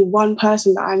to say one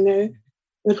person that I know,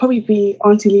 it would probably be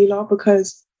Auntie Leela,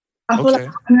 because I feel like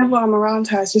whenever I'm around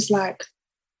her, it's just like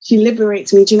she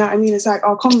liberates me. Do you know what I mean? It's like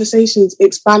our conversations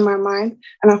expand my mind,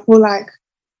 and I feel like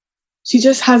she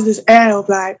just has this air of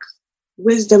like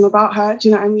wisdom about her. Do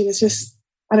you know what I mean? It's just,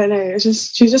 I don't know. It's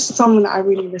just, she's just someone that I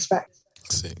really respect.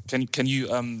 Can you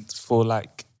for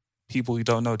like people who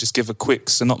don't know, just give a quick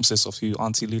synopsis of who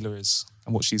Auntie Leela is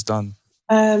and what she's done?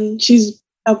 She's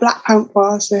a Black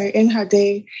Panther. So in her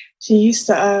day, she used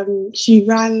to she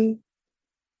ran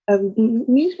a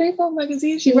newspaper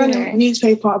magazine. She ran a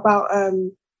newspaper about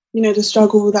the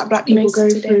struggle that Black people go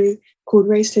through, called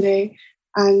Race Today.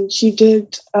 And she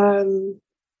did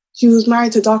she was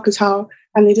married to Darkatal,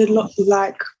 and they did lots of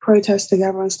like protests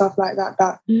together and stuff like that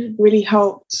that really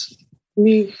helped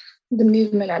move the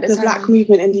movement at the Black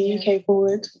movement in the UK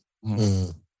forward.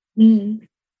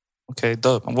 Okay,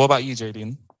 dope. And what about you,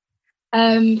 Jadine?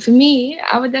 For me,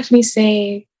 I would definitely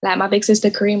say like my big sister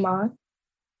Karima.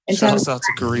 Shout out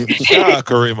to Karima. Shout out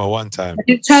Karima one time.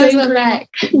 In terms of like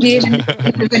being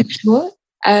individual,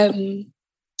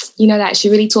 like she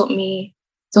really taught me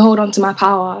to hold on to my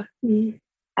power,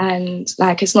 and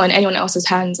like it's not in anyone else's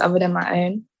hands other than my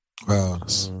own. Wow.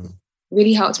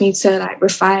 Really helped me to like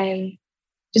refine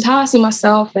just how I see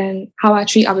myself and how I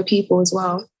treat other people as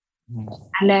well.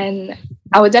 And then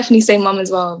I would definitely say mum as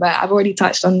well, but I've already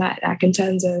touched on that, like in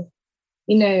terms of,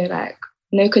 like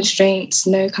no constraints,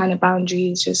 no kind of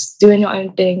boundaries, just doing your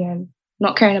own thing and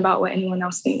not caring about what anyone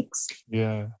else thinks.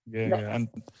 Yeah. And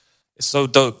it's so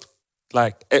dope.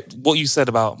 Like what you said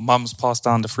about mums passed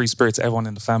down the free spirit to everyone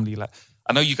in the family. Like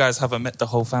I know you guys haven't met the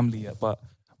whole family yet, but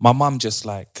my mum just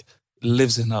like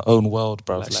lives in her own world,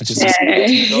 bro. Like, she just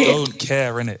don't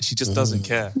care, innit? She just doesn't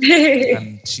care.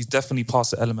 And she's definitely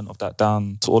passed the element of that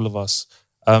down to all of us.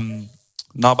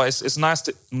 No, but it's nice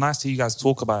to hear you guys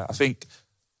talk about it. I think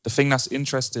the thing that's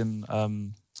interesting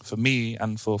for me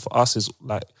and for us is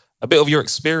like a bit of your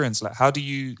experience. Like, how do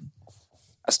you,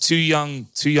 as two young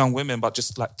women, but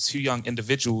just like two young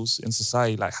individuals in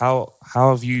society, like how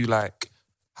do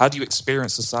you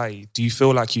experience society? Do you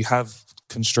feel like you have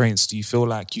constraints? Do you feel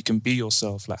like you can be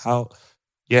yourself? Like how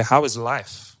is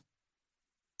life?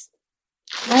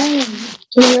 I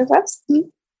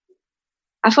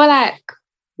feel like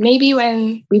maybe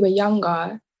when we were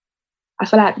younger, I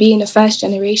feel like being the first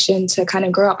generation to kind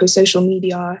of grow up with social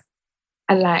media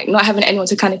and like not having anyone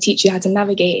to kind of teach you how to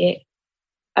navigate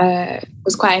it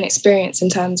was quite an experience in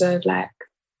terms of like,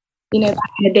 you know,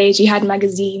 back in the days you had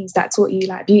magazines that taught you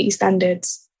like beauty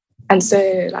standards. And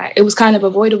so like it was kind of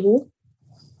avoidable.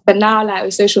 But now like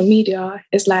with social media,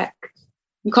 it's like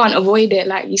you can't avoid it.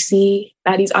 Like you see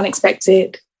like these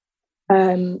unexpected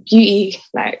beauty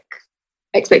like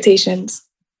expectations.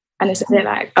 And it's a bit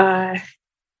like,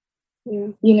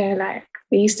 you know, like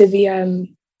there used to be a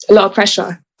lot of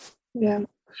pressure. Yeah.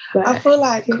 But, I feel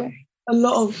like a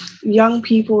lot of young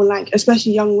people, like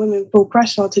especially young women, feel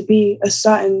pressure to be a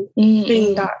certain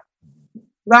thing that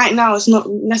right now is not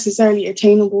necessarily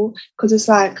attainable, because it's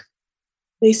like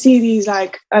they see these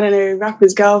like, I don't know,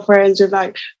 rappers' girlfriends with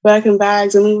like Birkin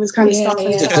bags and all this kind of stuff.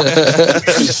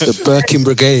 The Birkin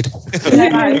Brigade.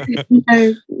 Like, you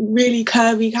know, really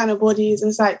curvy kind of bodies. And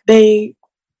it's like they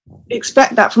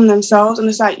expect that from themselves. And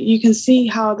it's like you can see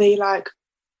how they like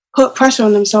put pressure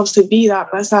on themselves to be that.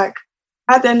 But it's like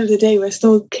at the end of the day, we're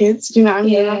still kids. Do you know what I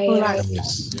mean? I feel like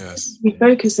we're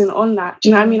focusing on that. Do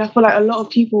you know what I mean? I feel like a lot of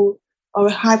people are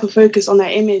hyper focused on their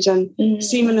image and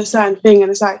seeming a certain thing. And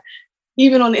it's like,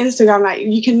 even on Instagram, like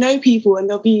you can know people and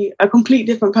they'll be a complete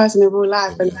different person in real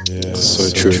life. And so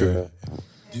true.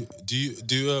 Do you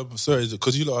sorry,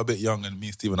 because you lot are a bit young and me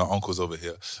and Stephen are uncles over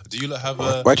here. Do you lot have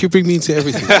a... Why'd you bring me into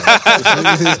everything?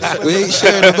 We ain't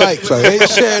sharing a mic, bro. We ain't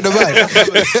sharing a mic.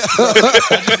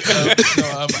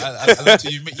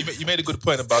 You made a good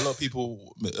point about a lot of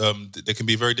people, they can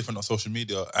be very different on social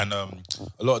media. And a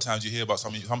lot of times you hear about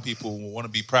some people want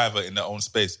to be private in their own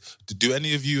space. Do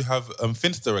any of you have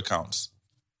Finsta accounts?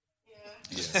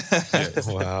 Yeah.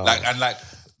 Wow. Like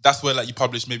that's where like you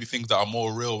publish maybe things that are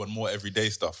more real and more everyday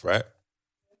stuff, right?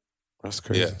 That's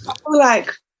crazy. I feel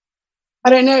like,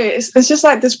 I don't know, it's just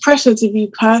like this pressure to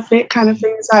be perfect kind of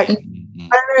thing. It's like, I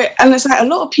don't know, and it's like a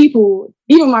lot of people,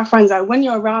 even my friends, like when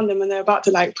you're around them and they're about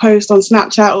to like post on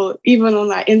Snapchat or even on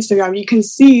like Instagram, you can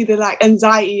see the like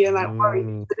anxiety and like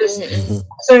worry.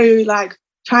 So like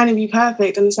trying to be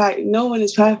perfect, and it's like no one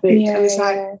is perfect. And it's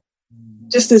like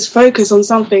just this focus on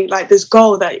something, like this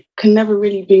goal that can never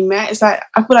really be met. It's like,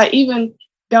 I feel like even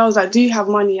girls that do have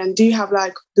money and do have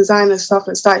like designer stuff,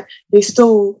 it's like they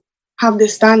still have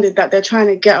this standard that they're trying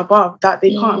to get above that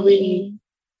they can't really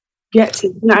get to.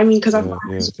 You know what I mean? Because I feel like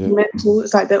it's mental.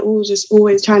 It's like they're all just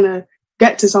always trying to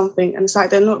get to something, and it's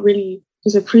like they're not really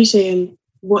just appreciating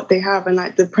what they have and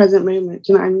like the present moment.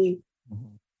 Do you know what I mean?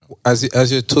 As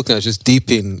you're talking, I was just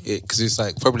deep in it, because it's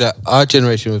like probably like our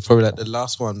generation was probably like the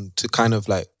last one to kind of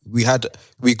like we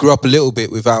grew up a little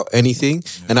bit without anything,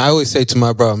 and I always say to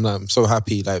my brother, I'm so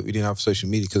happy like we didn't have social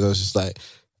media, because I was just like,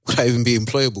 would I even be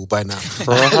employable by now?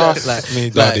 Trust me,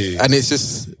 daddy. And it's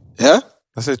just I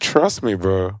said, trust me,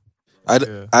 bro. I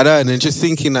know, and then just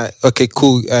thinking that, okay,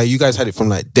 cool, you guys had it from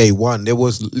like day one. There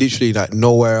was literally like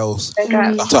nowhere else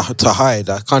to hide.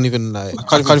 I can't even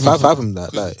fathom that.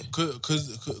 Like,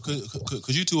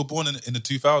 because you two were born in the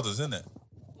 2000s, isn't it?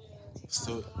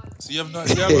 So you have no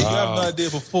idea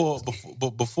before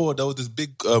there was this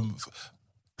big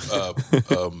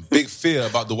big fear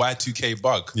about the Y2K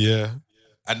bug. Yeah.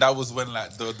 And that was when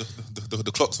like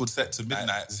the clocks would set to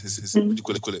midnight. What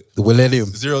do you call it? The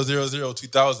millennium.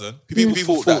 2000.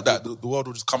 People thought that the world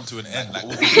would just come to an end. Like all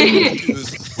the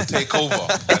computers would take over.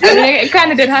 It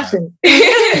kind of did happen.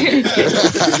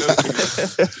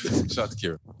 Shout out to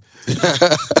Kira.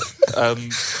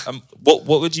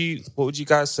 What would you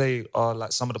guys say are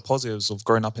like some of the positives of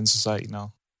growing up in society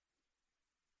now?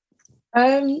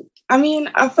 I mean,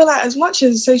 I feel like as much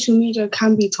as social media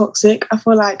can be toxic, I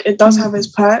feel like it does have its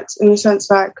perks, in the sense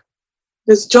like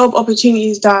there's job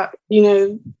opportunities that, you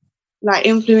know, like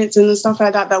influencing and stuff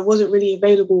like that wasn't really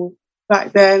available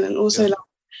back then. And also like,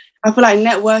 I feel like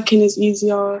networking is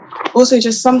easier. Also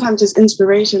just sometimes just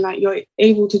inspiration, like you're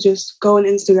able to just go on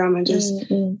Instagram and just,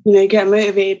 you know, get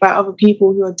motivated by other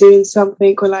people who are doing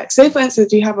something, or like, say for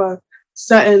instance, you have a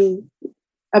certain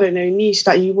I don't know, niche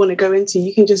that you want to go into.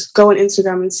 You can just go on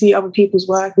Instagram and see other people's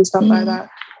work and stuff like that.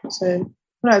 So,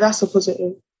 no, that's a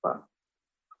positive. But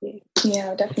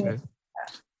yeah, definitely. Okay.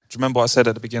 Do you remember what I said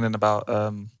at the beginning about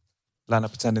Lana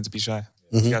pretending to be shy?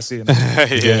 You guys see it?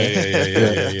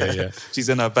 Yeah. She's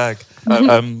in her bag.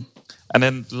 And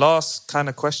then last kind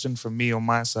of question from me on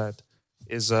my side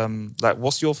is like,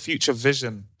 what's your future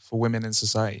vision for women in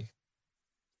society?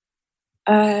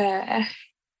 I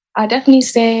definitely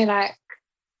say like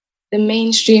the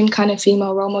mainstream kind of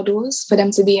female role models for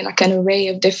them to be in like an array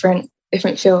of different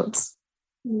fields.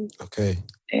 Okay.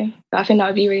 Yeah. I think that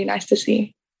would be really nice to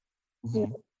see.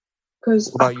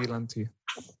 Because what about you, Lanty?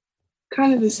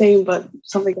 Kind of the same, but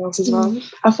something else as well.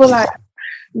 I feel like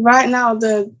right now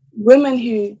the women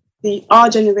who our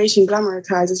generation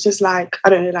glamorizes, it's just like, I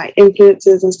don't know, like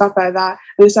influencers and stuff like that.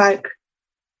 And it's like,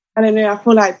 I don't know, I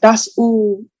feel like that's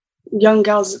all young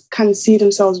girls can see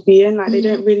themselves being. Like they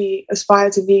don't really aspire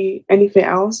to be anything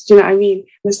else. Do you know what I mean?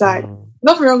 And it's like,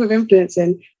 nothing wrong with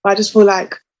influencing, but I just feel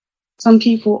like some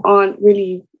people aren't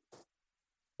really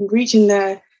reaching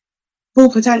their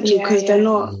full potential because they're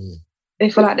not. They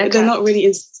feel like they're not really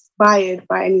inspired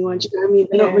by anyone. Do you know what I mean?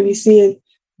 They're not really seeing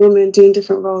women doing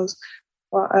different roles.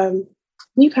 But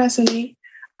me personally,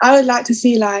 I would like to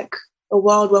see like a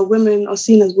world where women are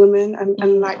seen as women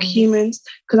and like humans,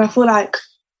 because I feel like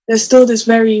there's still this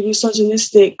very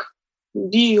misogynistic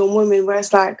view on women where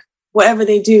it's like whatever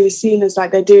they do is seen as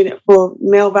like they're doing it for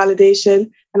male validation.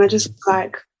 And I just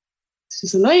like, it's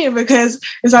just annoying because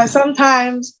it's like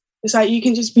sometimes it's like you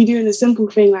can just be doing a simple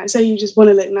thing, like say you just want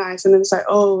to look nice, and then it's like,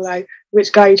 oh, like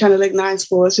which guy are you trying to look nice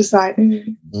for? It's just like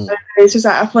it's just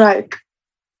like I feel like,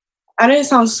 I know it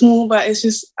sounds small, but it's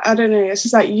just, I don't know, it's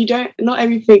just like not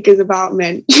everything is about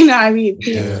men. You know what I mean?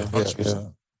 Yeah.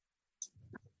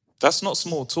 That's not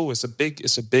small at all. It's a big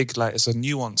like, it's a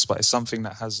nuance, but it's something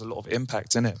that has a lot of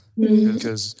impact in it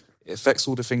because it affects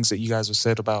all the things that you guys have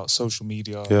said about social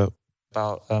media,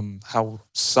 about how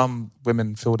some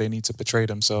women feel they need to portray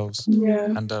themselves,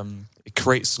 and it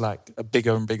creates like a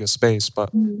bigger and bigger space.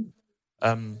 But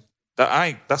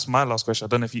that's my last question. I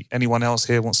don't know if anyone else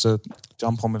here wants to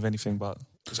jump on with anything, but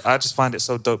I just find it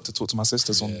so dope to talk to my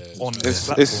sisters on this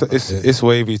platform. It's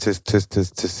wavy to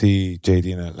see JD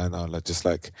in Atlanta, like just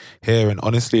like here, and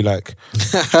honestly, like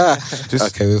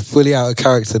okay, we're fully out of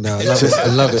character now. I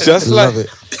love it. Just love it.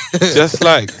 Just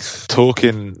like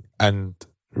talking and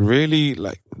really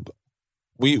like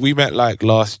we met like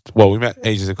we met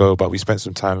ages ago, but we spent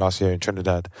some time last year in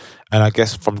Trinidad, and I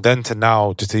guess from then to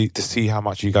now, just to see how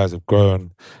much you guys have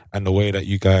grown and the way that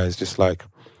you guys just like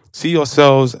see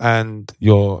yourselves and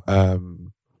your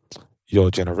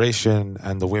generation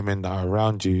and the women that are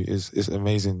around you is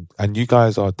amazing. And you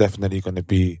guys are definitely going to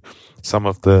be some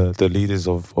of the leaders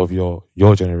of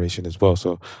your generation as well.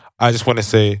 So I just want to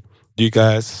say, you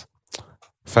guys,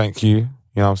 thank you. You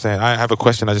know what I'm saying? I have a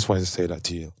question. I just wanted to say that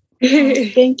to you.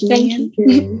 Thank you.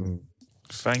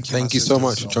 Thank you so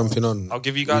much for jumping on. I'll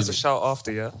give you guys a shout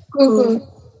after, yeah?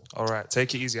 Cool. All right,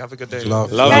 take it easy. Have a good day.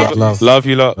 Love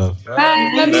you lot.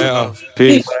 Bye. Later.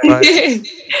 Peace. Bye.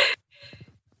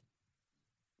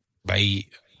 Bye.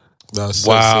 So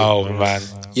wow, sick.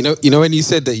 Man. You know when you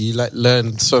said that you like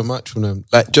learned so much from them,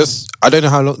 like just I don't know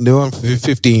how long they were on for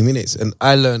 15 minutes, and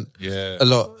I learned a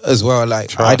lot as well. Like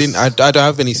Trust. I don't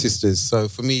have any sisters, so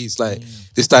for me it's like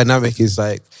this dynamic is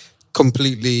like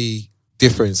completely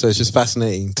different. So it's just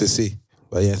fascinating to see.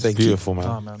 But yeah, thank you. Beautiful, man.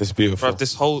 Oh, man. It's beautiful. Bro,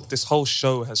 this whole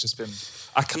show has just been.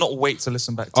 I cannot wait to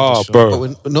listen back to the show. Bro. But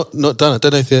we're not done. I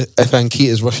don't know if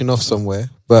Ankita's rushing off somewhere,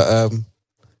 but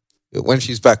when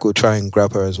she's back, we'll try and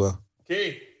grab her as well.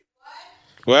 Okay.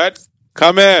 What?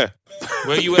 Come here.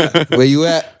 Where you at? Where you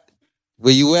at?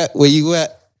 Where you at? Where you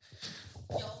at?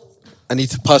 I need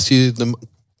to pass you the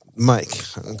mic.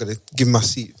 I'm gonna give my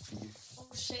seat for you. Oh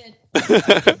shit!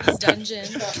 Dungeon.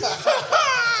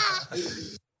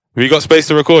 We got space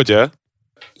to record, yeah?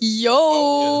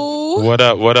 Yo. What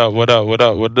up?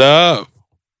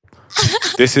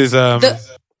 This is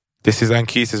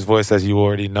Ankita's voice, as you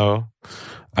already know.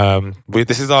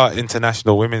 This is our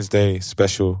International Women's Day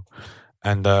special,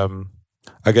 and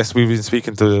I guess we've been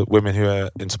speaking to women who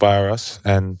inspire us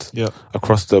and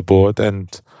across the board. And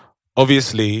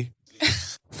obviously,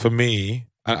 for me,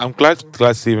 I'm glad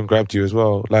Stephen grabbed you as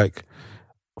well. Like,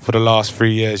 for the last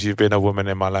 3 years, you've been a woman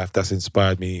in my life that's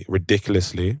inspired me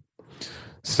ridiculously.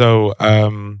 So, I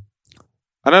don't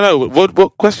know.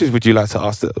 What questions would you like to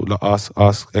ask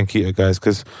Ankita, guys?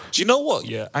 Because do you know what?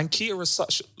 Yeah, Ankita is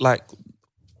such like,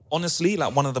 honestly,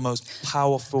 like one of the most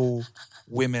powerful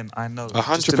women I know.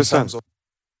 100%. Just in terms of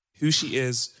who she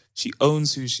is, she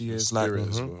owns who she is. Like,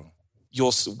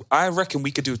 I reckon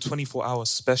we could do a 24-hour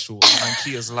special on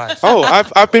Ankia's life. Oh,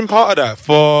 I've been part of that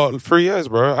for 3 years,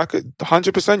 bro. I could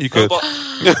 100%. You could.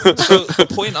 No, so the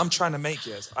point I'm trying to make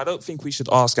is, I don't think we should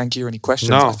ask Ankia any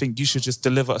questions. No. I think you should just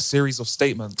deliver a series of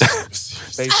statements.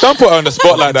 Don't put her on the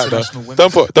spot like that, though.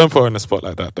 Don't put her on the spot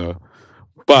like that, though.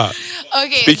 But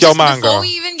okay, speak your mind, before girl. we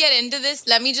even get into this,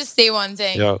 let me just say one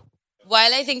thing. Yo.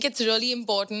 While I think it's really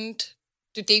important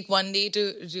to take one day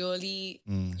to really,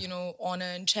 honor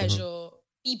and treasure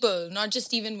people, not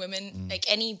just even women, like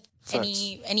any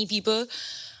people.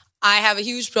 I have a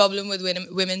huge problem with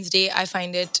Women's Day. I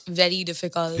find it very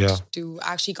difficult to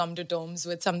actually come to terms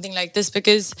with something like this,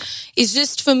 because it's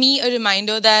just, for me, a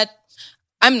reminder that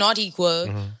I'm not equal.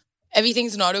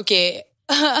 Everything's not okay.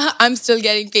 I'm still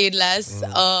getting paid less.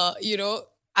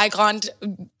 I can't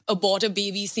abort a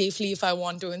baby safely if I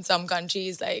want to in some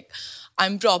countries. Like,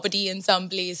 I'm property in some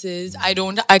places. I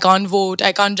can't vote.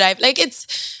 I can't drive.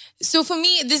 So for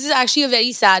me, this is actually a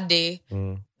very sad day.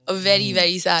 A very,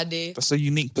 very sad day. That's a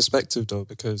unique perspective, though,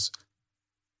 because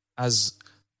as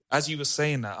you were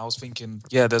saying that, I was thinking,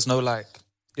 there's no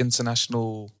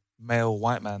International Male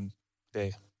White Man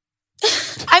Day.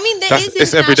 I mean, there is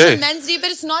International Men's Day,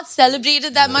 but it's not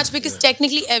celebrated that much because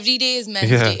technically every day is Men's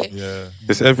Day. Yeah.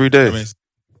 It's every day. I mean,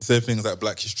 same things like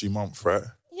Black History Month, right?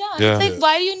 Yeah. It's like,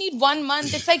 why do you need 1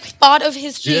 month? It's like part of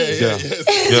history.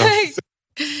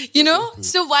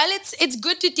 So while it's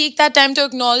good to take that time to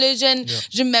acknowledge and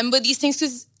remember these things,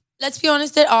 because let's be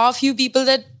honest, there are a few people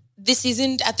that this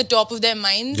isn't at the top of their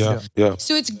minds.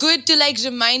 So it's good to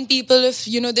remind people of,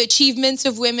 the achievements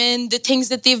of women, the things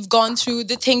that they've gone through,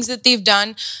 the things that they've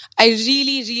done. I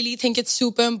really, really think it's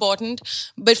super important.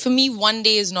 But for me, 1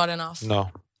 day is not enough. No.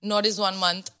 Not is 1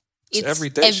 month. It's every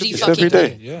day. Every fucking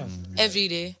day. Yeah. Every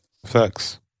day.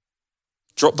 Facts.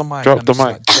 Drop the mic. Jump off the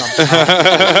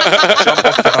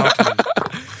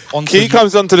balcony. Key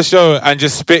comes onto the show and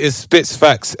just spits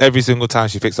facts every single time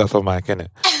she picks up her mic, innit?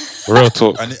 Real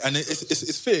talk. And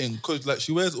it's fitting because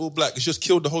she wears all black. It's just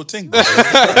killed the whole thing.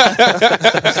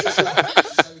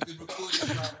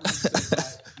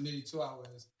 Nearly 2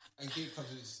 hours, and Key comes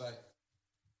and it's like,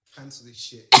 cancel this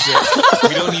shit.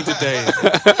 We don't need the day.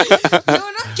 No,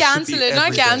 not cancel it.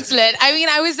 Not cancel it. I mean,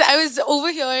 I was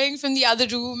overhearing from the other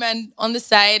room and on the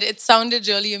side. It sounded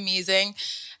really amazing.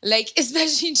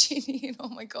 Especially Ginny. Oh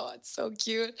my God, so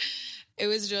cute. It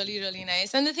was really, really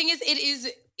nice. And the thing is,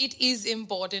 it is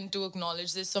important to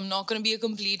acknowledge this. So I'm not going to be a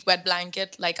complete wet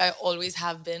blanket like I always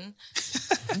have been.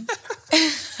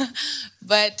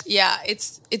 But yeah,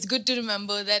 it's good to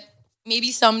remember that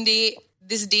maybe someday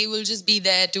this day will just be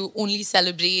there to only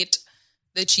celebrate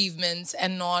the achievements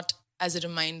and not as a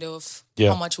reminder of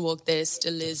how much work there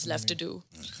still is left to do.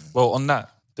 Well, on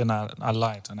that, then I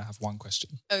lied and I have one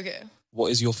question. Okay. What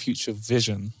is your future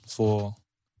vision for,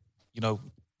 we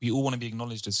all want to be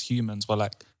acknowledged as humans,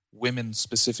 but women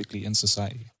specifically in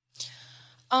society?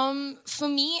 For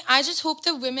me, I just hope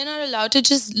that women are allowed to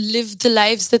just live the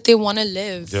lives that they want to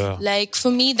live. Yeah. For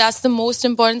me, that's the most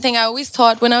important thing. I always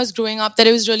thought when I was growing up that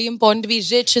it was really important to be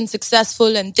rich and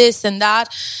successful and this and that.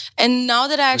 And now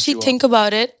that I actually think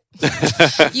about it, we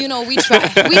try. You can only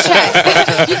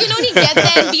get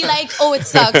there and be like, oh, it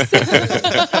sucks.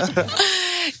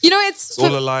 It's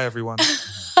all a lie, everyone.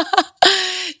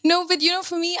 No, but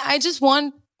for me, I just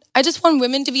want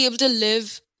women to be able to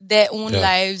live their own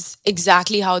lives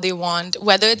exactly how they want,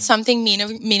 whether it's something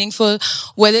meaningful,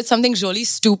 whether it's something really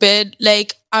stupid.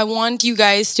 I want you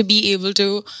guys to be able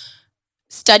to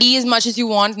study as much as you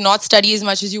want, not study as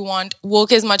much as you want,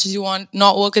 work as much as you want,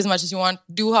 not work as much as you want,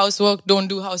 do housework, don't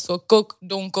do housework, cook,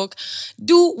 don't cook,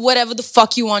 do whatever the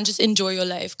fuck you want, just enjoy your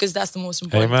life, because that's the most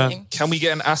important thing. Can we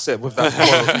get an asset with that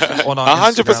quote on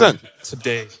our 100% Instagram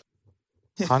today?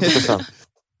 100%.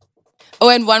 Oh,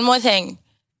 and one more thing.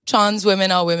 Trans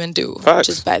women are women too. Facts.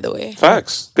 Just by the way.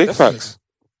 Facts. Big facts.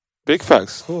 Big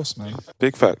facts. Of course, man.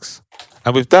 Big facts.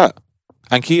 And with that,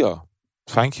 Ankia,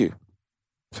 thank you.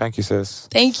 Thank you, sis.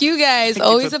 Thank you, guys.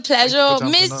 Always a pleasure.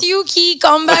 Miss you, Key.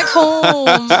 Come back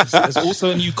home. There's also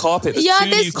a new carpet. There's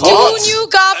there's two new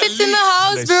carpets in the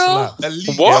house, bro.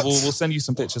 What? Yeah, we'll send you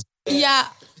some pictures. Yeah.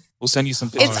 We'll send you some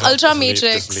pictures. It's Ultra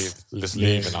Matrix. Just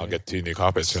leave and I'll get 2 new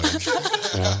carpets.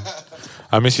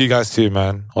 I miss you guys too,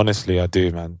 man. Honestly, I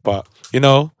do, man. But,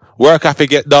 work have to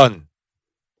get done.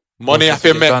 Money have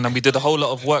to get done. And we did a whole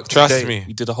lot of work today. Trust me.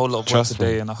 We did a whole lot of work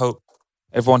today. And I hope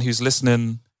everyone who's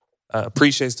listening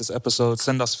appreciates this episode.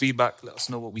 Send us feedback. Let us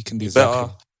know what we can do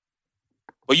better.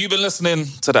 Well, you've been listening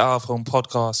to the Out of Home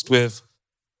podcast with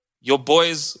your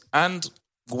boys and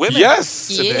women. Yes.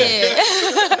 Today.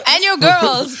 Yeah. And your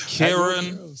girls.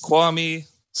 Kieran, Kwame,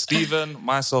 Stephen,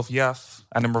 myself, Yaf.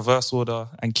 and in reverse order,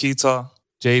 Ankita,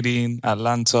 Jadine,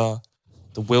 Atlanta,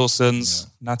 the Wilsons,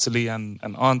 Natalie and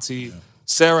Auntie,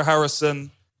 Sarah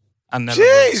Harrison, and Nella.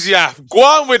 Jeez, yeah. Go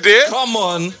on with it. Come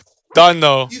on. Done,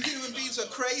 though. You human beings are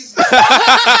crazy.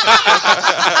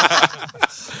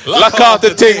 Lock off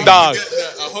the ting, dog.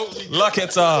 Lock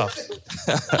it off.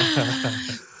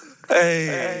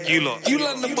 Hey, you lot. You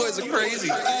London boys are crazy.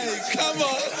 Hey, come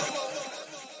on.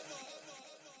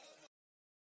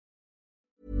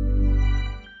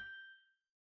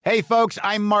 Hey, folks,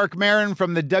 I'm Mark Maron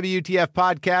from the WTF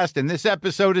Podcast, and this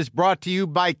episode is brought to you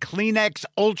by Kleenex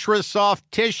Ultra Soft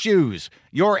Tissues,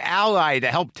 your ally to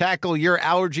help tackle your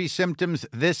allergy symptoms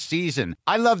this season.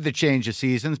 I love the change of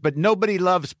seasons, but nobody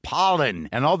loves pollen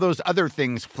and all those other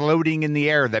things floating in the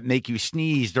air that make you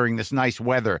sneeze during this nice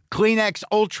weather. Kleenex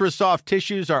Ultra Soft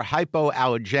Tissues are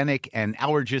hypoallergenic and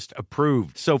allergist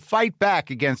approved, so fight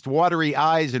back against watery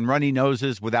eyes and runny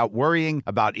noses without worrying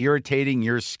about irritating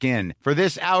your skin. For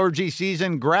this allergy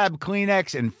season, grab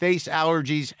Kleenex and face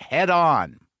allergies head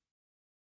on.